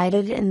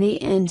decided in the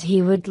end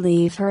he would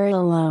leave her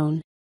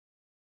alone.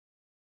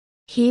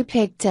 He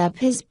picked up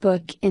his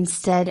book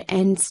instead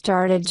and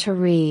started to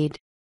read.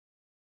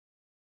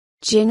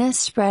 Jenna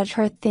spread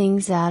her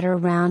things out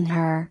around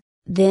her,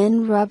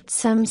 then rubbed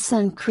some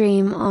sun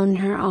cream on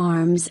her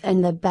arms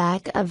and the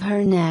back of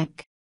her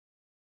neck.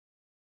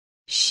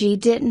 She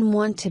didn't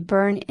want to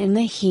burn in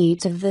the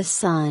heat of the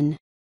sun.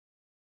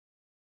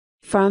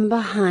 From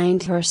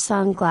behind her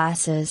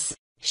sunglasses,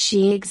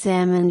 she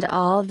examined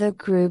all the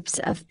groups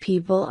of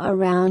people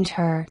around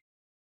her.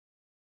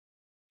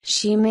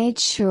 She made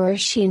sure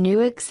she knew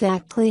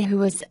exactly who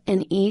was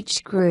in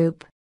each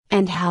group,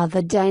 and how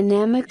the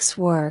dynamics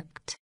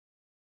worked.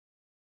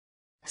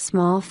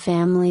 Small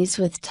families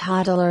with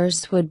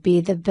toddlers would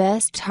be the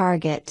best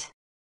target.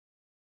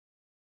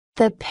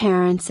 The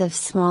parents of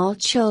small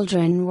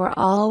children were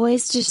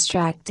always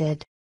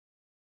distracted.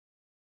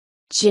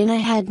 Jenna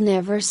had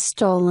never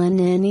stolen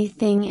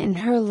anything in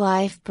her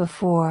life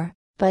before,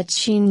 but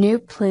she knew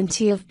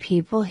plenty of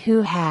people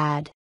who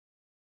had.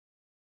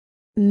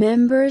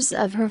 Members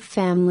of her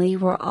family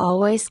were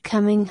always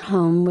coming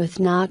home with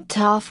knocked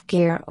off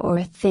gear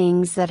or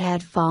things that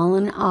had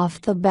fallen off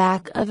the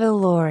back of a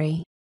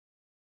lorry.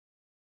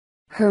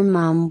 Her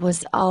mom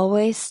was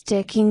always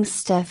sticking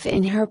stuff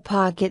in her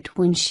pocket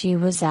when she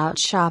was out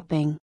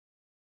shopping.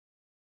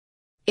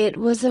 It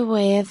was a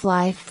way of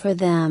life for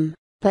them,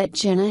 but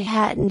Jenna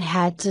hadn't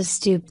had to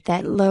stoop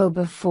that low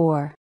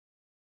before.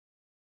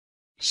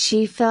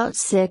 She felt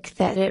sick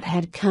that it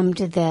had come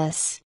to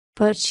this,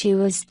 but she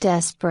was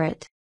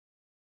desperate.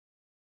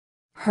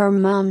 Her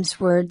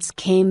mom's words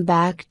came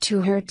back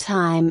to her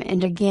time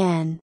and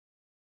again.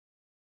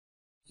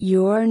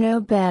 "You're no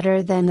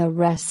better than the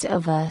rest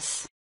of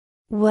us."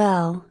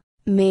 Well,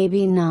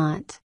 maybe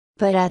not,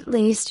 but at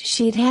least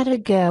she'd had a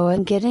go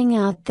at getting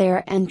out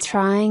there and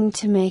trying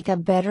to make a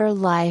better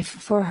life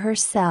for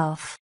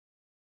herself.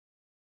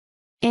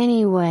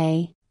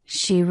 Anyway,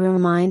 she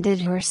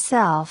reminded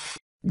herself,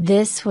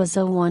 this was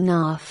a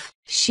one-off.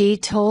 She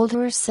told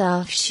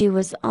herself she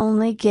was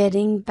only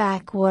getting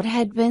back what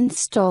had been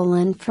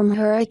stolen from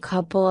her a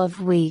couple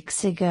of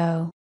weeks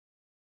ago.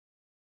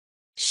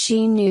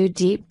 She knew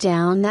deep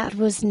down that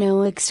was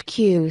no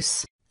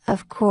excuse,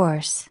 of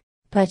course,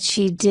 but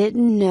she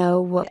didn't know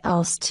what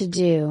else to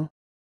do.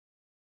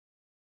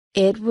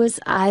 It was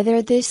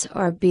either this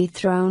or be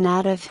thrown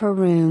out of her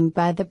room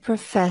by the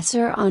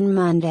professor on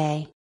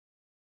Monday.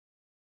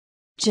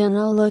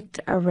 Jenna looked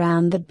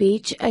around the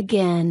beach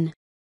again.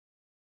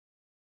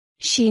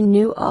 She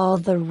knew all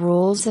the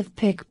rules of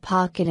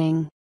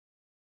pickpocketing.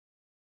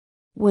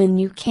 When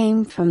you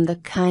came from the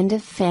kind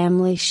of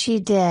family she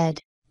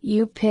did,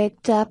 you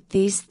picked up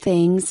these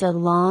things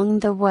along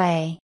the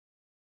way.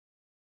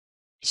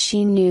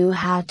 She knew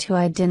how to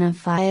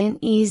identify an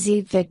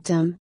easy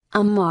victim,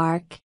 a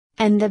mark,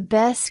 and the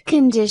best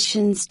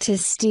conditions to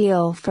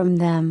steal from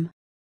them.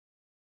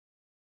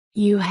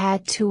 You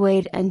had to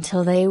wait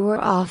until they were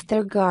off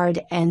their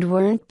guard and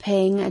weren't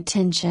paying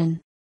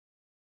attention.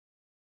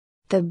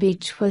 The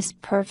beach was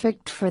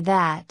perfect for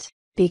that,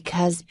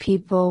 because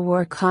people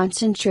were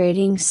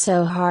concentrating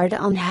so hard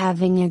on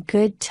having a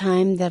good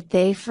time that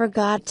they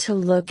forgot to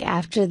look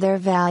after their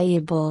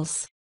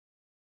valuables.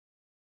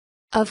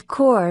 Of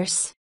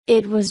course,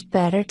 it was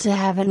better to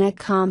have an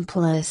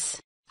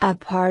accomplice, a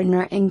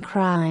partner in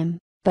crime,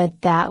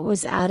 but that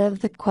was out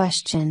of the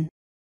question.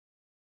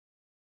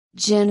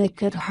 Jenna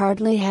could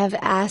hardly have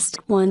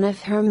asked one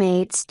of her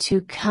mates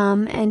to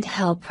come and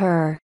help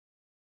her.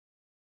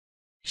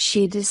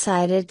 She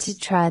decided to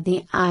try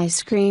the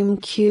ice cream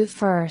queue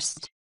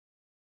first.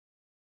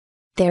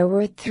 There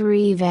were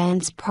 3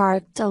 vans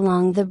parked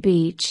along the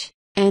beach,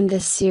 and the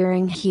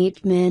searing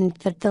heat meant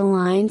that the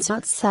lines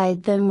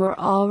outside them were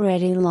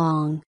already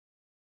long.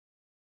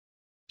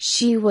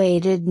 She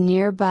waited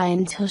nearby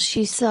until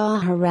she saw a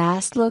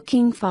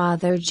harassed-looking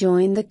father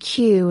join the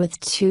queue with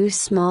 2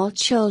 small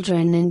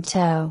children in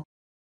tow.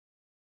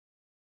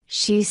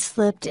 She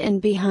slipped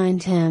in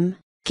behind him,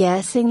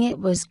 guessing it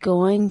was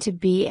going to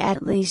be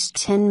at least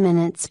 10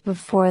 minutes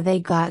before they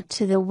got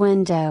to the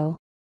window.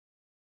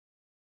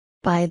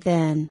 By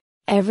then,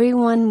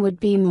 everyone would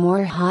be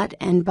more hot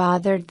and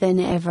bothered than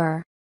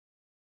ever.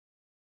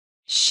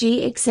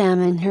 She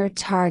examined her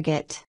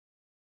target.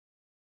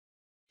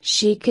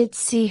 She could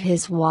see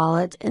his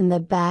wallet in the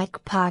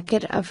back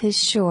pocket of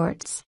his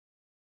shorts.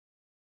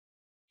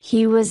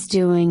 He was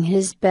doing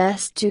his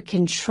best to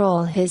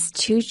control his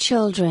 2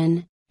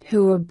 children,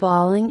 who were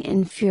bawling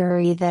in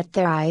fury that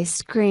their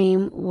ice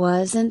cream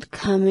wasn't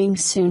coming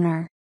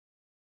sooner.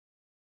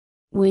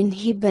 When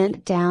he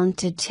bent down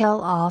to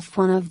tell off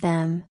one of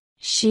them,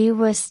 she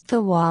whisked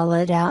the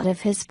wallet out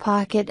of his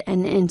pocket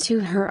and into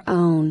her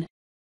own.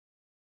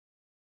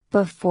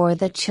 Before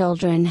the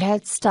children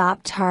had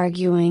stopped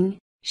arguing,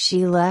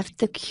 she left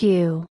the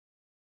queue.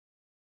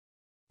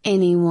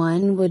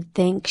 Anyone would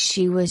think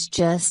she was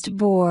just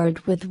bored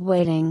with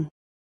waiting.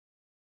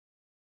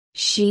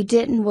 She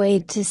didn't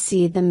wait to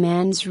see the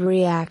man's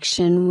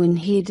reaction when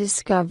he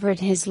discovered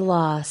his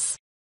loss.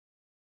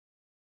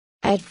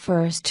 At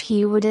first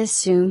he would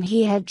assume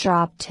he had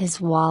dropped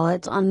his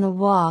wallet on the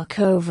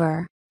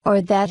walkover,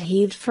 or that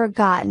he'd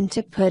forgotten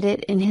to put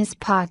it in his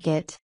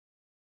pocket.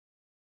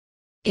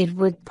 It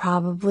would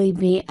probably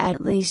be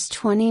at least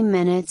 20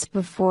 minutes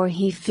before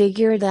he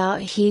figured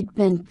out he'd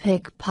been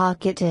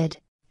pickpocketed,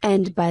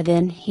 and by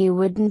then he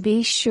wouldn't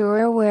be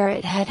sure where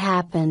it had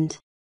happened.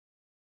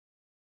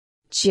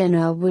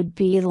 Jenna would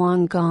be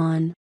long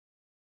gone.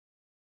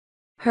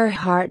 Her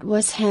heart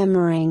was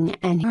hammering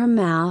and her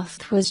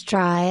mouth was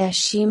dry as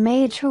she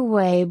made her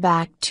way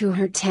back to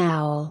her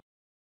towel.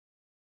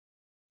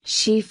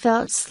 She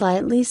felt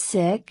slightly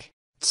sick,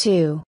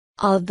 too,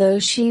 although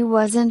she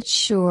wasn't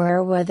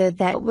sure whether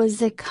that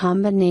was a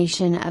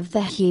combination of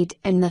the heat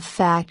and the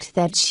fact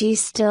that she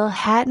still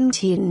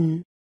hadn't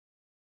eaten.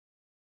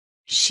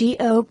 She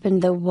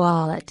opened the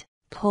wallet,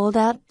 pulled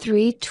out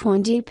 3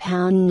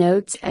 20-pound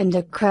notes and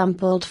a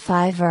crumpled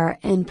fiver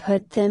and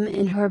put them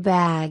in her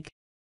bag.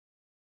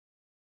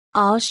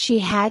 All she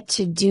had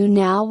to do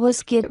now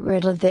was get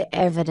rid of the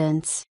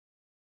evidence.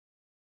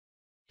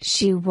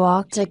 She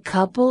walked a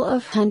couple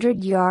of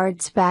 100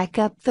 yards back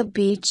up the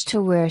beach to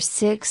where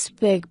 6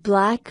 big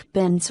black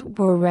bins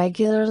were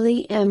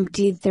regularly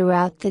emptied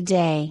throughout the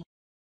day.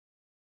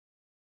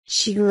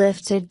 She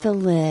lifted the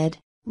lid,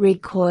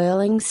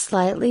 recoiling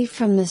slightly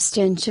from the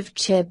stench of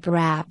chip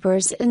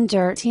wrappers and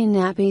dirty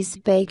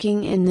nappies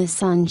baking in the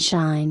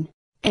sunshine,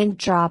 and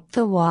dropped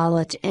the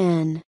wallet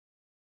in.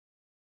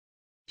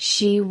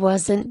 She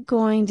wasn't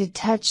going to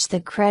touch the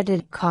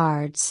credit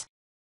cards.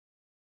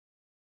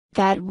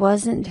 That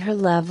wasn't her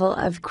level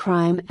of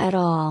crime at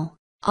all,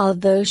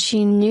 although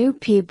she knew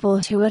people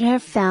who would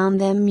have found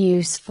them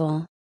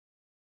useful.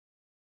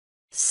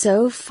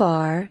 So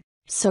far,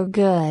 so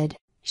good,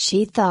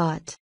 she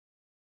thought.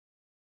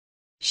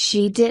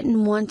 She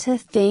didn't want to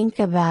think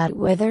about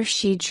whether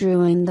she'd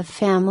ruined the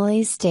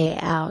family's day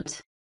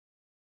out.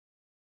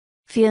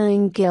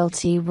 Feeling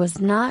guilty was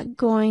not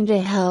going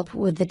to help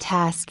with the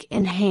task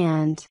in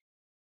hand.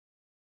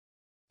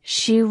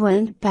 She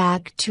went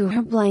back to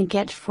her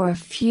blanket for a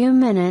few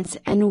minutes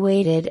and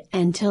waited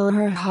until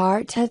her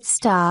heart had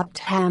stopped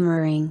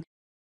hammering.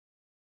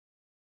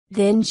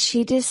 Then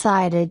she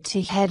decided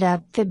to head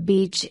up the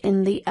beach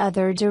in the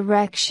other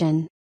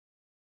direction.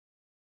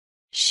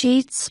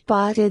 She'd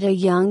spotted a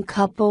young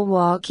couple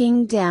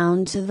walking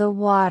down to the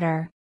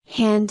water,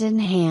 hand in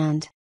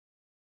hand.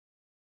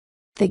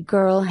 The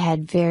girl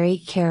had very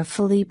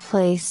carefully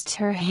placed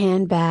her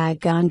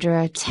handbag under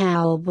a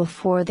towel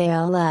before they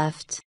all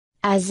left,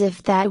 as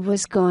if that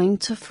was going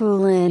to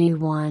fool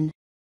anyone.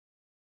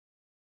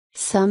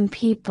 Some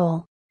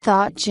people,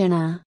 thought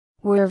Jenna,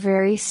 were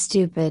very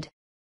stupid.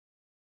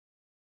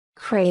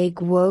 Craig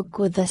woke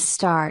with a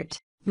start,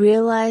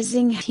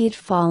 realizing he'd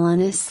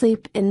fallen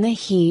asleep in the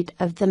heat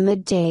of the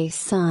midday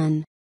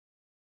sun.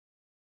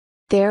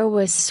 There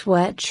was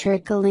sweat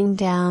trickling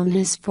down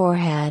his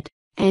forehead,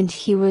 and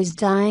he was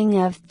dying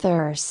of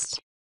thirst.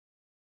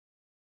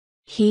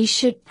 He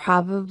should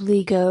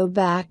probably go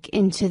back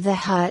into the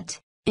hut,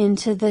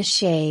 into the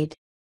shade.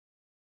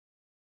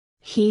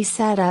 He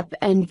sat up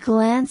and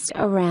glanced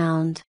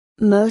around,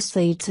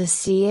 mostly to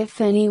see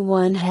if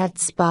anyone had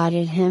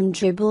spotted him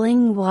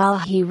dribbling while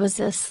he was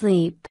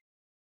asleep.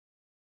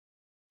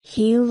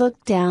 He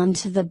looked down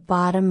to the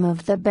bottom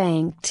of the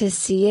bank to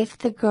see if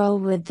the girl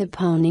with the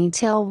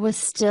ponytail was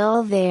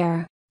still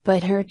there,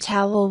 but her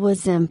towel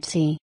was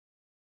empty.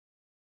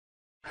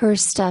 Her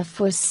stuff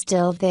was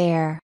still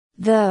there,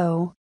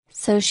 though,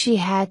 so she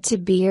had to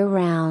be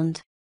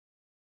around.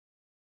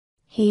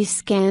 He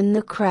scanned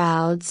the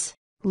crowds,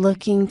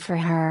 looking for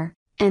her,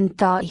 and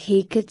thought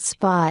he could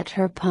spot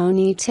her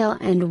ponytail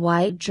and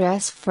white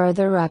dress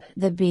further up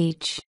the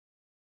beach.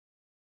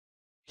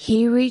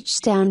 He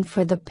reached down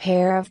for the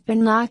pair of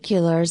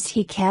binoculars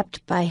he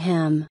kept by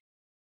him.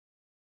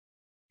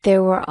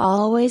 There were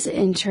always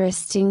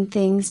interesting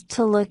things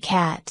to look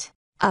at: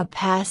 a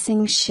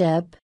passing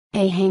ship,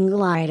 a hang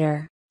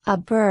glider, a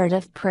bird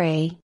of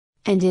prey,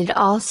 and it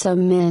also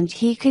meant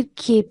he could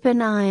keep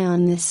an eye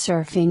on the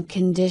surfing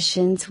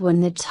conditions when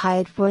the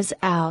tide was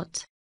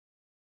out.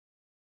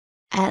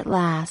 At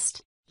last,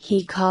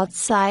 he caught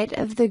sight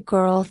of the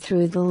girl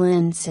through the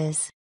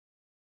lenses.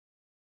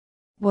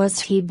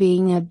 Was he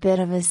being a bit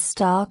of a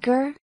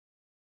stalker?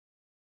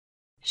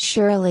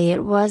 Surely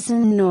it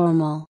wasn't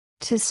normal,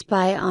 to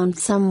spy on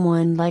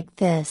someone like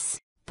this,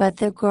 but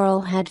the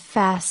girl had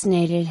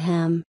fascinated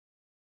him.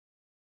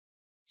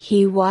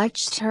 He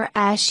watched her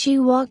as she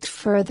walked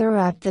further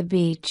up the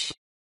beach.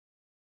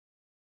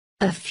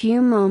 A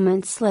few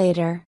moments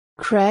later,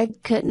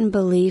 Craig couldn't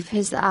believe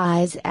his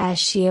eyes as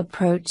she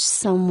approached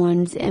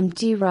someone's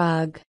empty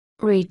rug,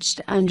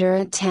 reached under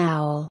a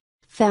towel,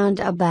 found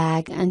a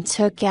bag and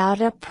took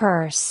out a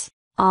purse,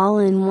 all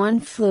in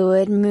one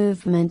fluid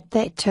movement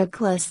that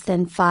took less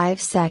than 5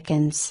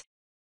 seconds.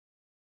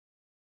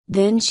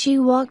 Then she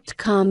walked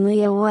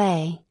calmly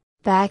away,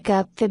 back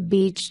up the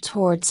beach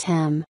towards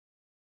him.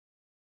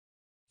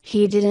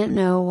 He didn't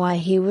know why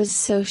he was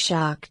so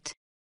shocked.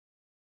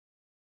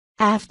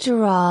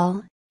 After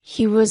all,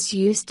 he was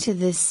used to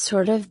this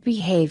sort of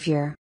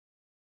behavior.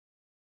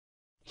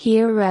 He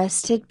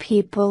arrested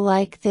people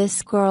like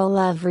this girl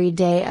every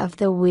day of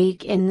the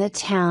week in the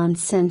town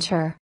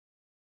center.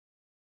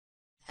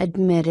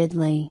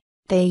 Admittedly,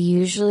 they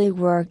usually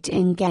worked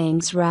in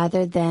gangs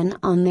rather than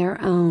on their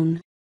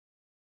own.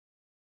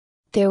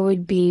 There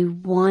would be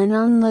one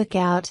on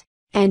lookout,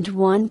 and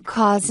one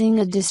causing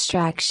a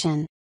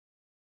distraction.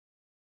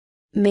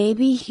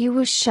 Maybe he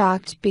was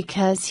shocked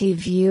because he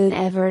viewed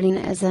everything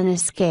as an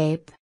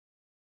escape.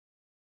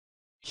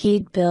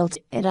 He'd built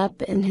it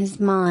up in his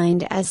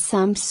mind as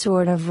some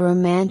sort of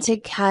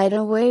romantic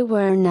hideaway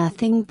where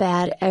nothing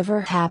bad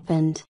ever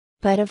happened,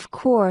 but of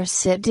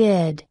course it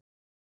did.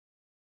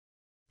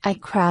 A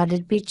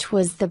crowded beach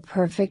was the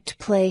perfect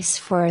place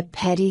for a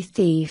petty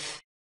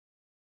thief.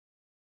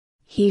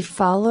 He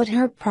followed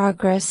her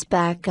progress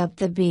back up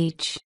the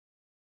beach.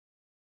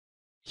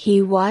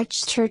 He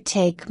watched her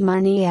take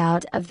money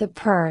out of the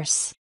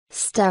purse,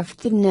 stuff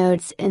the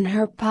notes in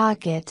her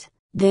pocket,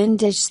 then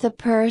ditch the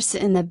purse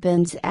in the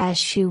bins as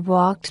she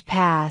walked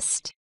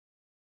past.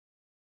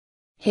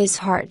 His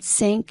heart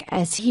sank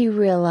as he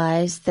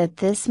realized that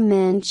this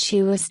meant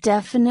she was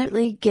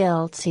definitely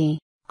guilty,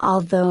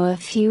 although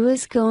if he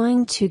was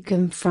going to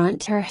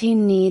confront her he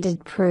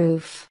needed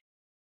proof.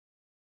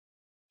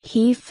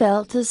 He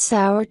felt a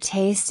sour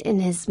taste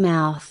in his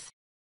mouth.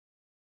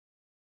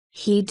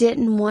 He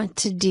didn't want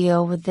to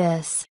deal with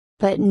this,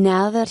 but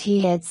now that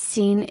he had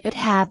seen it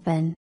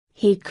happen,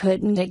 he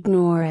couldn't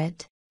ignore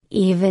it,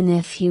 even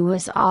if he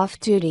was off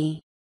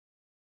duty.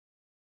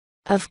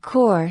 Of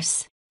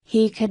course,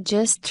 he could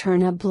just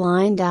turn a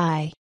blind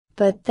eye,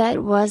 but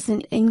that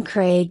wasn't in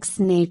Craig's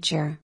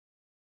nature.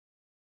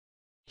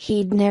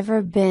 He'd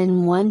never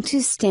been one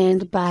to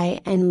stand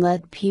by and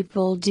let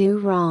people do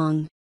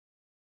wrong.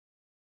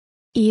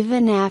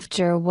 Even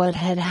after what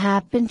had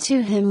happened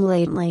to him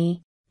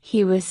lately,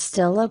 he was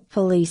still a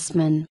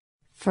policeman,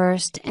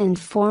 first and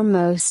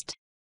foremost.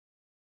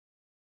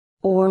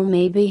 Or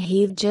maybe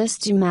he'd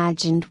just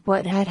imagined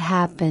what had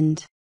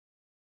happened.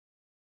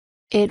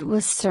 It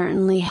was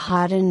certainly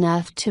hot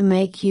enough to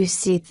make you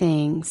see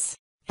things,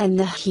 and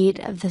the heat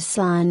of the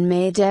sun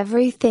made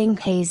everything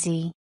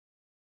hazy.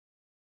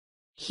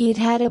 He'd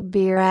had a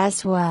beer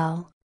as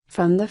well,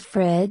 from the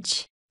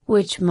fridge,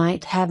 which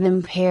might have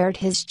impaired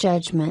his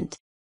judgment.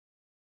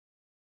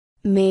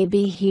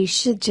 Maybe he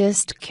should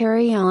just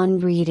carry on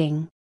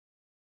reading.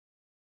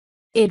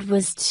 It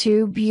was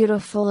too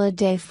beautiful a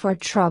day for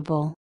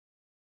trouble.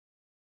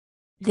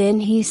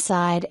 Then he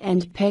sighed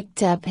and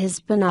picked up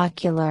his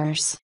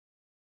binoculars.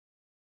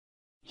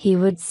 He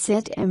would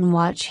sit and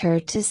watch her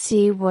to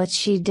see what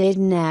she did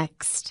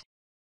next.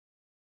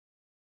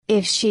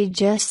 If she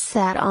just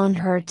sat on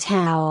her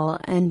towel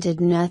and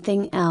did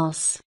nothing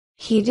else,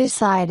 he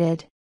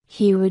decided,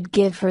 he would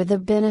give her the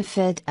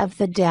benefit of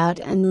the doubt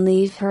and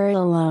leave her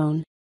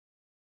alone.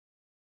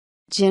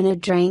 Jenna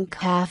drank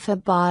half a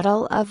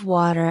bottle of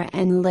water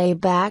and lay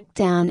back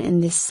down in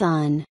the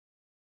sun.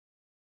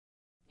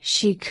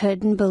 She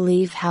couldn't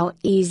believe how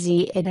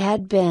easy it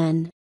had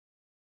been.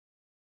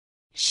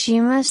 She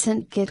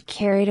mustn't get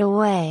carried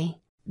away,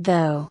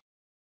 though.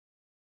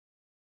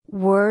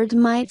 Word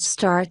might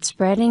start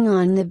spreading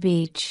on the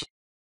beach.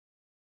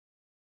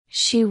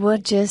 She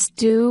would just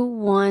do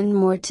one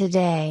more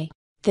today,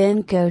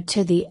 then go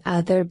to the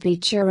other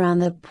beach around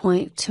the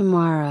point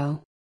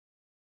tomorrow.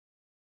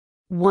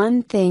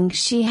 One thing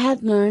she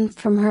had learned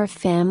from her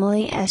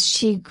family as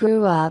she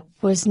grew up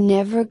was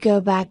never go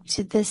back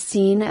to the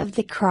scene of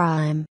the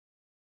crime.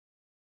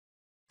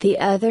 The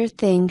other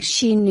thing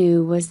she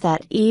knew was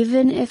that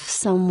even if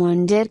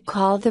someone did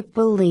call the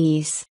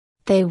police,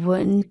 they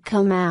wouldn't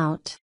come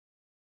out.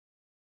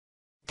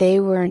 They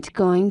weren't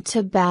going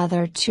to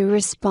bother to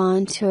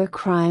respond to a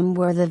crime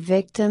where the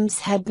victims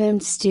had been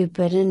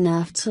stupid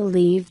enough to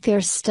leave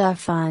their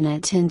stuff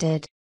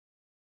unattended.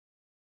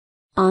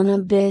 On a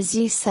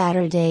busy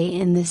Saturday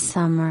in the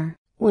summer,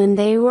 when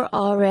they were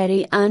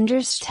already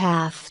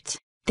understaffed,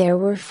 there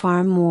were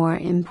far more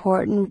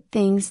important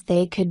things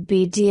they could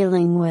be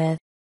dealing with.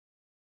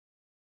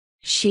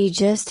 She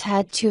just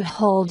had to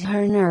hold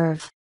her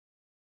nerve.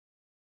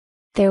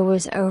 There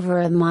was over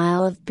a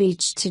mile of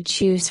beach to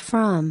choose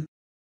from.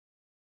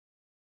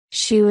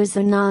 She was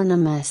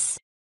anonymous.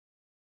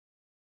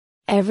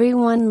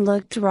 Everyone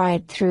looked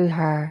right through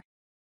her.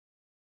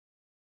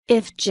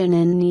 If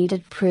Jenna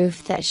needed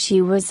proof that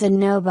she was a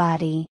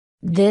nobody,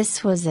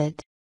 this was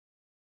it.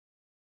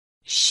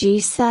 She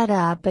sat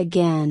up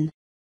again.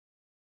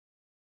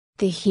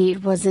 The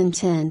heat was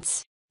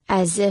intense,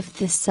 as if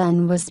the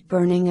sun was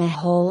burning a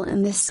hole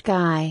in the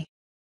sky.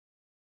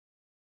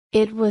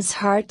 It was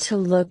hard to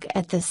look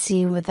at the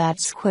sea without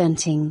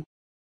squinting.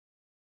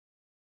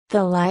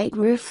 The light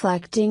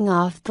reflecting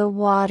off the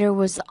water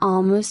was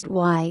almost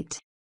white.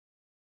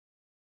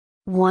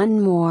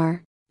 One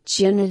more,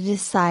 Jenna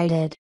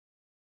decided.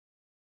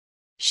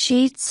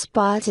 She'd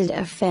spotted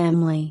a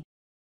family.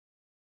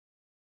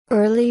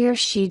 Earlier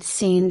she'd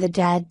seen the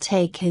dad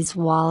take his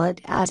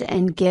wallet out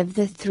and give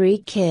the 3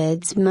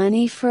 kids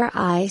money for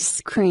ice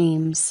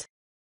creams.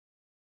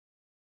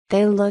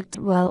 They looked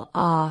well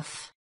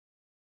off.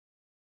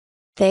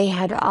 They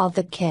had all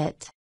the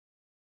kit.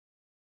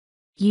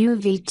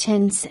 UV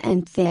tints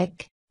and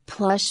thick,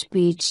 plush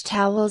beach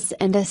towels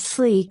and a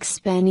sleek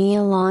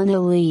spaniel on a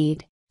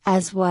lead,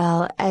 as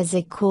well as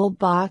a cool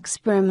box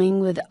brimming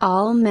with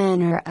all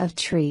manner of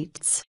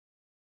treats.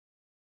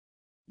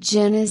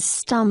 Jenna's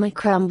stomach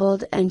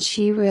crumbled and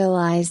she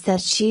realized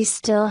that she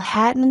still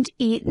hadn't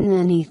eaten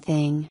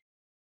anything.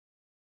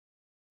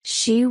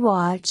 She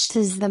watched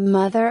as the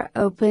mother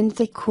opened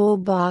the cool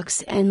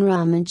box and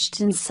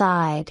rummaged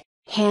inside,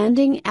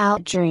 handing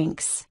out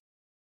drinks.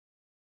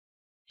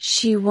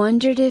 She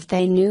wondered if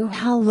they knew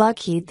how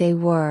lucky they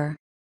were.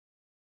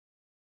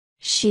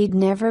 She'd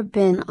never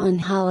been on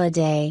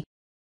holiday.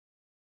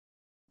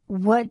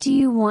 "What do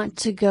you want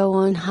to go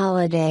on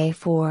holiday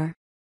for?"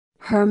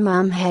 her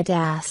mom had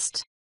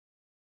asked.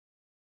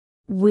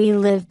 "We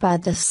live by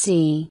the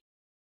sea.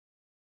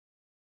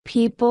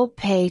 People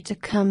pay to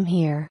come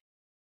here.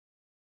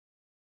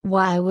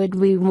 Why would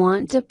we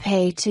want to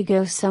pay to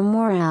go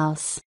somewhere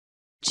else?"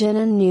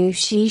 Jenna knew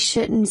she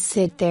shouldn't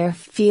sit there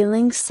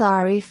feeling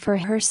sorry for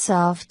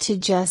herself to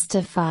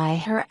justify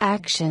her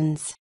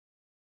actions.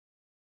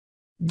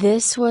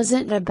 This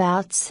wasn't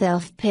about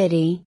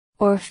self-pity,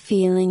 or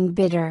feeling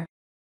bitter.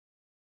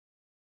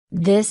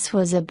 This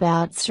was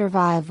about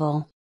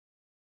survival.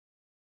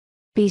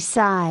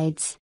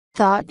 Besides,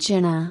 thought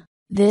Jenna,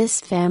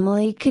 this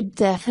family could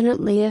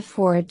definitely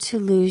afford to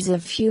lose a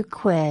few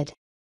quid.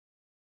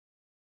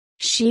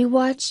 She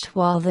watched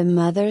while the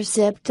mother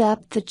zipped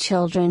up the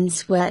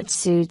children's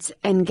wetsuits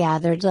and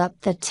gathered up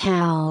the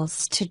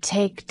towels to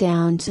take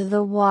down to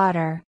the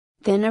water,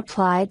 then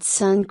applied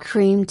sun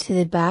cream to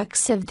the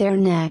backs of their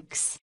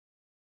necks.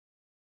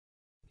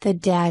 The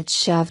dad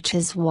shoved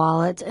his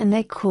wallet in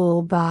the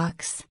cool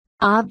box,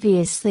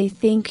 obviously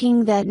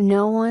thinking that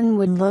no one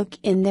would look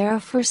in there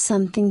for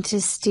something to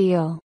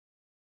steal.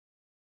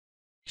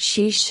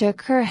 She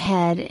shook her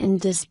head in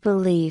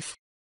disbelief.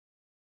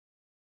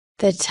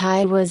 The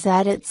tide was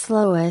at its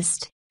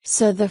lowest,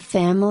 so the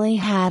family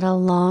had a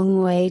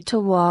long way to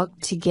walk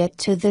to get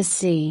to the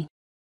sea.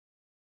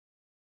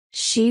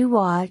 She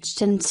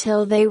watched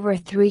until they were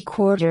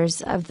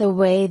 3/4 of the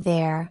way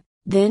there,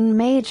 then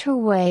made her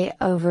way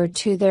over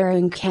to their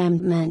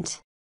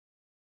encampment.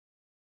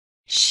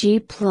 She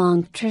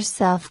plunked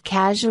herself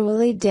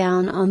casually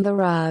down on the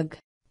rug,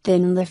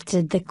 then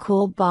lifted the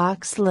cool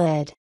box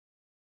lid.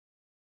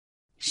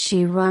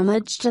 She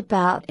rummaged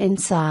about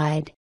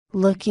inside,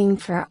 looking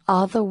for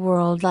all the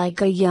world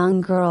like a young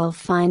girl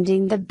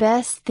finding the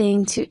best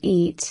thing to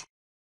eat.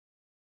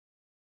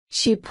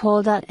 She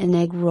pulled out an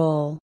egg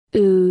roll,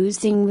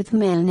 oozing with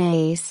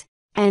mayonnaise,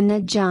 and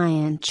a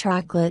giant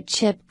chocolate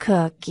chip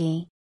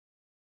cookie.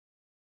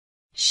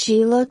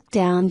 She looked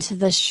down to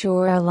the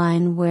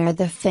shoreline where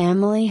the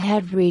family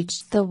had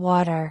reached the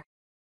water.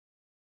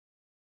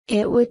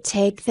 It would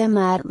take them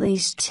at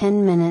least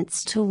 10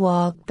 minutes to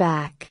walk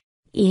back,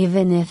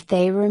 even if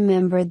they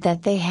remembered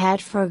that they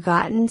had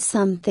forgotten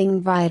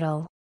something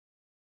vital.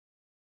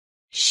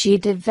 She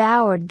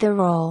devoured the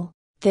roll,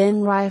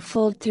 then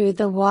rifled through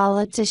the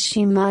wallet as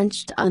she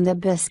munched on the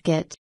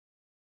biscuit.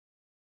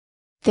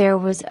 There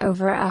was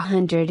over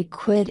 100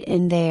 quid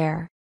in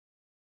there.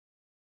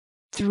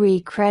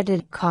 3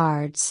 credit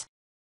cards.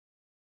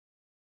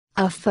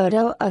 A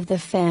photo of the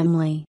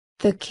family,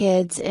 the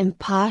kids in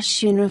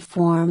posh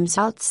uniforms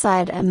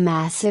outside a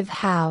massive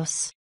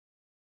house.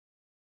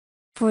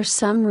 For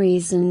some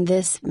reason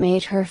this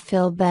made her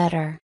feel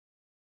better.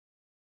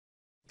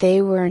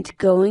 They weren't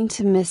going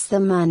to miss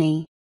the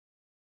money.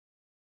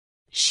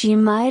 She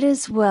might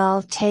as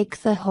well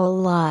take the whole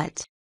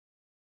lot.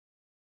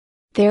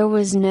 There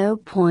was no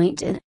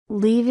point in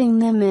leaving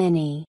them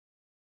any.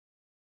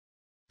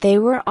 They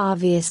were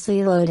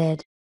obviously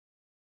loaded.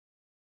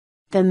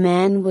 The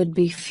man would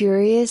be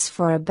furious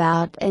for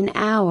about an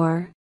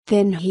hour,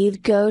 then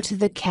he'd go to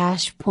the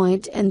cash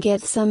point and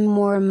get some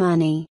more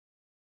money.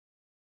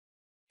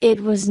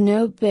 It was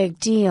no big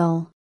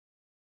deal.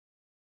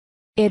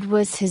 It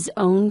was his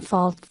own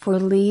fault for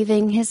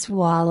leaving his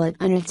wallet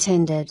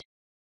unattended.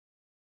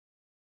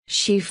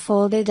 She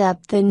folded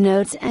up the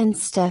notes and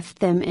stuffed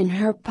them in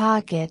her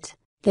pocket,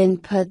 then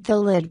put the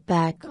lid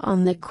back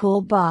on the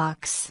cool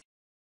box.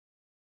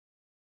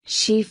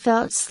 She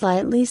felt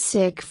slightly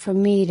sick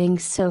from eating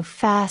so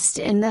fast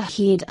in the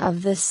heat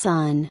of the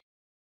sun.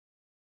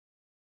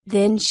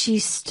 Then she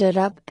stood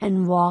up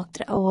and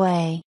walked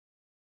away.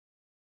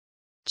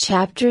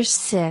 Chapter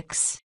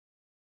 6.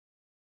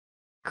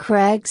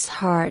 Craig's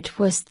heart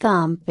was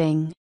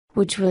thumping,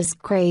 which was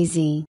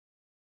crazy.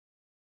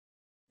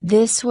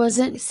 This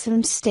wasn't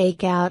some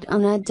stakeout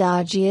on a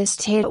dodgy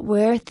estate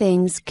where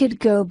things could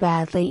go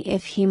badly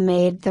if he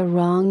made the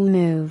wrong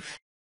move.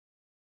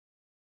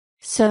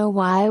 So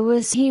why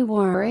was he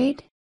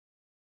worried?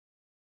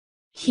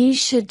 He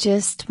should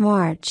just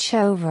march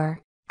over,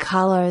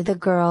 collar the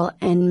girl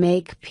and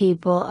make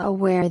people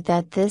aware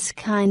that this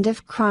kind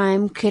of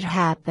crime could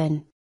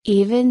happen,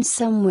 even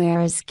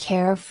somewhere as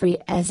carefree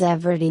as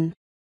Everdeen.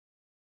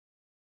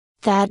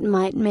 That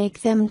might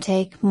make them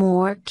take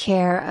more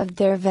care of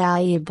their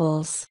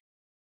valuables.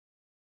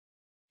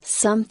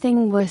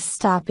 Something was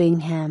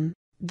stopping him,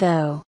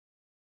 though.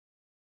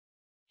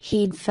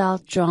 He'd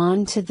felt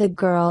drawn to the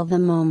girl the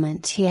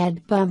moment he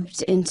had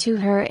bumped into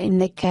her in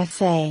the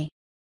cafe.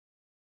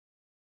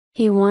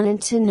 He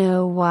wanted to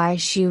know why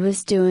she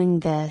was doing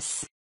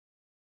this.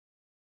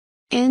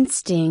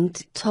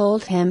 Instinct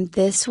told him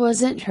this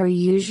wasn't her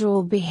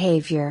usual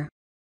behavior.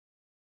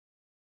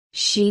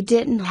 She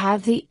didn't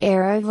have the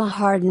air of a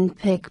hardened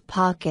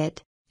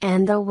pickpocket,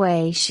 and the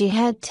way she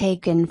had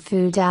taken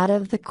food out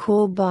of the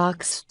cool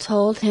box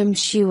told him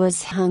she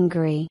was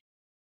hungry.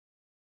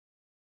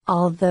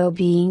 Although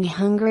being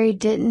hungry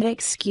didn't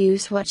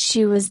excuse what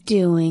she was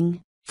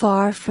doing,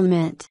 far from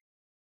it.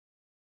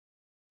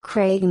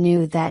 Craig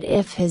knew that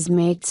if his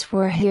mates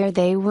were here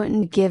they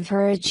wouldn't give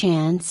her a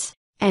chance,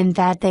 and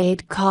that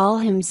they'd call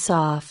him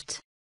soft.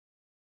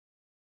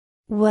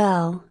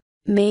 Well,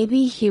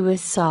 maybe he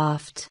was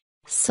soft,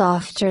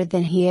 softer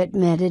than he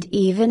admitted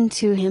even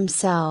to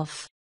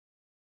himself.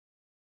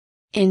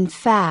 In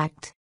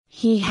fact,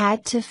 he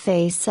had to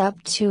face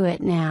up to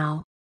it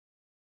now.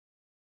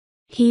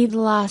 He'd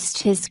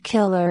lost his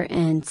killer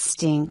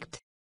instinct.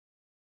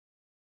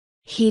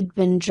 He'd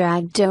been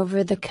dragged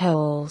over the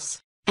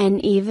coals,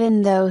 and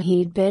even though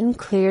he'd been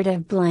cleared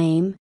of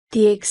blame,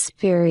 the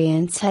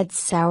experience had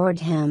soured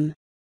him.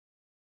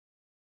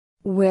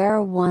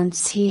 Where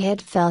once he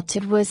had felt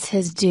it was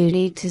his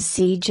duty to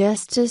see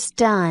justice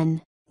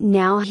done,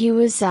 now he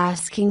was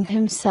asking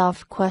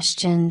himself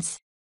questions.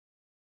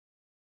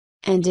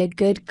 And a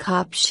good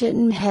cop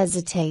shouldn't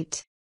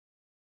hesitate.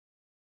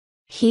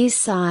 He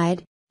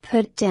sighed,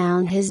 put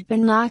down his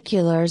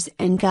binoculars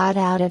and got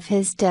out of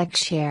his deck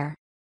chair.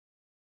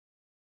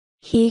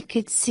 He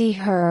could see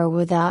her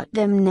without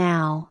them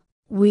now,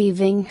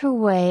 weaving her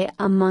way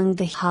among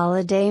the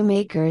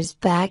holidaymakers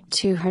back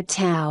to her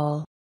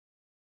towel.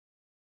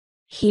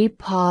 He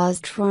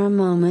paused for a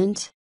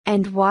moment,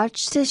 and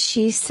watched as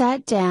she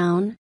sat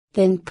down,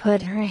 then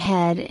put her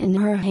head in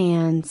her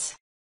hands.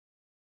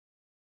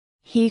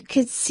 He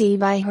could see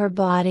by her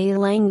body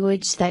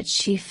language that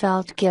she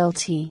felt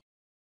guilty.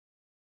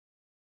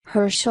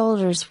 Her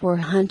shoulders were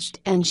hunched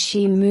and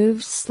she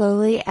moved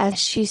slowly as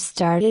she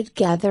started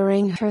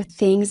gathering her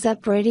things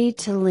up ready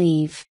to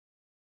leave.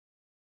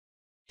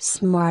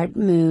 Smart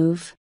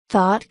move,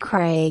 thought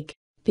Craig,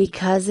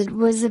 because it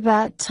was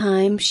about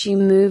time she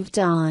moved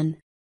on.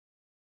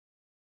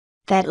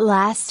 That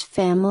last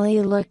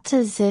family looked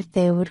as if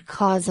they would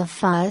cause a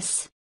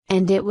fuss,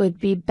 and it would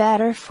be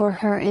better for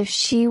her if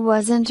she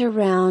wasn't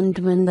around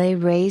when they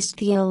raised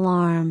the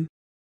alarm.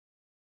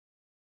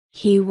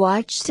 He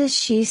watched as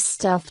she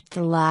stuffed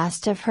the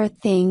last of her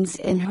things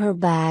in her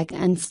bag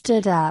and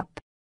stood up.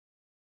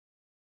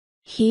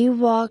 He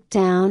walked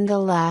down the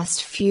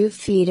last few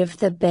feet of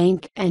the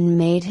bank and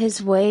made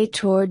his way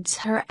towards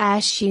her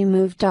as she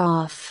moved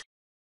off.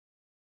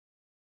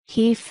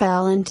 He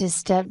fell into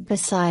step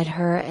beside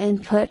her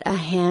and put a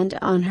hand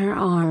on her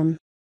arm.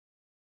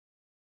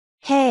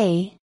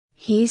 "Hey,"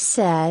 he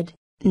said,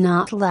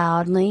 not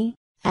loudly,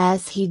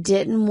 as he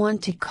didn't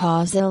want to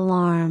cause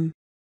alarm.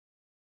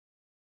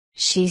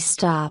 She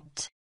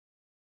stopped.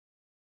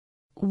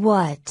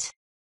 "What?"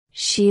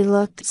 She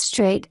looked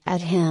straight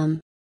at him.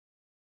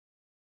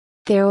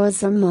 There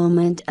was a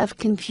moment of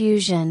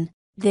confusion,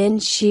 then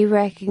she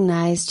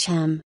recognized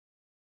him.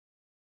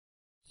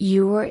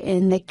 "You were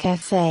in the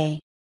cafe.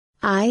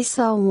 I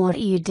saw what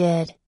you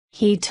did,"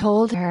 he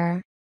told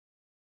her.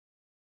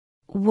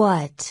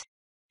 "What?"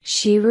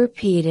 she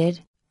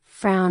repeated,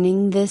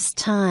 frowning this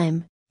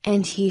time,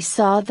 and he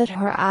saw that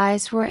her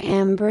eyes were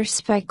amber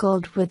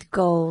speckled with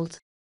gold.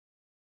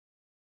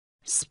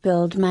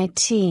 "Spilled my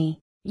tea,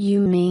 you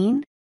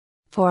mean?"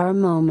 For a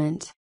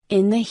moment,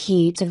 in the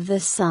heat of the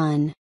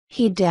sun,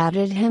 he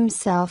doubted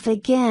himself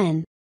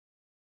again.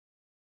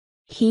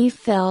 He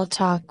felt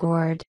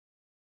awkward.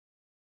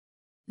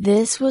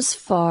 This was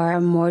far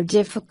more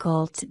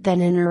difficult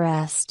than an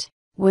arrest,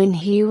 when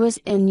he was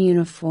in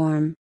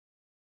uniform.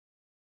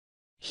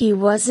 He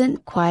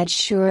wasn't quite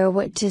sure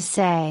what to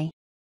say.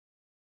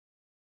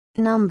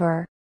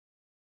 "Number.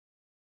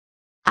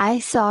 I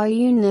saw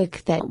you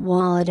nick that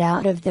wallet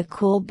out of the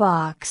cool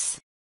box.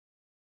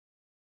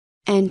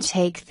 And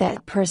take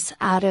that purse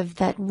out of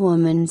that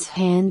woman's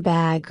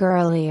handbag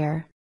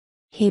earlier."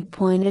 He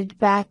pointed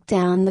back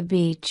down the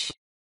beach.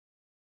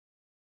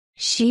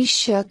 She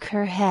shook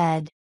her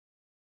head.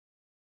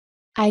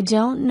 "I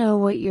don't know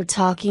what you're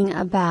talking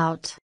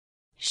about."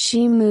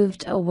 She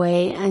moved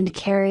away and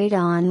carried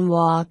on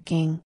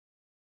walking.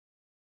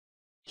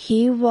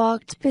 He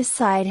walked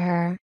beside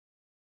her.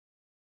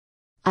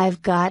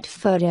 "I've got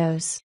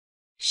photos."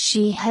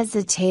 She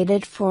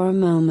hesitated for a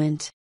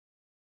moment.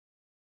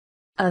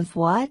 "Of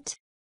what?"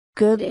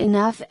 "Good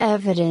enough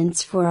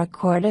evidence for a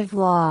court of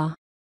law."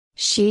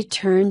 She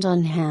turned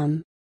on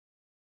him.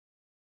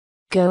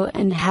 "Go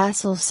and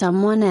hassle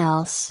someone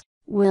else,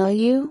 will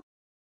you?"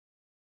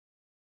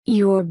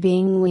 "You're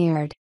being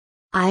weird.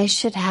 I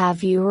should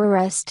have you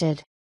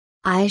arrested.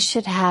 I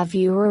should have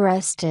you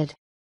arrested."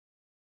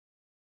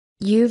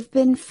 "You've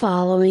been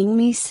following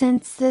me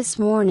since this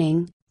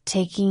morning,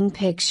 taking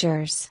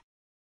pictures."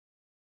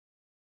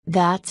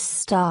 "That's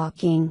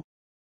stalking."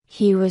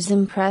 He was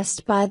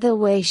impressed by the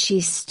way she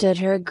stood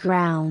her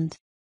ground.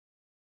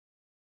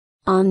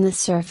 On the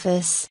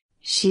surface,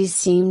 she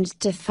seemed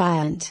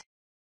defiant.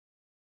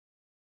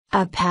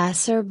 A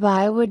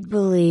passerby would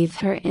believe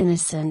her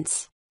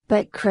innocence,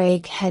 but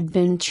Craig had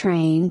been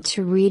trained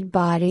to read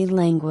body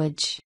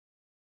language.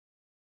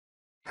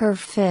 Her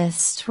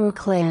fists were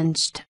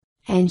clenched,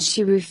 and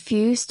she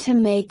refused to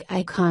make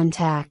eye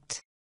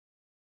contact.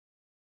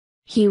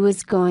 He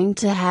was going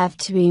to have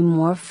to be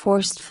more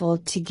forceful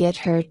to get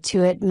her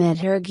to admit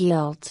her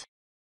guilt.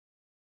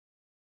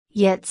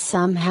 Yet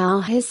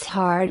somehow his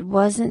heart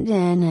wasn't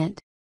in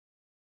it.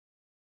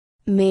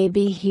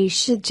 Maybe he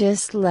should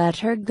just let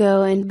her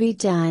go and be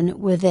done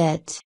with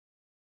it.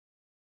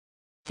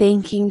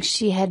 Thinking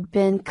she had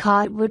been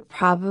caught would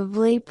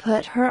probably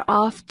put her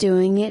off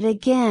doing it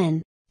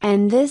again,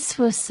 and this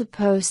was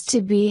supposed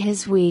to be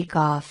his week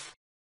off.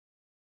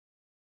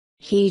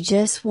 He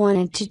just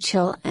wanted to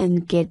chill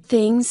and get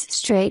things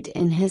straight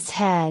in his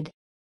head.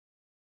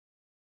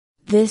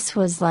 This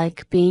was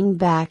like being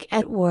back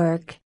at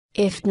work,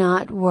 if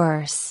not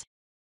worse.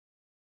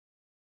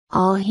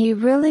 All he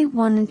really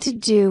wanted to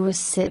do was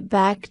sit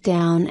back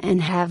down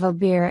and have a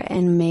beer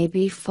and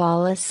maybe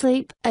fall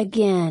asleep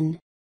again.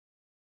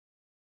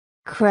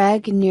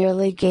 Craig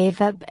nearly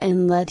gave up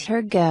and let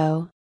her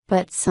go,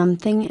 but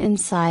something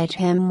inside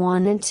him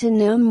wanted to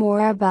know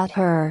more about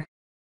her.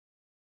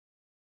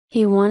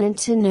 He wanted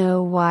to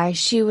know why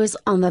she was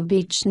on the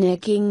beach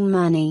nicking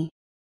money.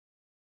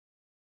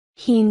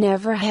 He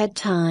never had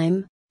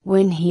time,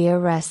 when he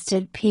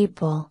arrested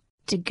people,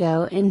 to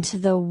go into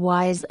the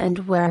whys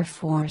and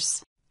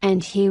wherefores,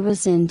 and he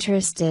was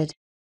interested.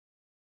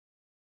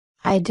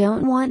 "I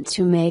don't want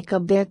to make a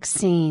big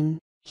scene,"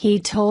 he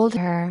told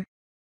her.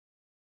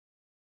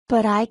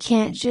 "But I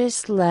can't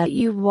just let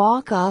you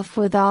walk off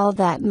with all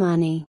that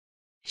money."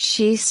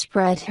 She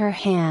spread her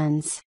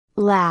hands,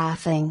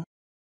 laughing.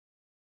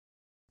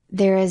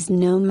 "There is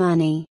no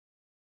money.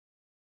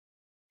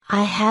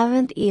 I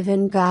haven't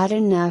even got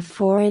enough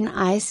for an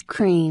ice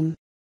cream."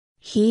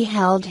 He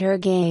held her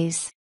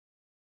gaze.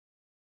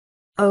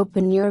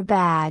 "Open your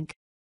bag.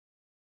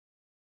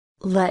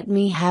 Let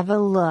me have a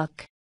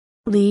look.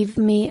 Leave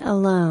me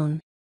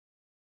alone.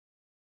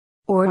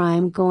 Or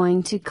I'm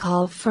going to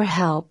call for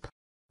help."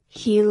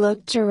 He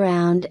looked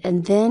around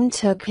and then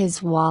took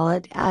his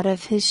wallet out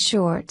of his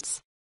shorts.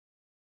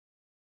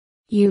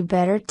 "You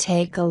better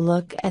take a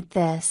look at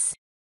this."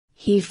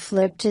 He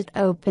flipped it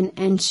open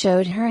and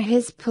showed her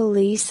his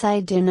police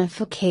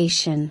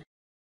identification.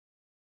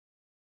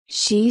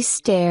 She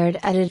stared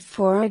at it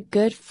for a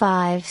good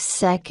 5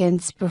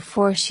 seconds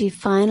before she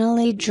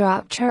finally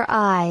dropped her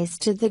eyes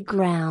to the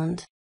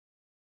ground.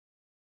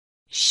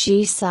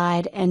 She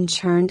sighed and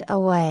turned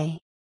away.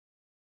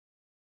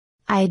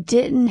 "I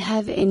didn't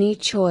have any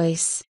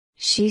choice,"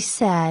 she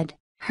said,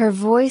 her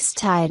voice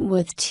tight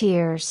with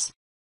tears.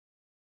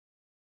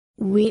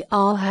 "We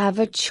all have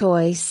a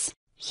choice,"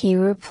 he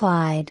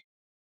replied.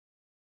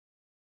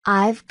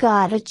 "I've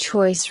got a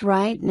choice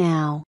right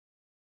now.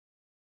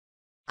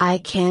 I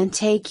can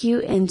take you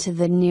into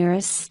the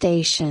nearest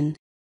station.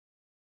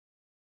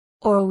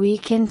 Or we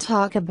can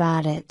talk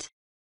about it.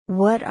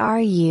 What are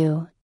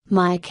you,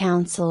 my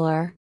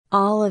counselor,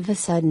 all of a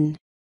sudden?"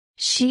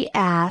 she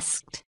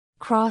asked,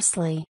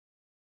 crossly.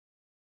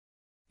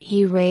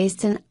 He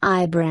raised an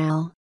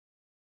eyebrow.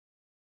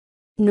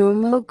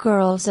 "Normal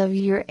girls of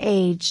your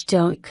age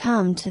don't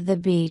come to the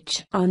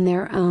beach on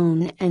their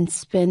own and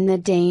spend the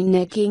day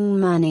nicking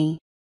money.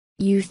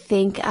 You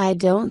think I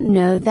don't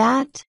know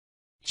that?"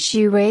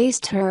 She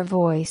raised her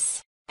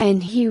voice,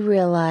 and he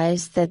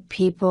realized that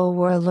people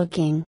were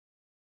looking.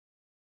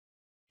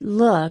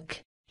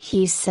 "Look,"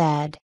 he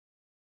said.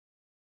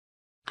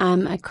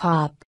 "I'm a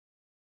cop.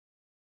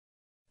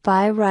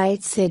 By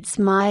rights it's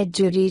my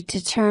duty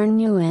to turn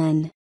you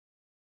in.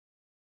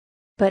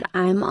 But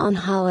I'm on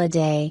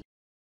holiday.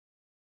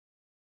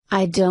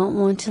 I don't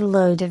want a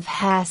load of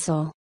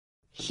hassle."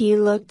 He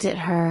looked at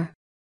her.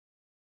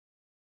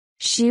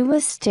 She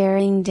was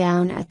staring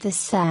down at the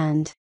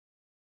sand.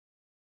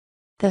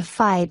 The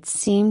fight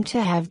seemed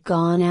to have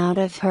gone out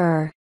of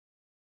her.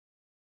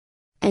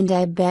 "And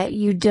I bet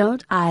you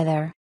don't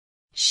either."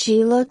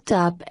 She looked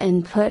up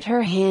and put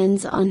her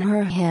hands on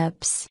her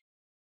hips.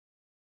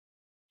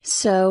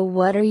 "So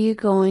what are you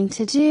going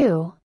to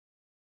do?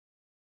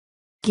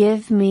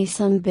 Give me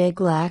some big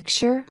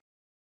lecture?"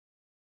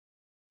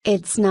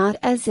 "It's not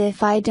as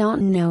if I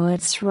don't know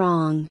it's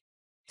wrong.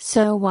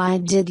 So why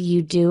did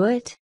you do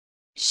it?"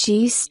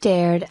 She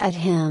stared at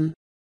him.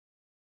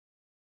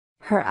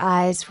 Her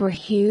eyes were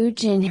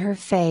huge in her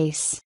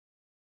face.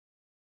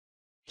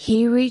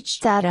 He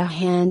reached out a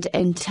hand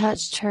and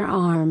touched her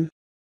arm.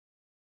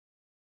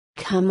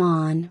 "Come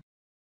on.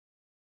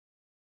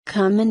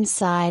 Come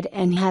inside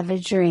and have a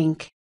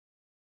drink.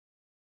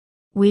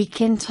 We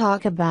can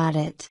talk about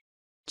it."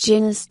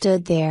 Jenna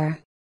stood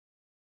there.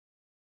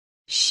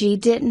 She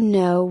didn't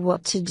know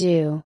what to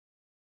do.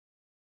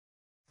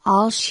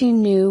 All she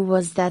knew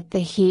was that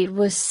the heat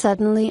was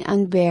suddenly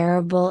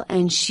unbearable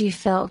and she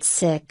felt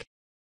sick.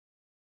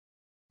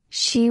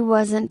 She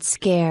wasn't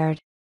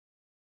scared.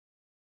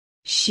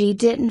 She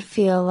didn't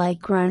feel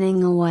like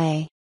running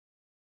away.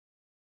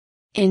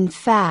 In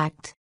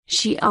fact,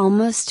 she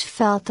almost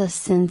felt a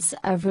sense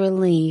of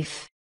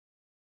relief.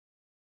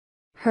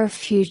 Her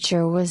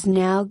future was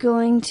now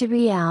going to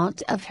be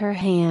out of her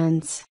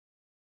hands.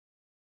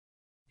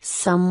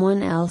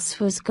 someone else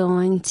was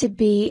going to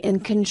be in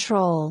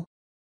control.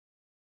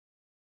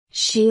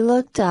 She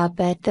looked up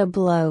at the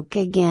bloke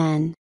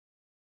again.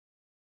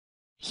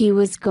 He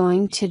was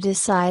going to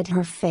decide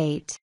her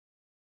fate.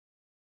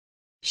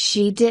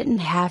 She didn't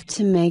have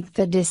to make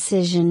the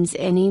decisions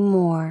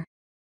anymore.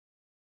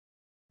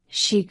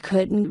 She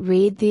couldn't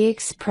read the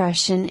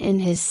expression in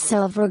his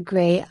silver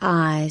gray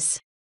eyes.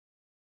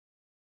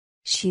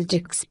 She'd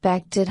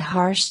expected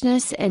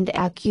harshness and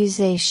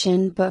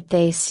accusation, but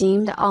they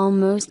seemed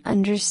almost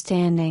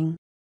understanding.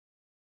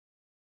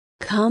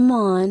 "Come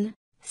on,"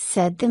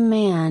 said the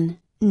man,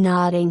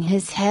 nodding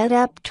his head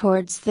up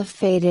towards the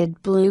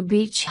faded blue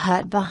beach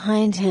hut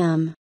behind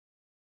him.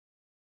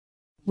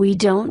 "We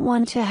don't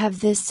want to have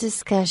this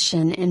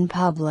discussion in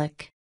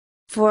public."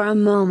 For a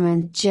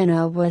moment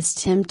Jenna was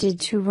tempted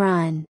to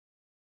run.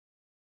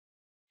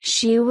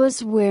 She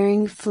was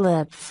wearing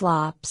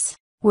flip-flops,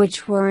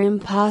 which were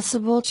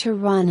impossible to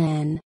run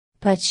in,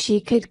 but she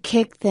could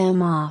kick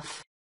them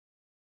off.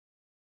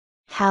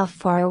 How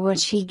far would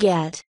she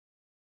get?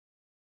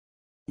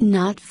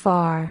 Not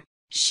far,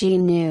 she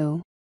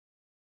knew.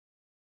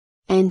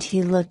 And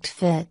he looked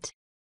fit.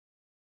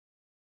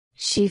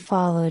 She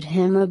followed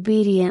him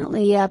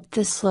obediently up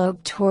the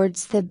slope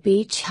towards the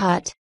beach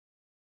hut.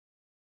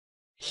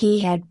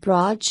 He had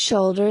broad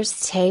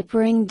shoulders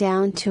tapering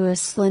down to a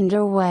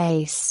slender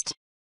waist.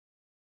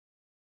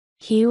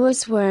 He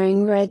was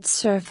wearing red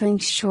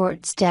surfing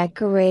shorts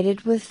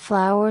decorated with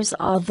flowers,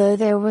 although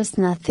there was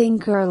nothing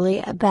girly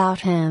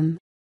about him.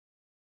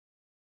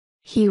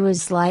 He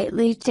was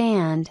lightly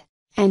tanned,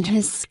 and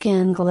his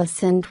skin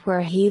glistened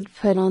where he'd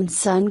put on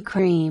sun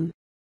cream.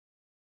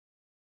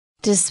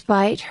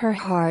 Despite her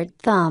heart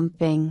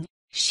thumping,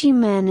 she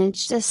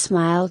managed a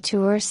smile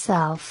to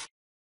herself.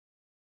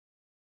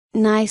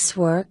 "Nice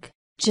work,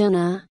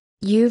 Jenna.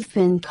 You've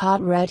been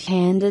caught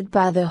red-handed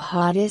by the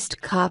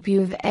hottest cop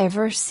you've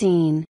ever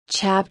seen."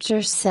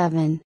 Chapter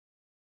 7.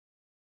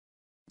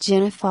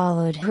 Jenna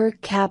followed her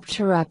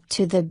captor up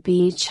to the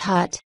beach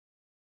hut.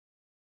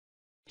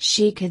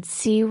 She could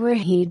see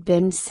where he'd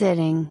been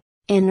sitting,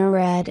 in a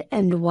red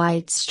and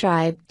white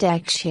striped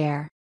deck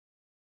chair.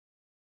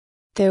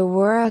 There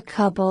were a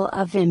couple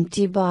of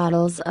empty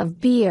bottles of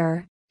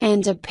beer,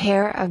 and a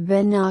pair of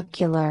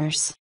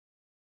binoculars.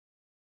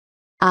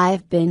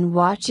 "I've been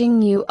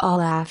watching you all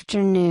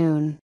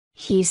afternoon,"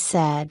 he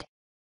said.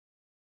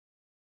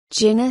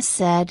 Jenna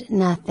said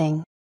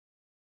nothing.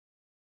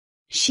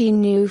 She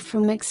knew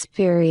from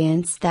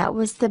experience that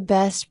was the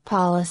best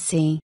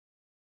policy.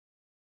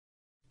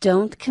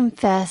 Don't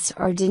confess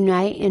or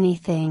deny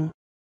anything.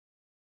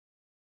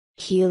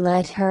 He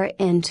led her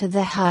into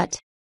the hut.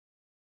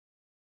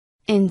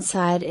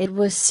 Inside it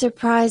was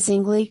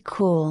surprisingly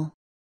cool.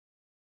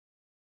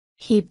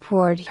 He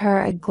poured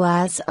her a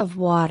glass of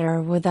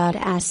water without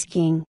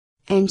asking,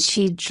 and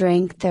she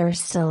drank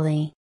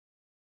thirstily.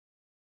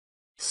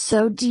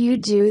 "So do you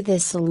do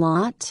this a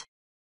lot?"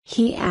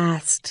 he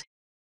asked.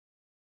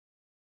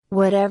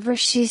 Whatever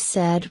she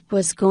said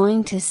was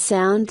going to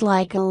sound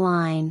like a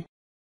line.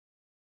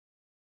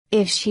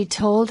 If she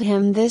told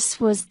him this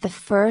was the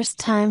first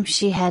time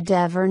she had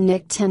ever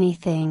nicked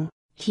anything,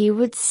 he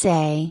would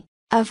say,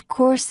 "Of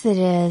course it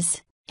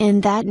is,"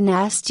 in that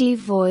nasty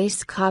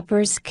voice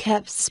coppers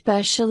kept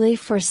specially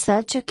for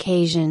such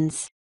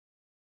occasions.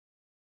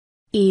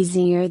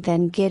 "Easier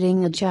than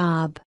getting a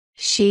job,"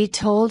 she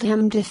told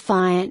him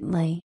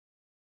defiantly.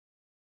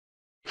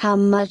 "How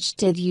much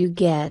did you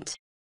get?"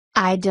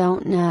 "I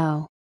don't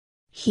know."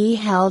 He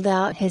held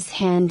out his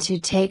hand to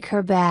take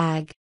her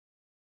bag.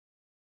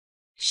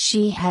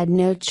 She had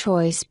no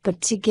choice but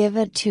to give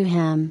it to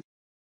him.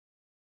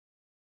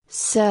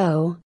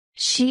 "So,"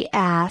 she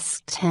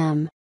asked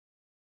him,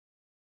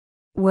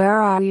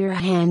 "where are your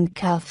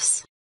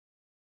handcuffs?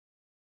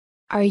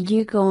 Are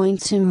you going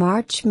to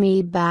march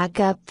me back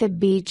up the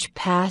beach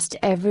past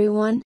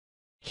everyone?"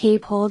 He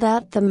pulled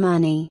out the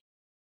money.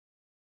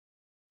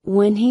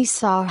 When he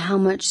saw how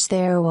much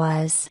there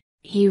was,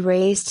 he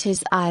raised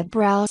his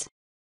eyebrows.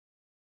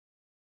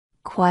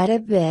 "Quite a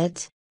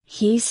bit,"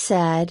 he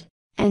said,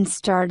 and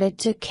started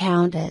to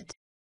count it.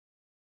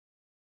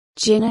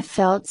 Jenna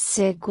felt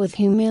sick with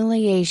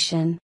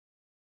humiliation.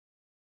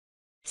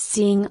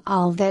 Seeing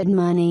all that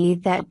money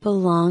that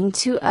belonged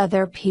to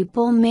other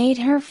people made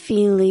her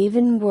feel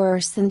even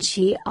worse than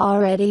she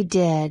already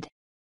did.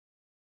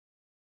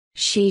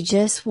 She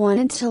just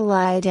wanted to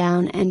lie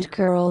down and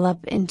curl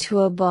up into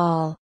a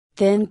ball,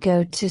 then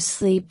go to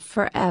sleep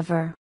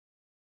forever.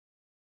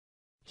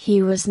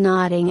 He was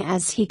nodding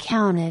as he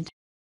counted.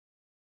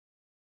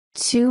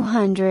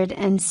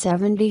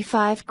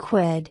 275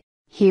 quid,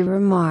 he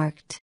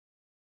remarked.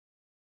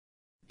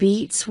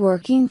 "Beats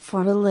working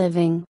for a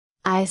living,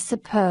 I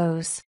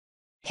suppose."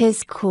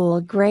 His cool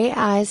gray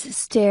eyes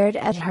stared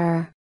at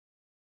her.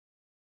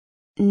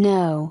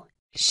 "No,"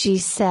 she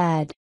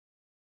said.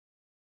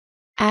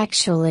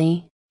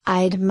 "Actually,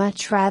 I'd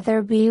much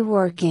rather be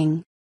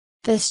working."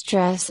 The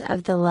stress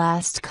of the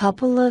last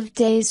couple of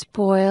days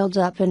boiled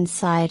up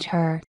inside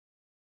her.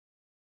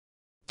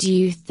 "Do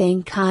you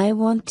think I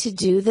want to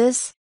do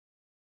this?"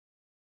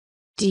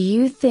 Do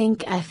you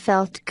think I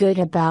felt good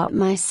about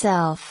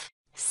myself,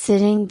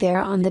 sitting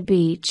there on the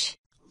beach,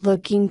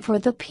 looking for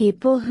the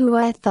people who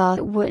I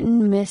thought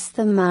wouldn't miss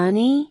the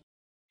money?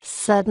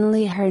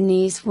 Suddenly her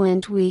knees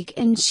went weak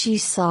and she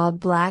saw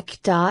black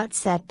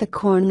dots at the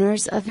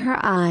corners of her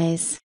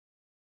eyes.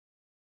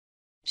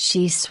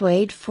 She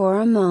swayed for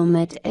a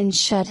moment and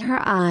shut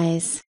her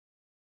eyes.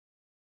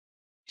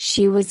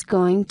 She was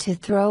going to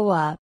throw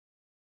up.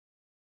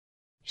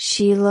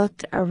 She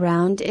looked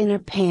around in a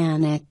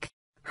panic,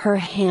 her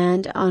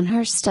hand on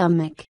her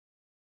stomach.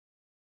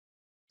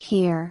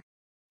 Here.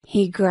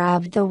 He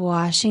grabbed the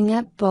washing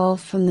up bowl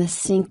from the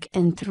sink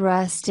and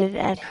thrust it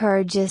at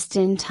her just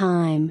in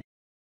time.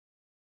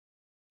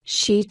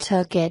 She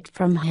took it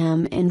from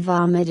him and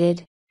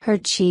vomited, her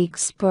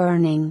cheeks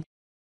burning.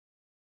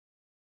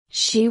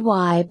 She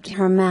wiped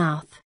her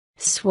mouth,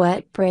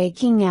 sweat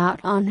breaking out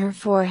on her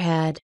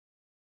forehead.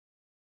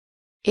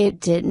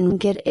 It didn't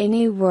get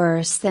any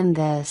worse than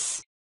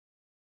this.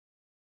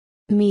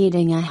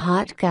 Meeting a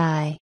hot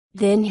guy,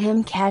 then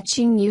him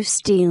catching you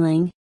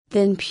stealing,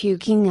 then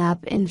puking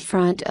up in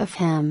front of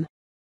him.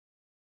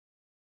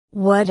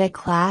 What a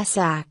class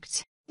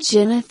act,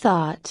 Jenna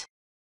thought.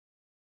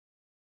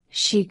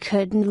 She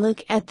couldn't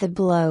look at the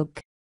bloke.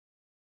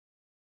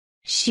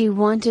 She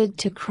wanted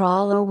to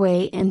crawl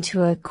away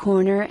into a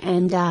corner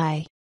and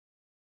die.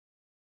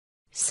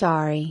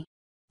 Sorry.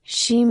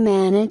 She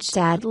managed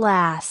at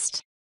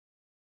last.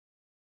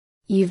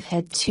 You've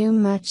had too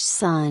much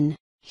sun,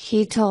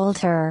 he told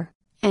her,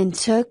 and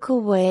took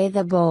away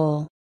the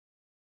bowl.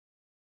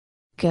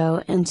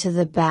 Go into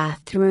the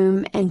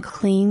bathroom and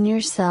clean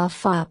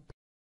yourself up.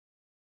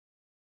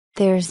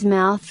 There's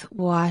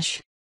mouthwash.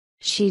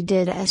 She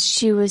did as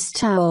she was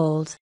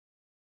told.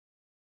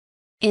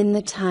 In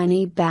the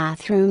tiny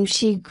bathroom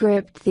she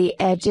gripped the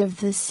edge of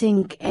the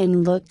sink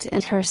and looked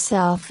at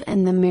herself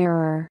in the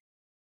mirror.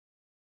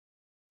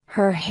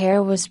 Her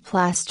hair was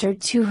plastered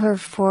to her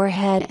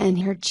forehead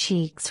and her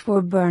cheeks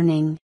were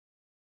burning.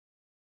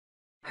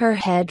 Her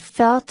head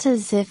felt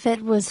as if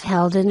it was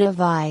held in a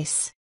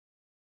vice.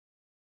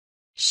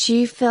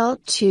 She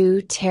felt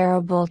too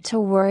terrible to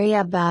worry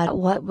about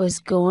what was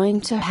going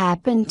to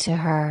happen to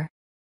her.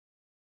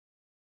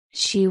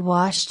 She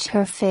washed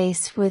her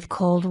face with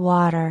cold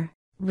water,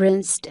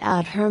 rinsed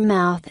out her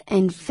mouth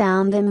and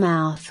found the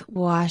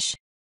mouthwash.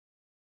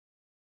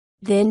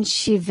 Then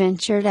she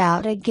ventured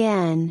out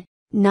again,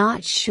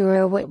 not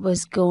sure what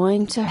was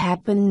going to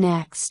happen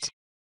next.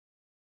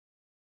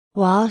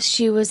 While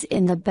she was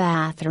in the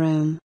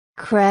bathroom,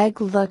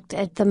 Craig looked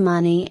at the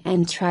money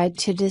and tried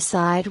to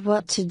decide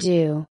what to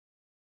do.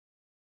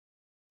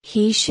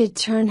 He should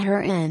turn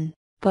her in,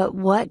 but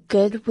what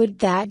good would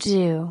that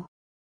do?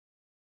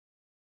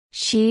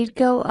 She'd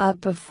go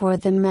up before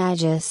the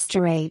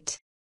magistrate.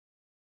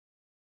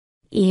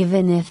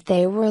 Even if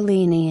they were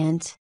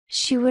lenient,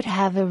 she would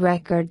have a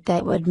record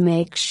that would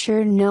make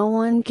sure no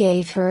one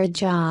gave her a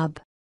job.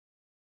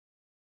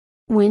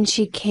 When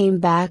she came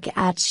back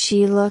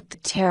she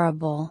looked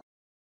terrible.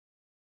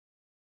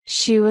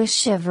 She was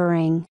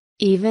shivering,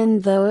 even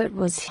though it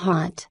was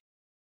hot.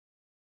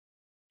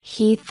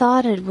 He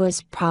thought it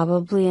was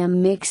probably a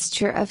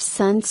mixture of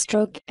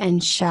sunstroke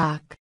and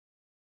shock.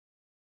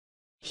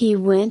 He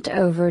went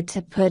over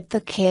to put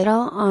the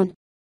kettle on.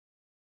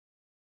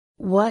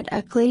 What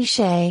a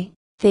cliché,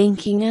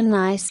 thinking a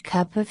nice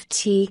cup of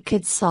tea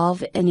could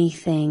solve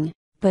anything,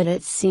 but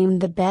it seemed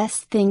the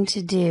best thing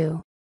to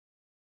do.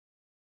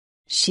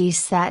 She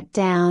sat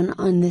down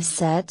on the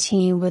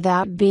settee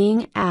without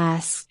being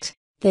asked,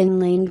 then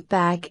leaned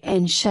back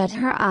and shut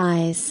her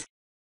eyes.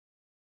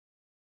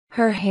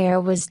 Her hair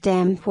was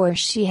damp where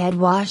she had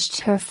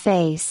washed her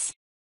face.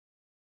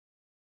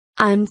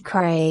 I'm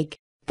Craig,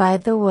 by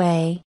the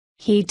way,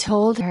 he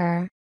told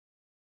her.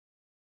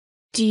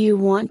 Do you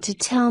want to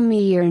tell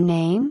me your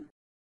name?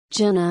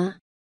 Jenna,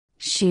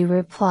 she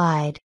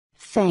replied,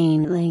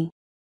 faintly.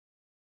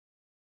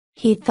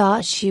 He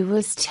thought she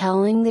was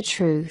telling the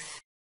truth.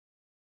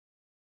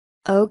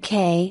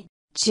 Okay,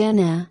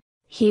 Jenna,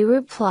 he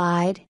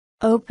replied,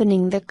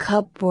 opening the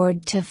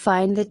cupboard to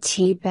find the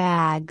tea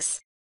bags.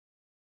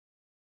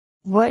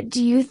 What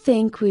do you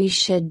think we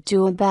should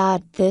do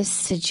about this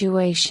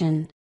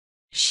situation?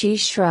 She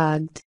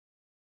shrugged.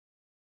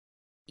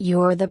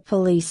 You're the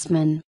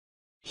policeman.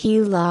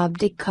 He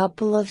lobbed a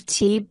couple of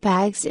tea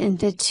bags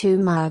into 2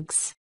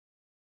 mugs.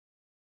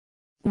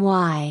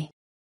 Why?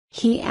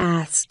 He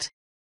asked.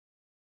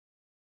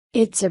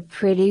 It's a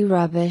pretty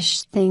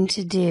rubbish thing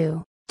to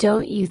do,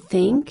 don't you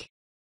think?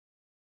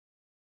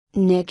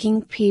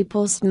 Nicking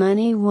people's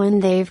money when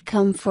they've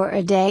come for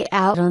a day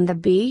out on the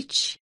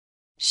beach?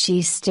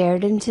 She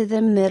stared into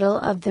the middle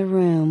of the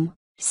room,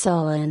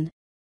 sullen.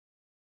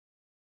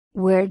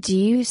 Where do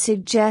you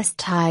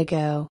suggest I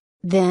go,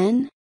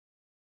 then?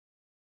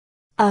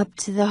 Up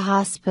to the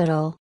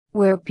hospital,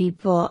 where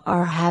people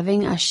are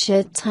having a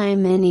shit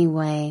time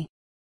anyway.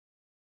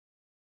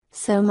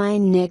 So my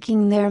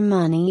nicking their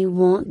money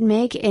won't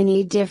make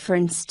any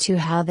difference to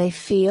how they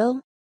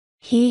feel?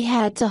 He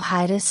had to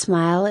hide a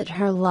smile at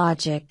her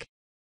logic.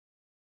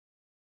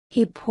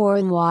 He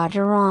poured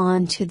water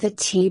onto the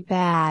tea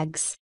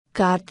bags,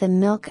 got the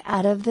milk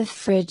out of the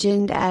fridge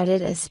and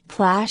added a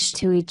splash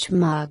to each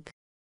mug.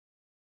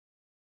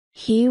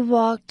 He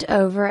walked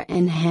over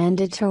and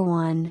handed her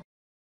one.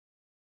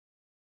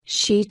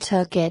 She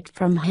took it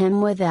from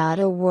him without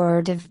a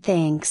word of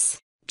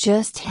thanks,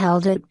 just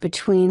held it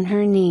between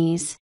her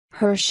knees,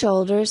 her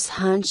shoulders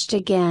hunched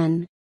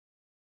again.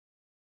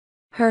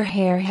 Her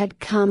hair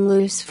had come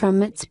loose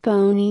from its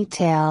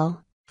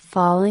ponytail,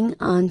 falling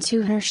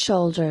onto her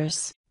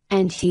shoulders,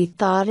 and he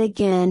thought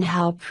again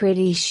how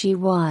pretty she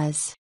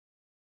was.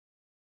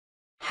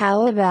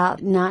 "How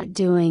about not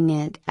doing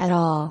it at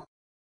all?"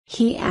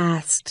 he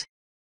asked.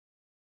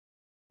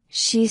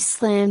 She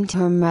slammed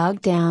her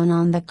mug down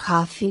on the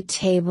coffee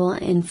table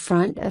in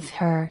front of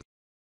her.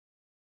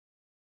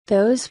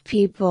 "Those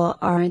people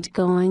aren't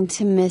going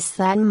to miss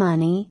that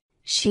money,"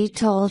 she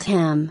told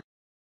him.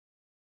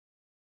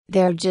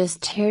 "They're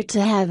just here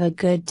to have a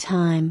good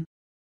time.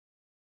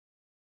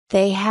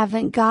 They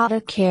haven't got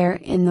a care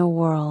in the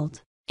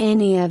world,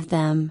 any of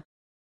them.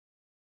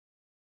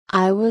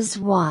 I was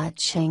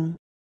watching.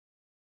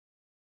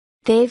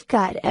 They've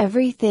got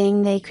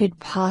everything they could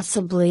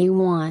possibly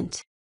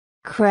want."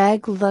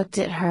 Craig looked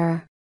at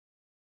her.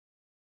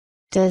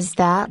 "Does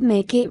that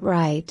make it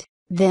right,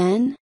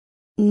 then?"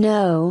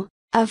 "No,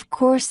 of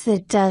course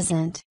it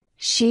doesn't,"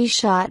 she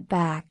shot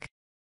back.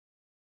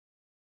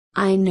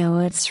 "I know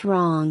it's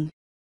wrong.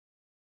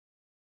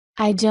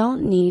 I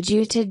don't need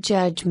you to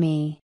judge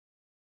me.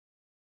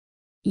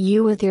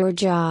 You with your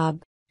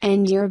job,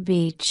 and your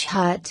beach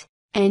hut,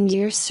 and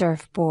your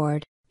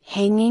surfboard,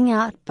 hanging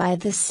out by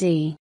the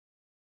sea.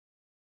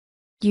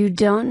 You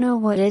don't know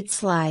what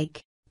it's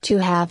like, to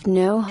have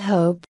no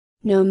hope,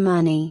 no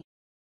money.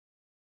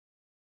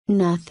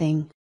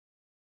 Nothing."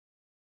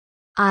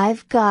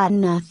 "I've got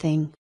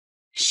nothing,"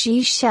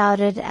 she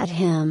shouted at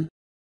him.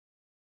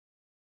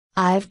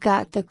 "I've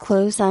got the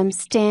clothes I'm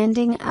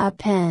standing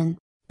up in,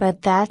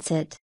 but that's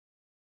it.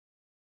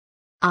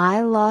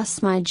 I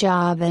lost my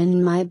job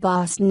and my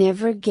boss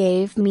never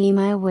gave me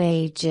my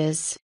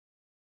wages.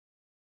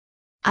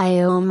 I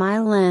owe my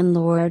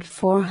landlord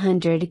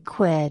 400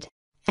 quid,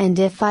 and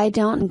if I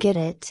don't get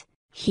it,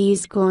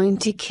 he's going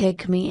to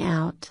kick me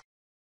out.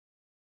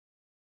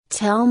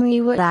 Tell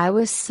me what I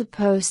was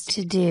supposed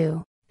to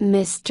do,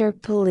 Mr.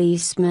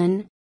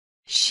 Policeman."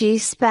 She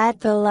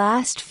spat the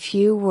last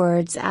few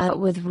words out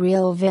with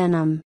real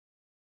venom.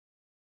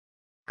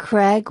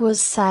 Craig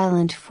was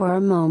silent for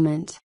a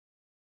moment.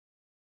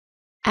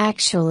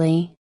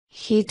 "Actually,"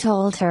 he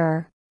told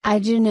her, "I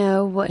do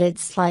know what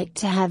it's like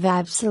to have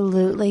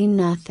absolutely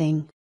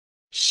nothing."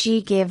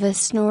 She gave a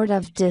snort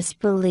of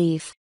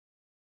disbelief.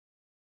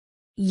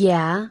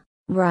 "Yeah,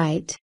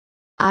 right.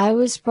 I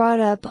was brought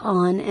up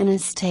on an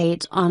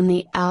estate on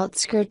the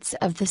outskirts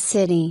of the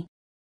city.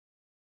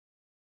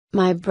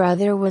 My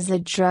brother was a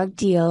drug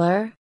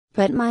dealer,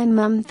 but my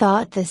mum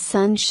thought the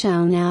sun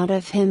shone out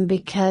of him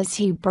because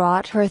he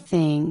brought her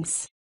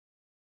things.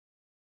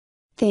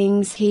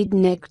 Things he'd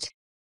nicked.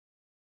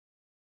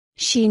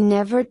 She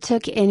never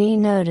took any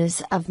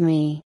notice of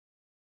me.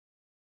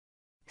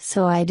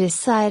 So I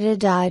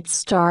decided I'd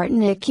start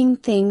nicking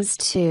things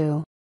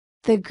too."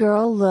 The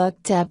girl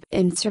looked up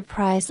in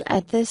surprise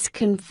at this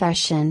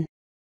confession.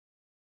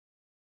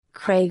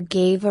 Craig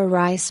gave a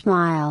wry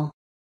smile.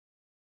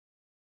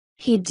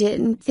 He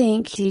didn't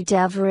think he'd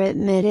ever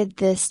admitted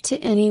this to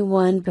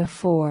anyone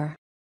before.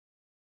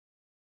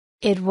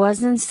 It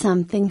wasn't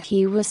something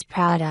he was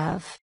proud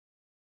of.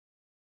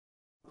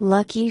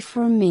 "Lucky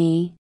for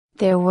me,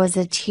 there was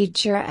a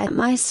teacher at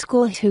my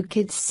school who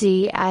could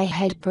see I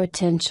had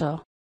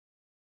potential.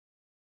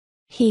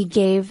 He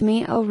gave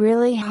me a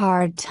really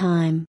hard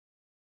time.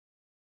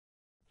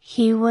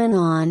 He went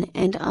on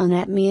and on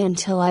at me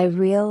until I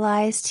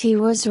realized he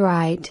was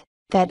right,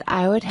 that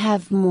I would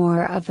have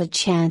more of a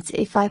chance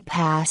if I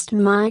passed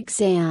my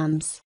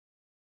exams.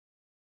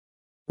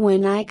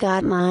 When I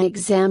got my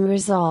exam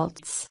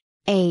results,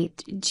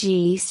 8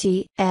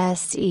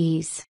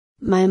 GCSEs,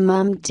 my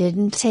mum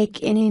didn't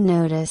take any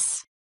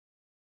notice.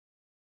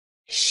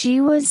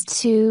 She was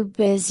too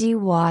busy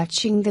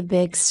watching the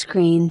big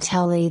screen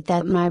telly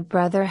that my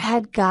brother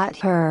had got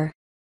her."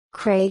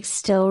 Craig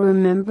still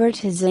remembered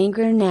his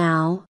anger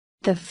now,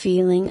 the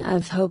feeling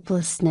of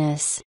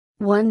hopelessness,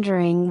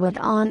 wondering what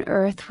on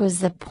earth was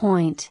the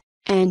point,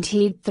 and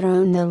he'd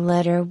thrown the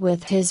letter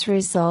with his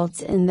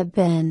results in the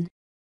bin.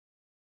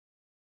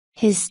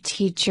 His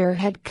teacher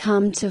had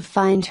come to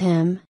find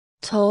him,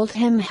 told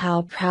him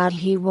how proud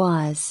he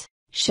was,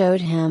 showed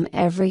him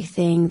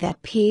everything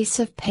that piece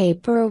of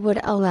paper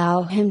would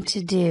allow him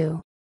to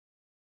do.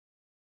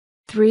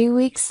 3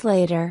 weeks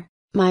later,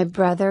 my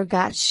brother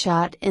got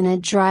shot in a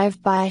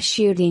drive-by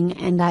shooting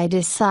and I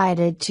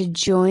decided to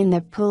join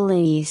the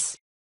police.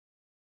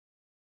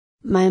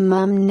 My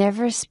mum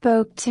never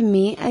spoke to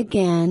me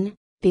again,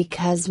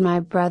 because my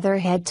brother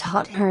had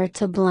taught her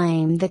to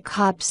blame the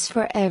cops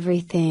for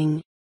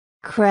everything."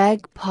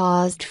 Craig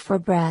paused for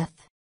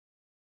breath.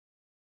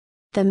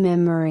 The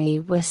memory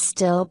was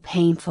still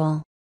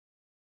painful.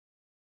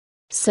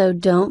 so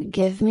don't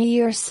give me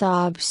your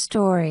sob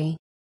story.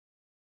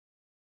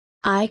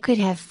 I could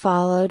have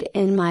followed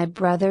in my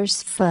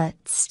brother's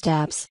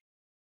footsteps.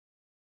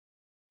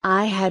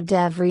 I had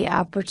every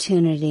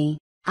opportunity,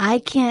 I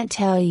can't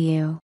tell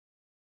you.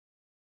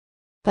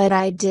 But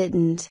I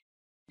didn't.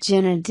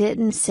 Jenna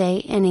didn't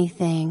say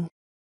anything.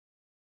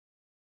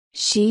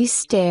 She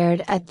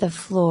stared at the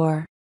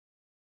floor.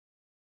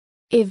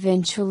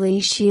 Eventually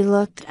she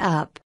looked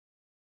up.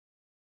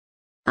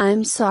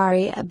 I'm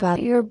sorry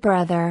about your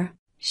brother,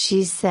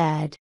 she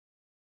said.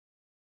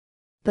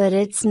 But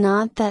it's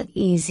not that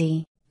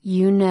easy,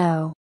 you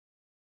know.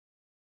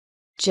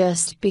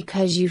 Just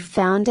because you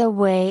found a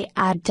way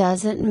out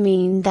doesn't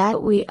mean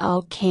that we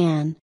all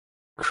can.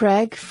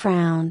 Craig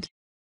frowned.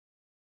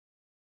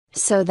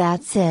 So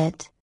that's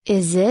it,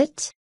 is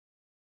it?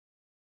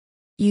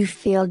 You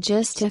feel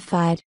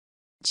justified?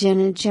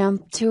 Jenna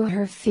jumped to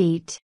her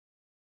feet.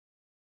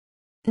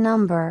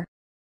 Number.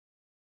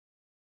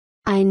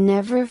 I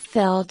never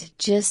felt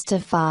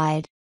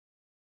justified.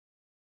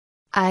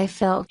 I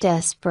felt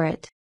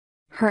desperate.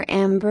 Her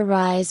amber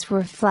eyes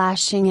were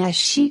flashing as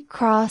she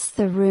crossed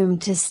the room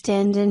to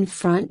stand in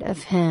front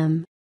of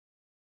him.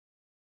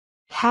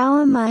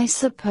 How am I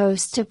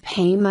supposed to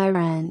pay my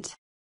rent?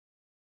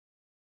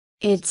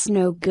 It's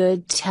no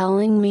good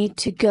telling me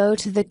to go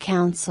to the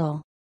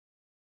council.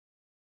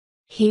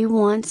 He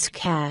wants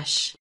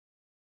cash.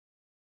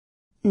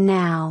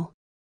 Now.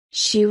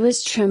 She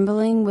was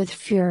trembling with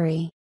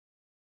fury.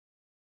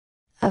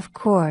 Of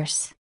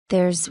course,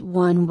 there's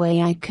one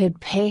way I could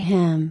pay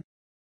him.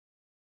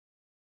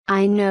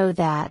 I know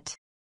that.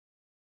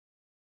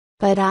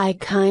 But I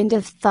kind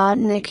of thought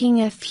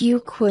nicking a few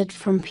quid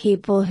from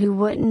people who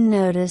wouldn't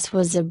notice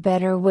was a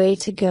better way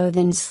to go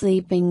than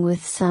sleeping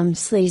with some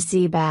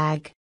sleazy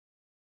bag.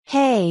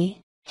 Hey,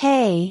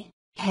 hey,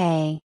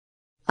 hey.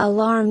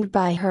 Alarmed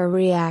by her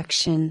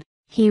reaction,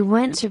 he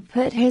went to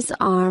put his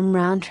arm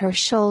round her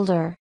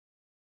shoulder.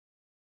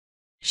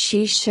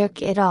 She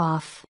shook it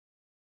off.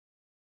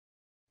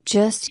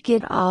 Just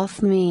get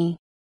off me.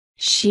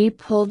 She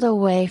pulled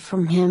away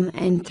from him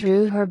and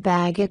threw her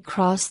bag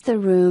across the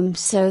room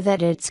so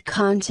that its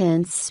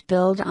contents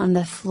spilled on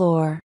the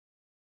floor.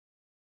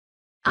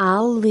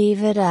 I'll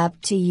leave it up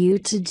to you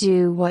to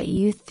do what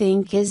you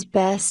think is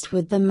best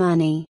with the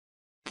money.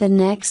 The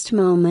next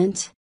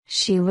moment,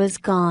 she was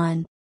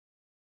gone.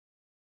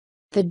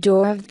 The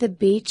door of the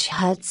beach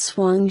hut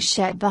swung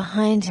shut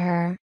behind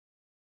her.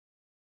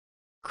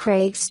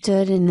 Craig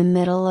stood in the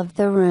middle of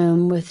the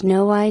room with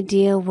no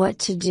idea what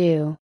to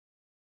do.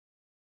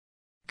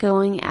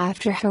 Going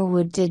after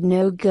her did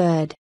no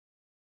good.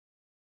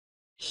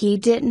 He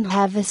didn't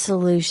have a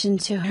solution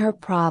to her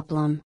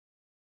problem.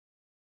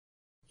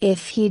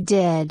 If he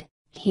did,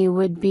 he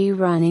would be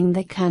running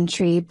the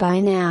country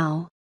by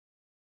now.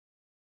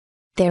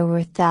 There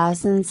were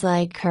thousands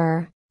like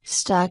her,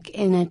 stuck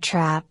in a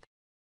trap.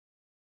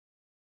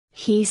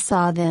 He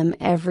saw them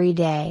every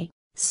day.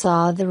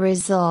 Saw the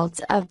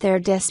results of their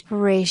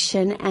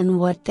desperation and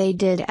what they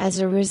did as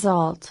a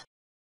result.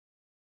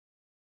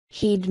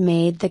 He'd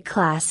made the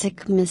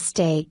classic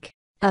mistake,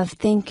 of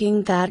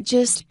thinking that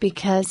just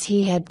because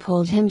he had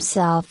pulled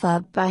himself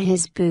up by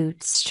his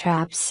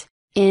bootstraps,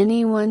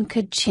 anyone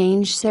could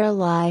change their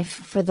life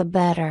for the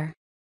better.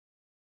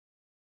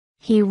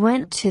 He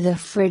went to the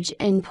fridge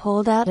and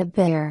pulled out a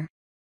beer.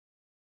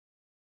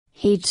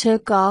 He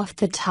took off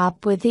the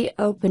top with the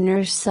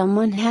opener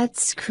someone had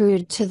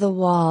screwed to the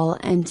wall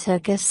and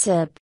took a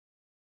sip.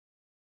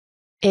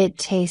 It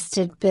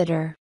tasted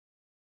bitter.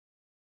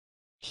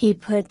 He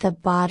put the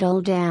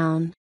bottle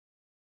down.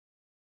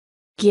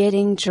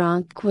 Getting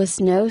drunk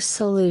was no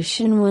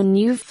solution when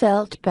you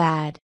felt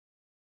bad.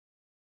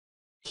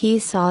 He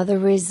saw the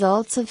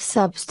results of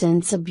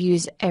substance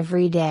abuse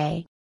every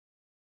day.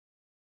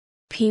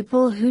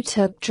 People who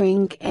took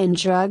drink and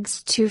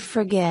drugs to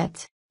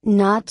forget,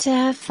 not to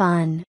have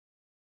fun.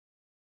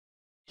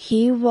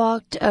 He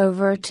walked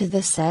over to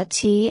the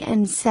settee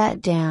and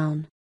sat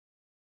down.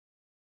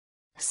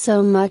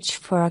 So much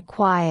for a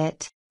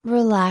quiet,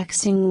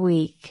 relaxing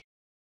week.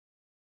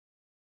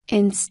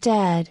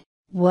 Instead,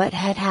 what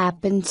had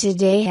happened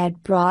today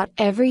had brought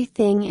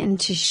everything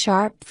into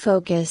sharp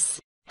focus,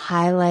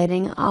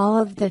 highlighting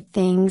all of the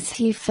things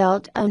he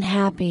felt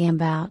unhappy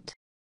about.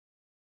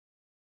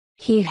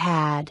 He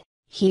had,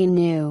 he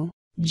knew,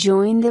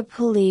 joined the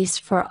police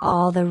for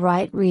all the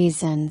right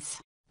reasons,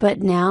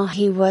 but now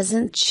he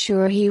wasn't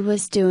sure he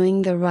was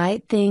doing the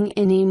right thing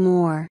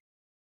anymore.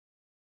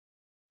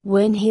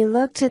 When he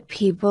looked at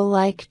people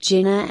like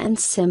Jenna and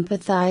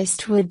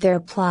sympathized with their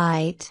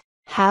plight,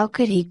 how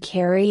could he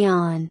carry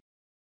on?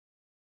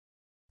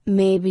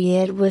 Maybe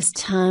it was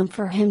time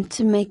for him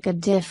to make a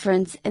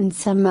difference in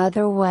some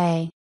other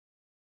way.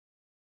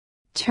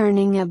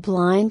 Turning a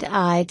blind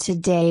eye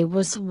today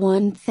was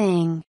one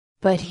thing,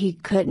 but he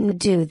couldn't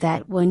do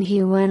that when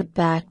he went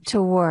back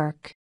to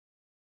work.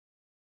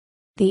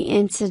 The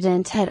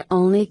incident had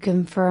only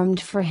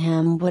confirmed for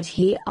him what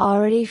he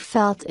already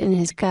felt in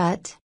his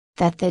gut,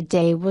 that the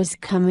day was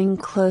coming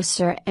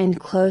closer and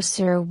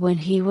closer when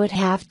he would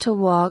have to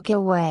walk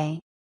away.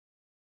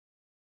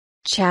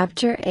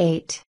 Chapter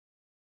 8.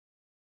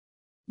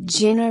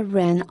 Jenna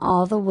ran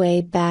all the way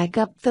back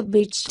up the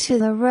beach to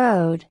the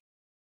road.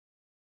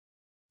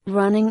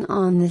 Running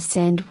on the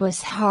sand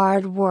was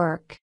hard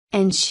work,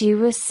 and she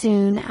was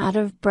soon out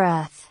of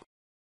breath.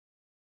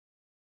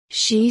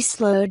 She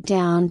slowed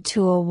down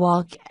to a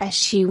walk as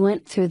she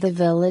went through the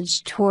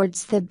village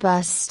towards the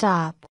bus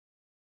stop.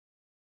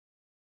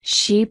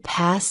 She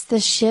passed the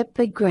ship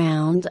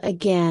aground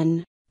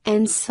again,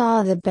 and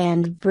saw the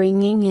band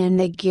bringing in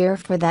the gear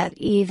for that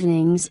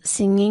evening's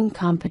singing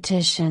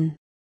competition.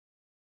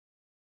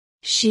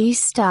 She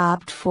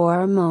stopped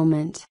for a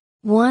moment,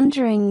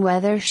 wondering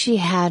whether she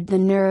had the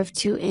nerve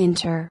to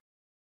enter.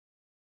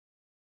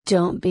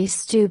 "Don't be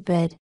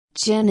stupid,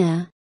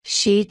 Jenna,"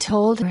 she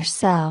told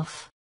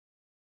herself.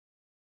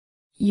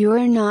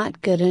 "You're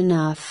not good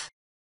enough."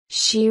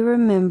 She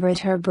remembered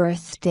her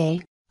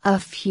birthday, a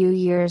few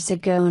years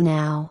ago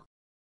now.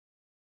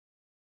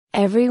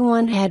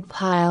 Everyone had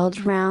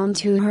piled round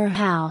to her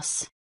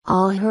house,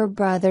 all her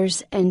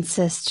brothers and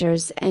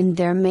sisters and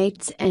their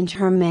mates and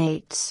her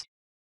mates.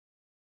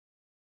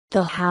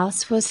 The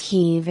house was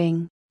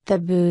heaving, the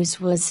booze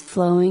was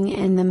flowing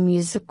and the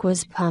music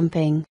was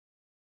pumping.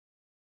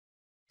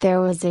 There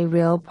was a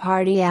real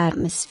party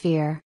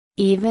atmosphere,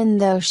 even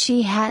though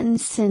she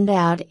hadn't sent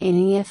out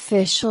any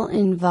official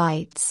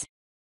invites.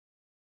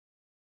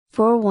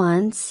 For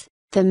once,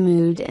 the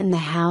mood in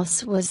the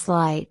house was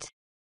light.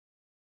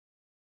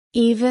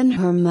 Even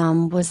her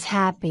mum was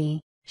happy.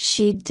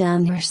 She'd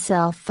done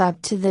herself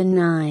up to the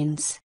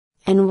nines,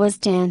 and was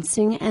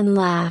dancing and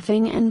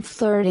laughing and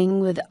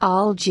flirting with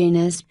all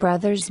Jenna's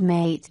brothers'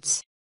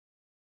 mates.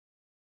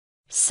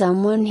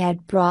 Someone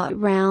had brought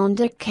round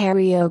a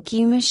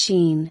karaoke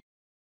machine.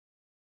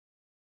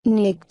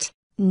 Nicked,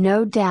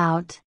 no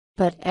doubt,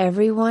 but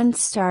everyone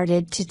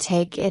started to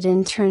take it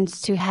in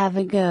turns to have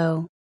a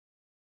go.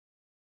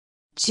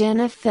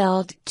 Jenna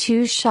felt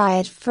too shy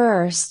at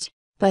first,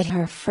 but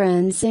her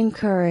friends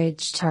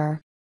encouraged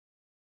her.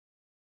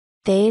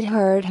 They'd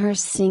heard her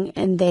sing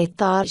and they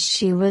thought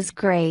she was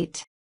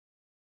great.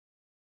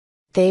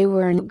 They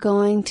weren't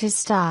going to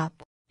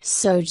stop,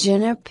 so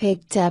Jenna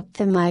picked up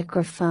the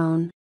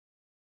microphone.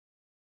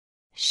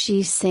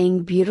 She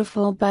sang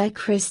Beautiful by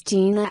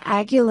Christina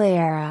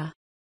Aguilera.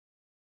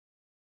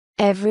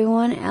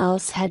 Everyone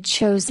else had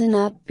chosen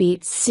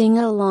upbeat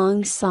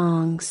sing-along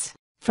songs,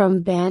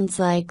 from bands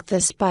like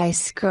the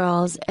Spice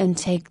Girls and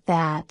Take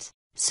That.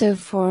 So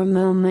for a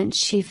moment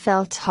she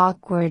felt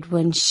awkward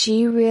when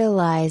she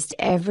realized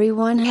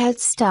everyone had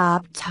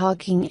stopped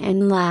talking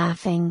and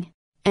laughing,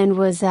 and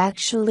was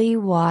actually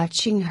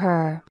watching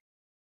her.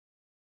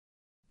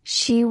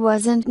 She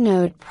wasn't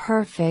note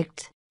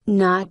perfect,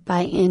 not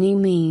by any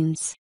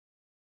means.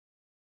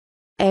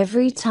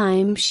 Every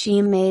time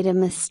she made a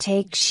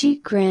mistake she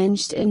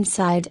cringed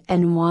inside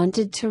and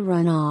wanted to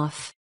run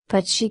off,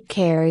 but she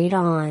carried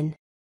on.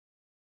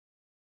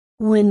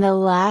 When the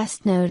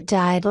last note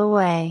died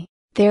away,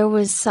 there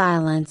was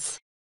silence.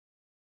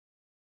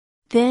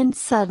 Then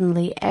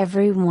suddenly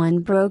everyone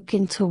broke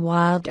into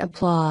wild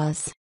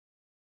applause.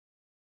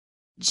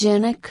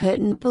 Jenna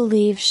couldn't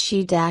believe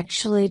she'd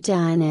actually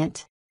done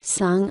it,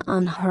 sung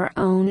on her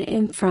own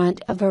in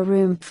front of a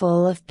room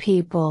full of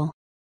people.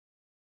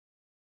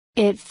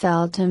 It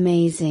felt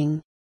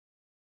amazing.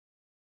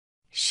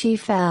 She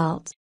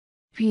felt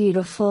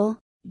beautiful,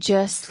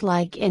 just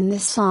like in the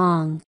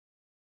song.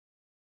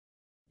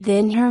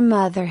 Then her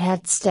mother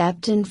had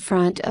stepped in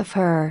front of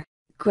her,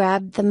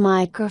 grabbed the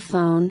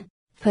microphone,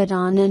 put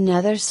on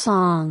another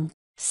song,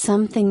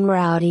 something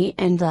rowdy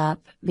and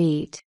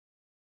upbeat.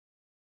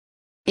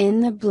 In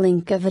the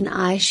blink of an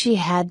eye she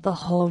had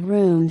the whole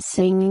room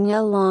singing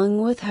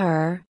along with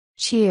her,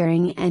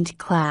 cheering and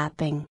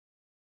clapping.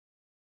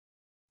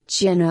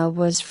 Jenna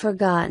was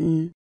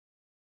forgotten.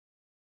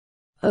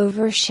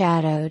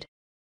 Overshadowed.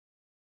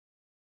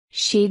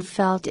 She'd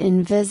felt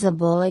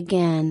invisible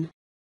again.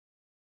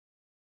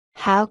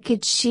 How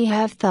could she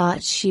have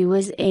thought she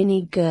was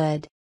any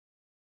good?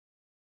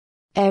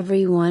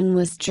 Everyone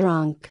was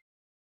drunk.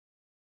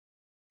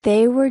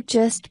 They were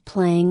just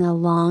playing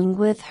along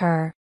with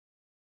her.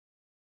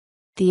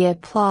 The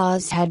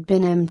applause had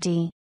been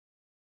empty.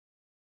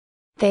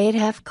 They'd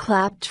have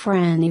clapped for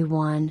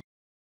anyone.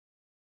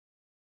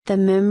 The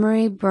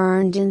memory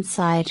burned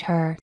inside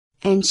her,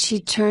 and she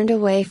turned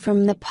away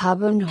from the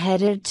pub and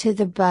headed to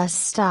the bus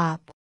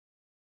stop.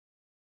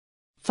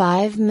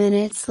 5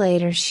 minutes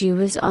later she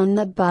was on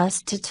the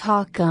bus to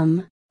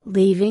Tockham,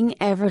 leaving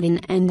Everton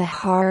and the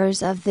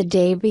horrors of the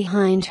day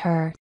behind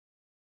her.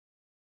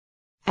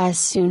 As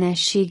soon as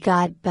she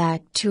got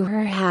back to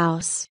her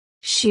house,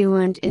 she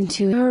went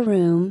into her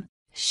room,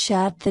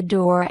 shut the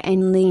door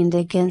and leaned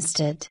against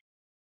it.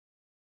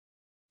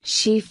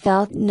 She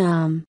felt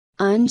numb,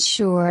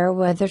 unsure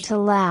whether to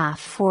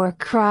laugh or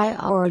cry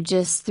or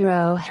just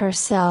throw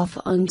herself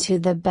onto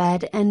the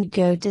bed and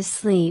go to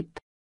sleep.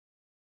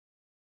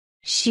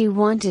 She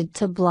wanted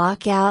to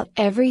block out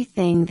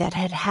everything that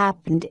had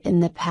happened in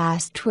the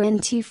past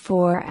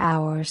 24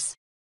 hours.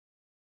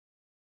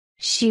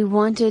 She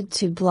wanted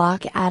to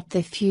block out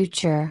the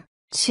future,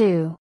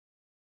 too.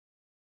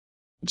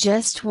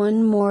 Just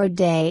one more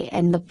day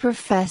and the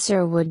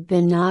professor would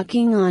be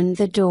knocking on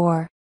the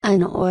door,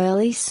 an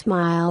oily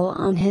smile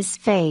on his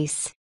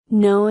face,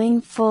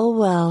 knowing full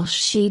well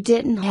she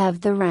didn't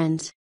have the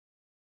rent.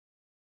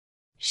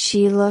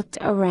 She looked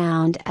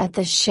around at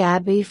the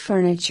shabby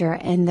furniture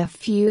and the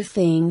few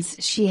things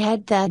she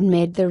had that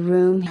made the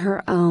room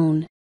her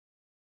own.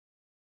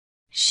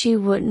 She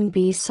wouldn't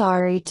be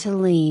sorry to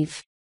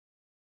leave.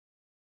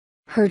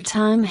 Her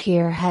time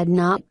here had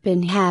not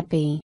been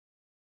happy.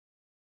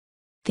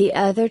 The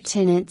other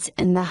tenants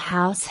in the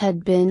house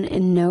had been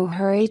in no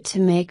hurry to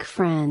make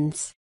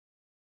friends.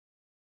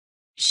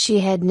 She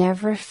had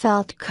never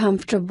felt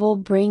comfortable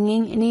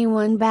bringing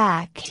anyone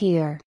back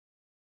here.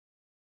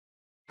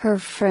 Her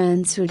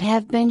friends would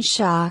have been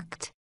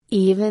shocked,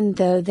 even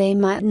though they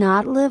might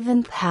not live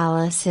in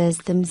palaces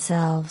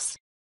themselves.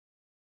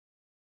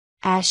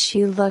 As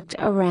she looked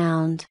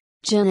around,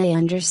 Jenna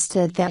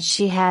understood that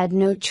she had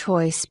no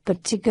choice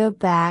but to go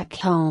back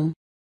home.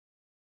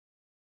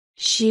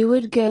 She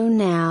would go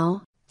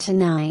now,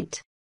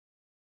 tonight.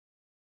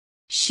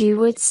 She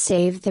would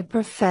save the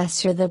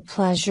professor the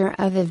pleasure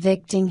of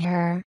evicting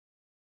her.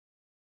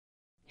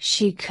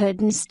 She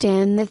couldn't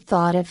stand the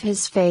thought of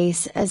his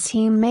face as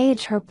he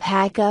made her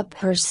pack up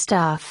her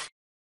stuff.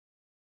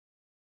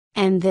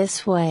 And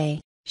this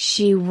way,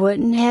 she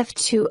wouldn't have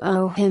to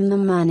owe him the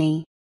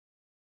money.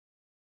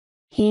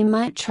 He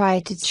might try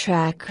to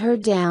track her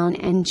down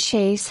and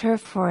chase her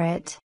for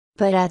it,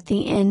 but at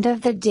the end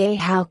of the day,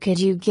 how could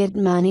you get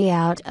money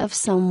out of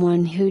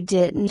someone who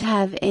didn't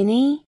have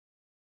any?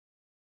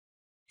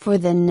 For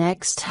the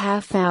next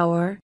half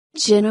hour,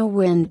 Jenna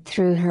went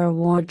through her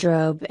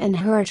wardrobe and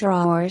her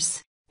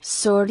drawers,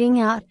 sorting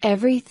out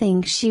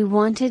everything she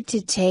wanted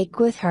to take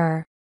with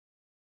her.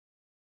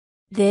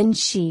 Then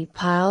she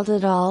piled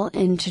it all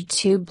into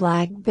 2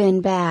 black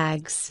bin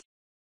bags.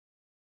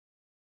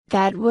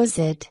 That was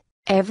it,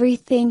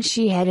 everything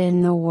she had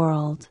in the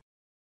world.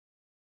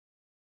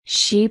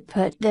 She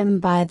put them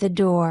by the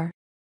door.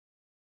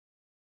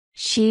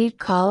 She'd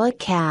call a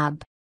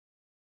cab.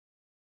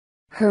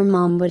 Her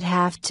mom would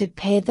have to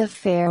pay the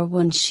fare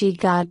when she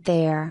got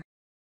there.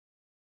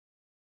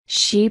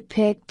 She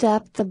picked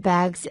up the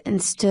bags and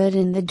stood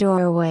in the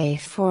doorway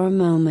for a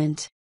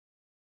moment.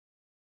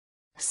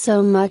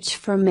 So much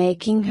for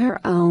making her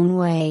own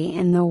way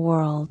in the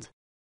world.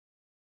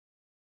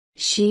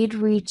 She'd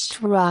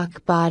reached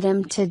rock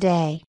bottom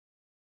today.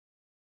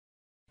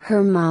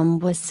 Her mom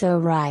was so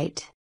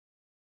right.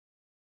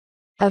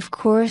 Of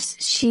course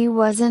she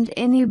wasn't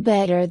any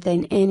better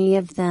than any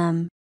of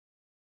them.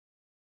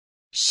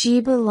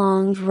 She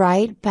belonged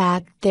right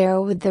back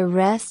there with the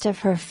rest of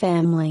her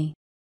family.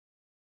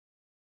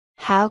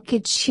 How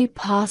could she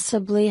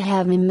possibly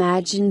have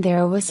imagined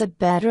there was a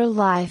better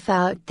life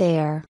out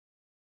there?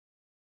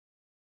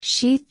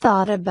 She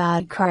thought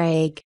about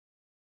Craig.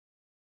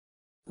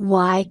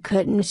 Why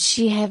couldn't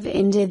she have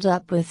ended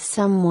up with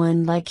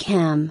someone like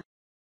him?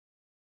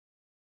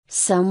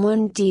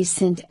 Someone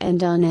decent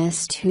and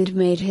honest who'd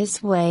made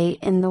his way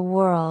in the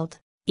world,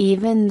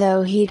 even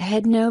though he'd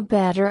had no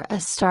better a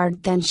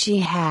start than she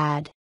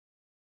had.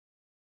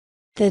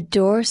 The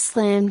door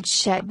slammed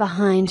shut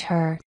behind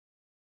her.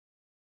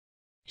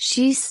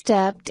 She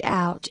stepped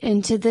out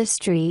into the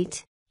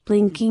street,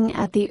 blinking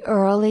at the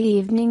early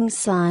evening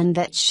sun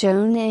that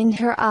shone in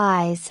her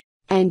eyes,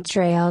 and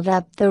trailed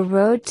up the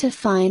road to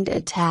find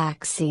a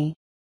taxi.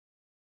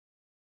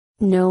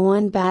 No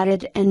one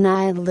batted an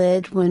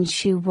eyelid when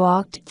she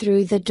walked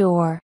through the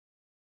door.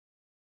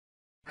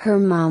 Her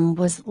mom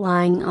was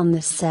lying on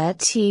the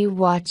settee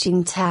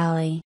watching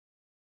Tally.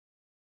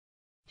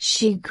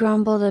 She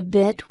grumbled a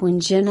bit when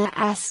Jenna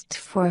asked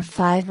for a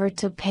 $5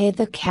 to pay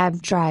the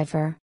cab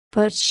driver,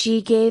 but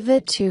she gave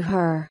it to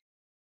her.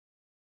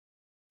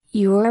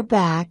 "You're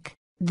back,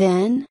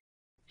 then?"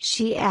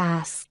 she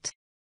asked.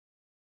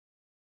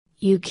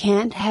 "You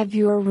can't have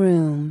your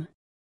room.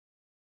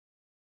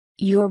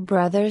 Your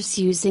brother's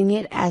using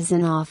it as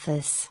an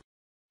office."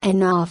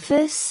 "An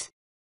office?"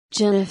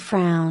 Jenna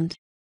frowned.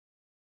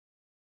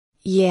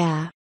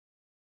 "Yeah.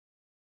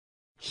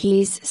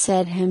 He's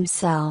set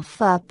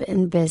himself up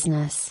in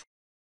business.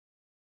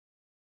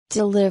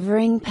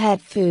 Delivering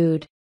pet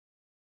food.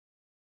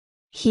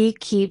 He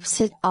keeps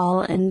it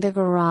all in the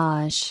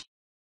garage.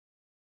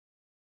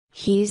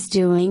 He's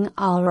doing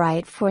all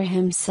right for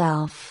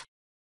himself."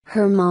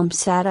 Her mom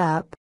sat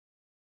up.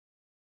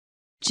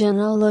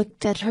 Jenna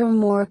looked at her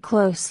more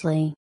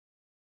closely.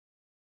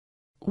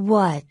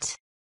 "What?"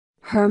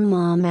 her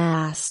mom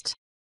asked.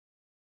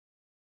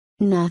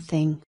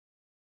 "Nothing.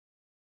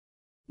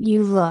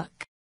 You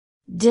look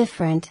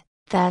different,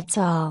 that's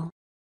all."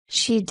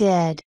 She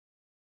did.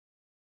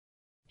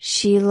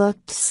 She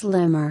looked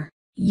slimmer,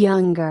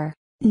 younger,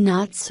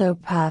 not so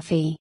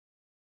puffy.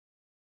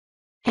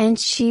 And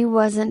she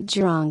wasn't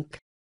drunk.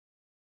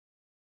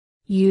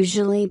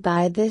 Usually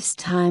by this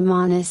time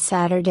on a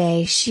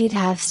Saturday she'd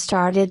have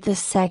started the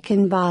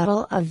 2nd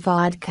bottle of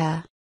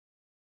vodka.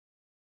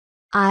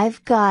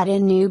 "I've got a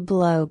new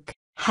bloke,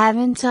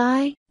 haven't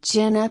I?"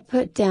 Jenna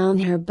put down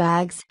her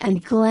bags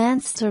and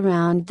glanced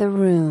around the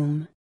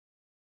room.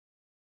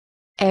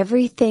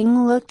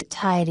 Everything looked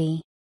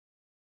tidy.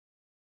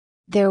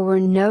 There were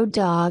no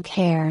dog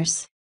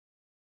hairs.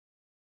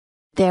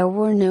 There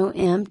were no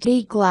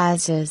empty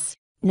glasses,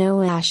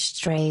 no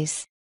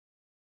ashtrays.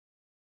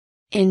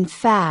 In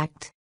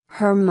fact,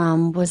 her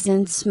mom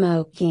wasn't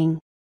smoking.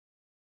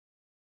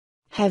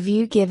 "Have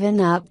you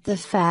given up the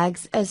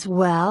fags as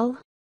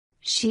well?"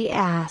 she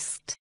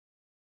asked.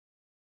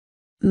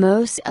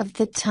 Most of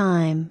the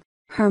time,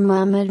 her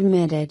mom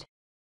admitted.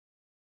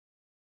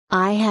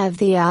 "I have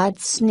the odd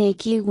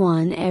sneaky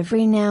one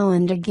every now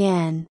and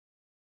again.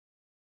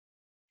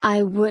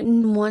 I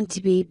wouldn't want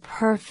to be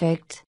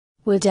perfect,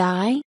 would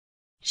I?"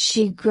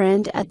 She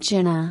grinned at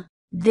Jenna,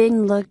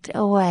 then looked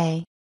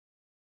away.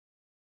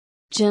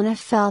 Jenna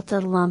felt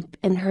a lump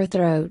in her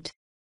throat.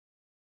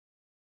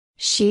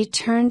 She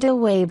turned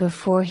away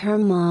before her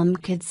mom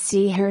could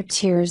see her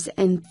tears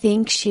and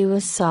think she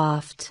was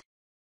soft.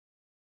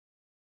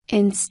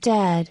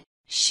 Instead,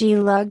 she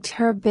lugged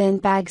her bin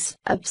bags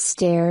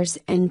upstairs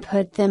and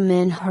put them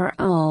in her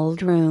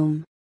old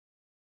room.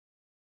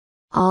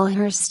 All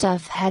her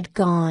stuff had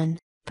gone,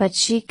 but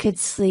she could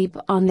sleep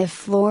on the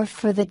floor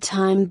for the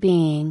time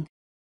being.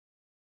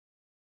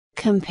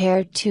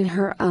 Compared to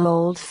her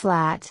old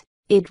flat,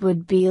 it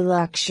would be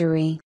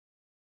luxury.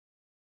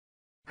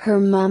 Her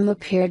mom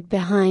appeared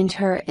behind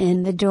her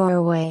in the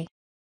doorway.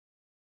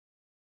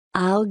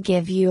 "I'll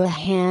give you a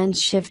hand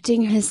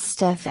shifting his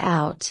stuff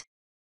out.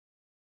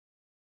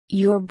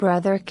 Your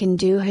brother can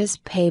do his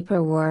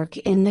paperwork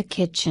in the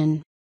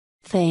kitchen.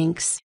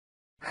 Thanks."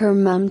 Her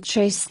mom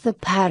traced the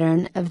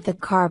pattern of the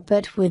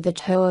carpet with the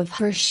toe of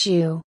her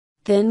shoe,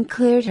 then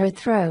cleared her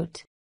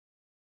throat.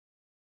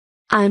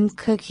 "I'm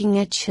cooking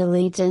a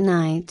chili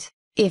tonight,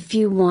 if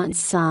you want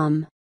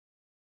some.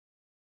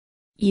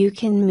 You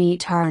can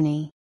meet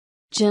Arnie."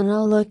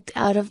 Jenna looked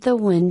out of the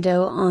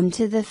window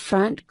onto the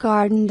front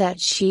garden that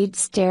she'd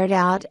stared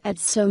out at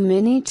so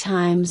many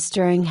times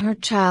during her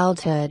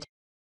childhood.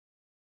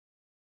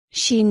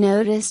 She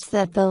noticed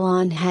that the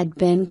lawn had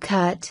been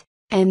cut,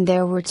 and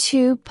there were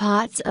 2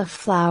 pots of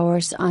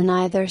flowers on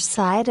either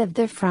side of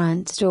the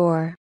front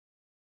door.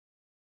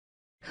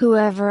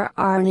 Whoever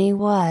Arnie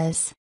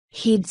was,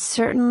 he'd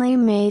certainly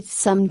made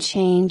some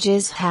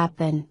changes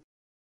happen.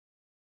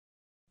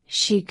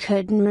 She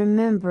couldn't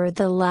remember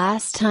the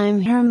last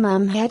time her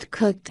mom had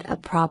cooked a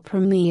proper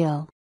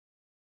meal.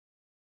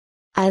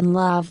 "I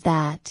love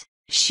that,"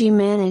 she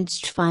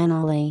managed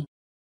finally.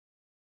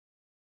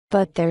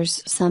 "But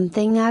there's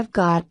something I've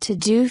got to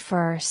do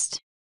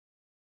first."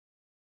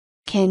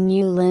 "Can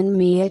you lend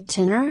me a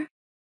tenner?"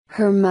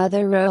 Her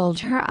mother rolled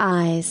her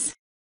eyes.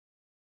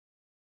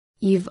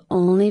 "You've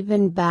only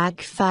been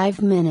back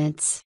 5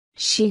 minutes,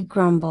 she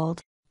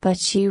grumbled, but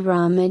she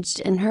rummaged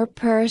in her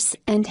purse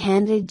and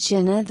handed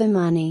Jenna the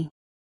money.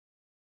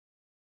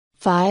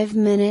 5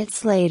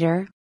 minutes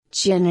later,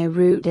 Jenna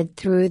rooted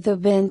through the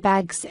bin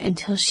bags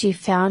until she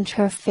found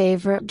her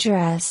favorite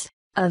dress,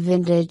 a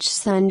vintage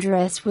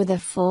sundress with a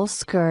full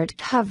skirt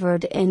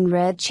covered in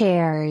red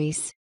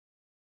cherries.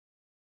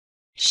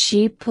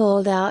 She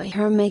pulled out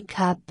her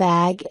makeup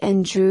bag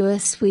and drew a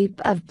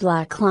sweep of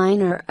black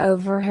liner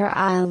over her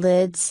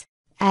eyelids,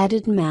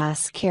 added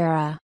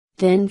mascara,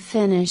 then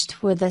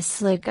finished with a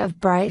slick of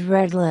bright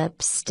red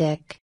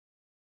lipstick.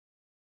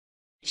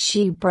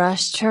 She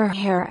brushed her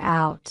hair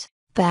out,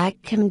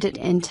 backcombed it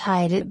and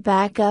tied it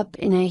back up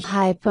in a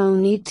high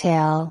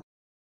ponytail.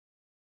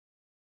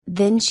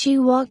 Then she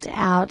walked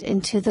out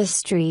into the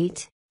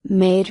street,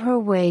 made her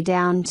way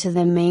down to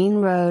the main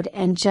road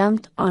and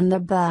jumped on the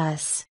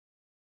bus.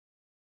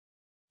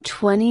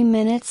 20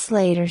 minutes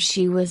later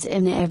she was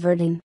in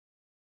Everton.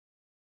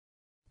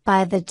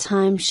 By the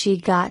time she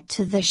got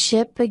to the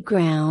ship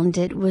aground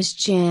it was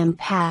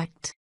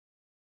jam-packed.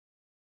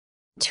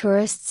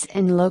 Tourists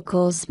and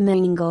locals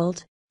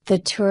mingled, the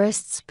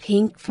tourists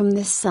pink from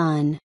the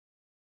sun.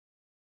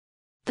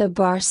 The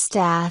bar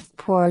staff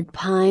poured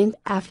pint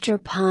after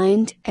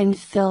pint and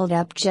filled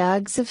up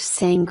jugs of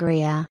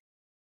sangria.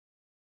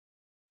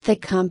 The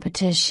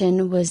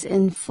competition was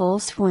in full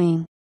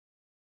swing.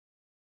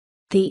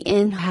 The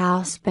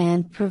in-house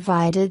band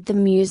provided the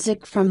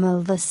music from a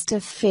list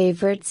of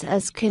favorites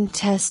as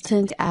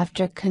contestant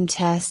after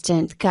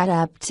contestant got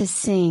up to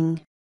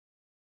sing.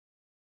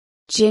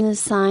 Jenna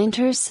signed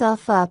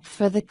herself up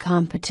for the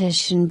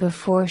competition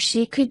before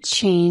she could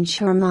change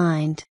her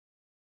mind.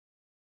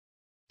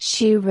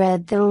 She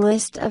read the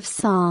list of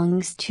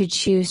songs to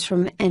choose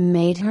from and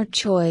made her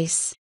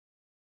choice.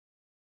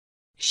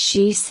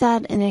 She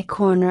sat in a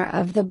corner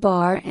of the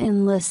bar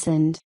and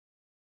listened.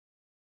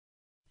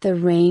 The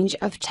range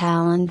of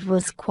talent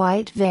was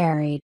quite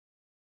varied.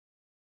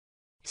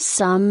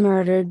 Some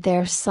murdered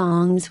their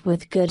songs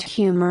with good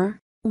humor,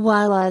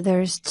 while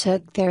others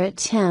took their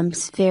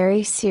attempts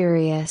very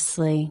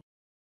seriously.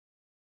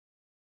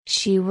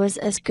 She was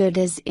as good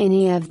as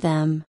any of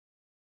them.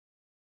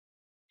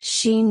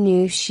 She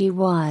knew she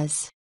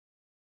was.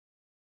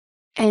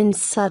 And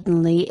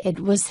suddenly it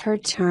was her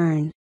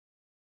turn.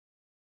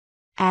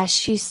 As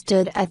she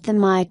stood at the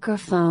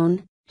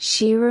microphone,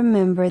 She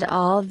remembered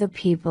all the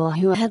people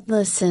who had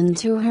listened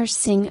to her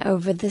sing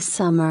over the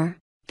summer,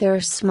 their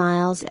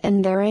smiles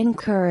and their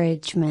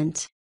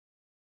encouragement.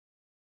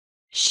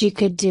 She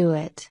could do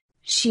it,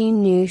 she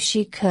knew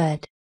she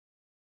could.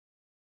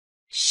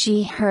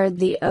 She heard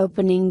the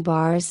opening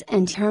bars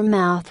and her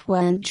mouth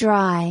went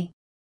dry.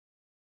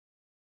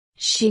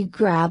 She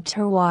grabbed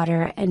her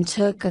water and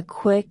took a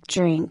quick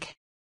drink.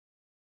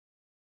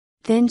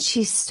 Then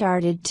she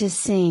started to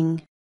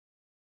sing.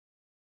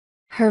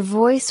 Her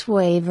voice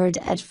wavered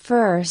at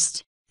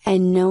first,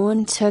 and no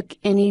one took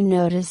any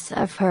notice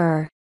of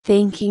her,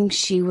 thinking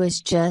she was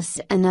just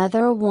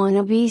another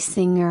wannabe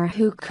singer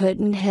who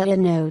couldn't hit a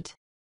note.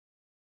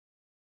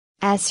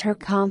 As her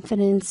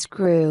confidence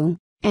grew,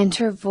 and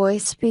her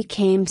voice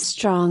became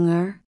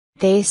stronger,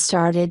 they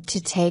started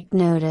to take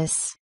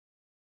notice.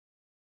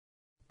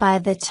 By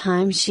the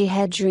time she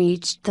had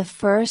reached the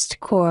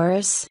first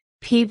chorus,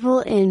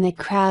 people in the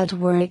crowd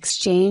were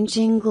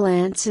exchanging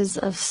glances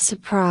of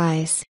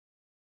surprise.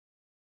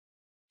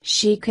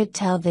 She could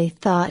tell they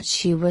thought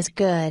she was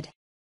good.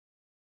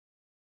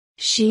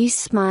 She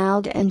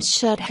smiled and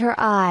shut her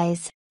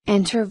eyes,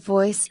 and her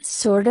voice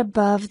soared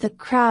above the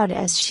crowd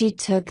as she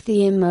took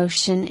the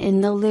emotion in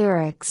the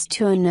lyrics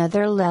to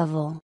another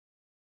level.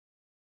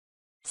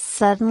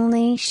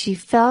 Suddenly she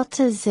felt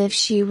as if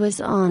she was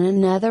on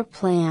another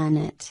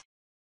planet.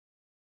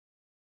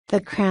 The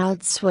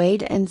crowd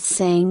swayed and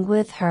sang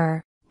with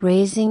her,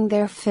 raising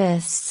their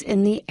fists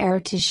in the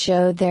air to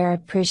show their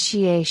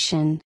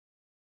appreciation.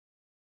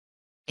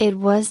 It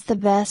was the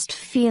best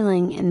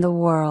feeling in the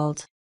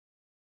world.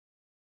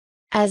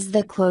 As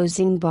the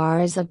closing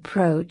bars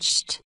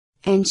approached,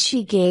 and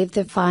she gave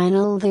the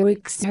final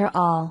lyrics her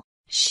all,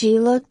 she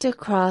looked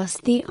across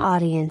the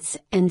audience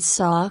and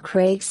saw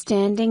Craig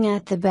standing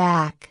at the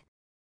back.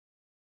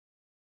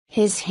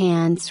 His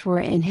hands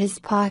were in his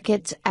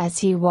pockets as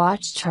he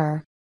watched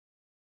her.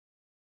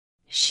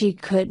 She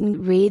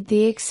couldn't read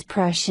the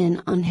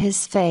expression on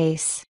his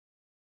face.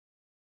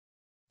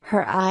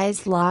 Her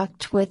eyes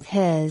locked with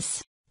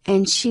his,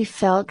 and she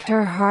felt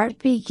her heart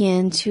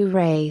begin to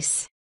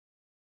race.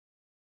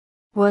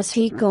 Was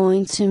he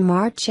going to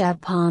march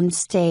up on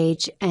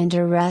stage and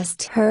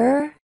arrest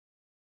her?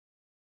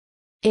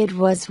 It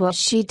was what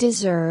she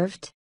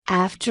deserved,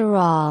 after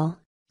all,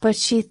 but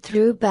she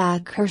threw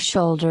back her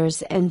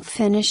shoulders and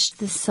finished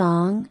the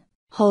song,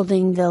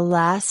 holding the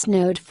last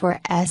note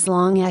for as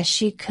long as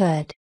she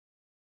could.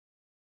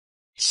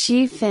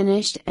 She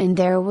finished and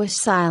there was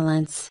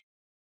silence.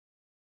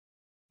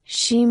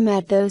 She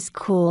met those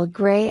cool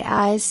gray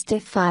eyes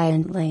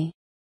defiantly.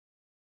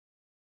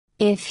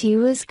 If he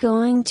was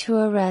going to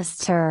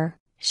arrest her,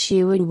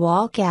 she would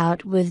walk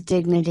out with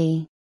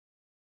dignity.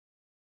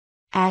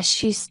 As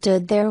she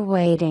stood there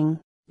waiting,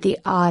 the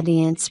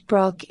audience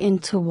broke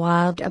into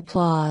wild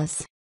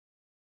applause.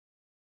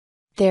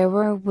 There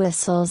were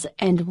whistles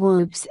and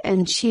whoops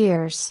and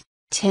cheers,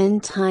 10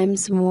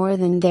 times more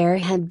than there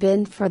had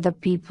been for the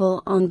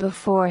people on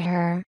before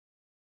her.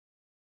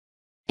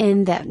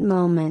 In that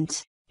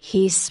moment,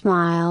 he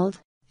smiled,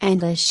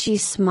 and as she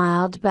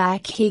smiled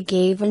back he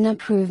gave an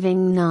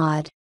approving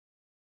nod.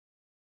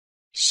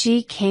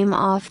 She came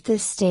off the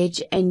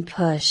stage and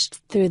pushed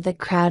through the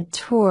crowd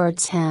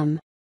towards him.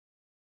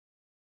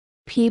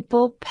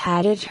 People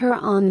patted her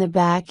on the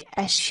back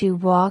as she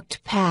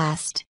walked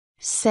past,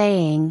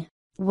 saying,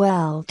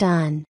 "Well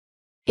done.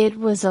 It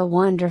was a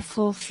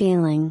wonderful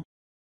feeling."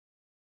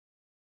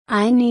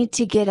 "I need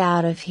to get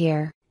out of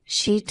here,"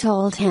 she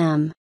told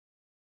him.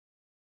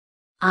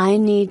 "I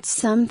need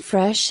some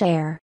fresh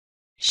air."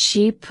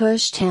 She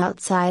pushed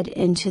outside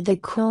into the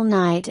cool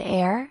night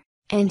air,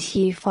 and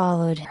he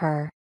followed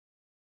her.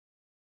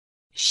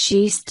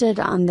 She stood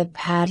on the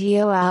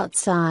patio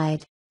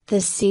outside,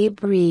 the sea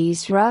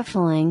breeze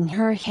ruffling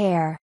her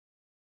hair.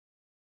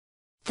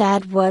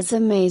 "That was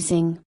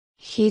amazing,"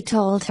 he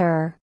told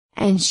her,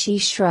 and she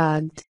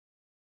shrugged.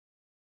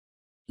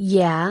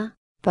 "Yeah,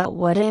 but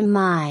what am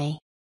I?"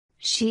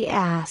 she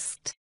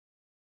asked.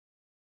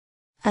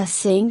 "A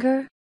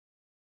singer?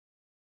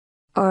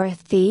 Or a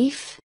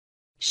thief?"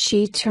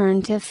 She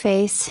turned to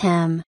face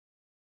him.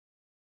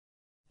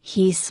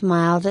 He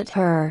smiled at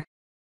her.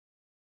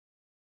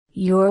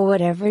 "You're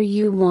whatever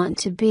you want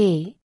to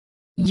be.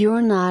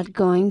 You're not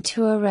going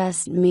to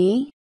arrest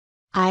me?"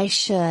 "I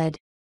should."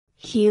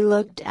 He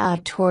looked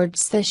out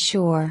towards the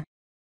shore.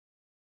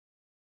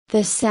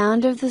 The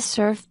sound of the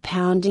surf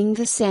pounding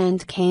the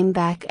sand came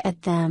back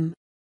at them.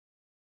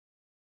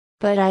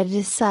 "But I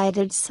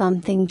decided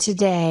something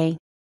today.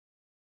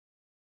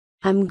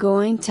 I'm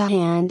going to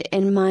hand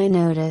in my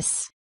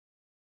notice.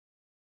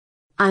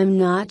 I'm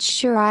not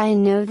sure I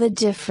know the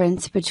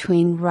difference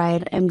between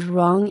right and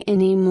wrong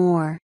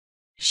anymore."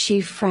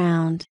 She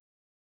frowned.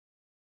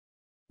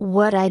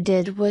 "What I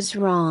did was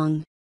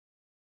wrong."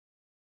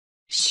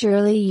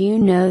 "Surely you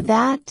know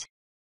that?"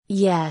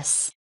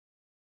 "Yes.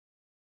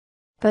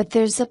 But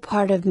there's a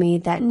part of me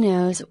that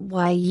knows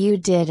why you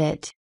did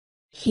it."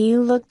 He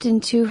looked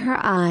into her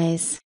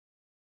eyes.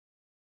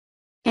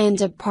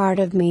 "And a part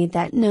of me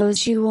that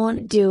knows you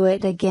won't do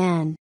it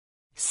again.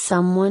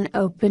 someone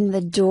opened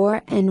the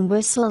door and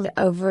whistled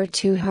over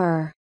to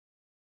her.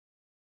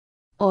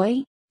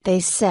 "Oi," they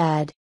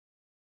said.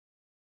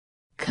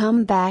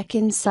 "Come back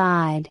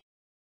inside.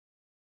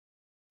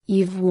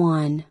 You've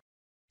won."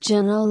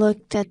 Jenna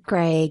looked at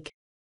Craig.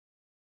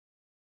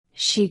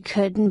 She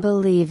couldn't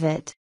believe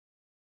it.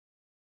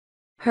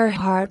 Her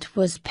heart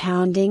was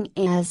pounding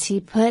as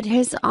he put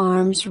his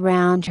arms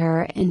round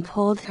her and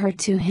pulled her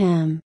to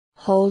him,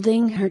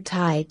 holding her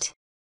tight.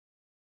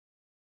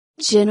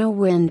 Jenna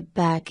went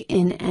back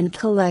in and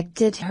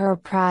collected her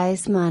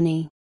prize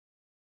money.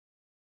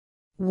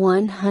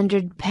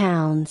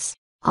 £100,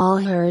 all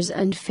hers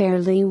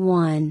unfairly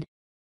won.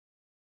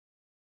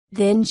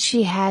 Then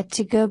she had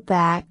to go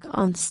back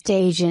on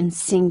stage and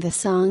sing the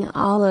song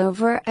all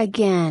over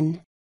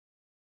again.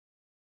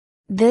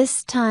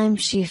 This time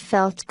she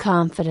felt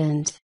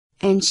confident,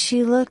 and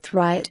she looked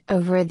right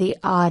over the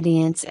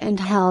audience and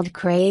held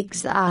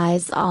Craig's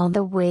eyes all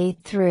the way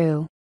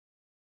through.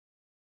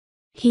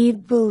 He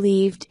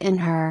believed in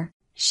her,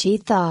 she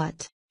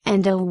thought,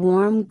 and a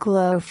warm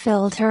glow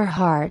filled her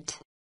heart.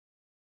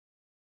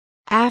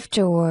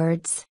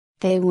 Afterwards,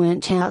 they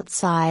went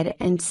outside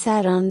and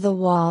sat on the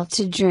wall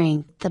to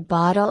drink the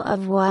bottle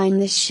of wine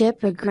the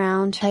ship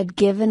aground had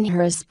given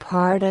her as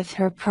part of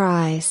her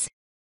prize.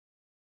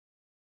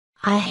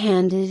 "I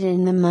handed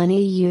in the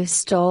money you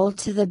stole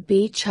to the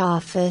beach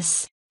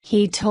office,"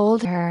 he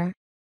told her.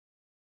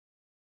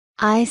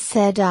 "I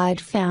said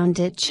I'd found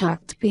it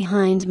chucked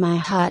behind my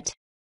hut.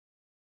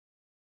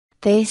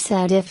 They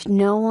said if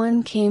no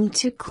one came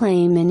to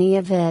claim any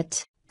of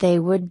it, they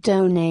would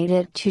donate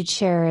it to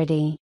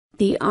charity,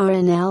 the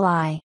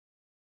RNLI.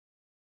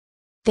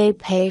 They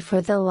pay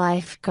for the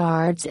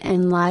lifeguards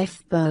and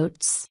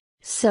lifeboats,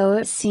 so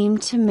it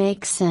seemed to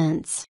make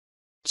sense."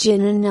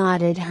 Jenna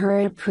nodded her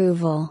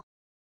approval.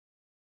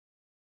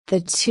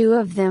 The two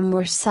of them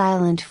were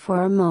silent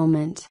for a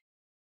moment.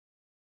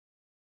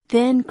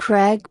 Then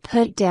Craig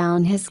put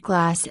down his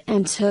glass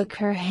and took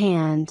her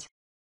hand.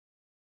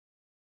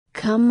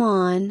 "Come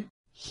on,"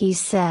 he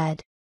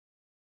said.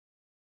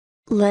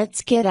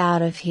 "Let's get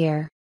out of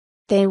here."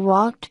 They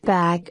walked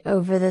back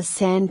over the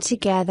sand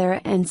together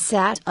and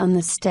sat on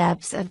the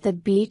steps of the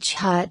beach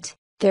hut,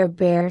 their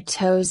bare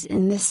toes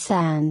in the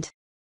sand.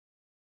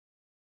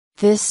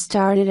 "This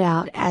started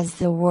out as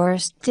the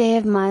worst day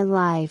of my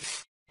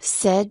life,"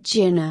 said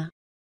Jenna.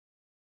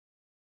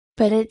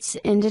 "But it's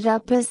ended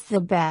up as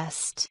the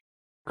best."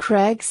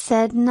 Craig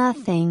said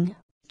nothing,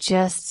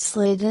 just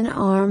slid an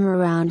arm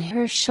around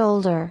her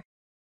shoulder.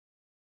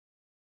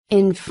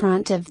 In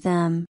front of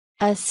them,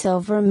 a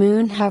silver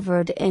moon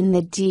hovered in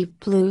the deep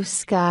blue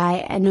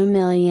sky and a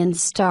million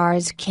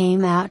stars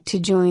came out to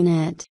join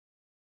it.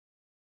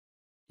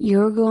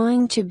 "You're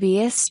going to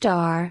be a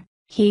star,"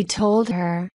 he told her,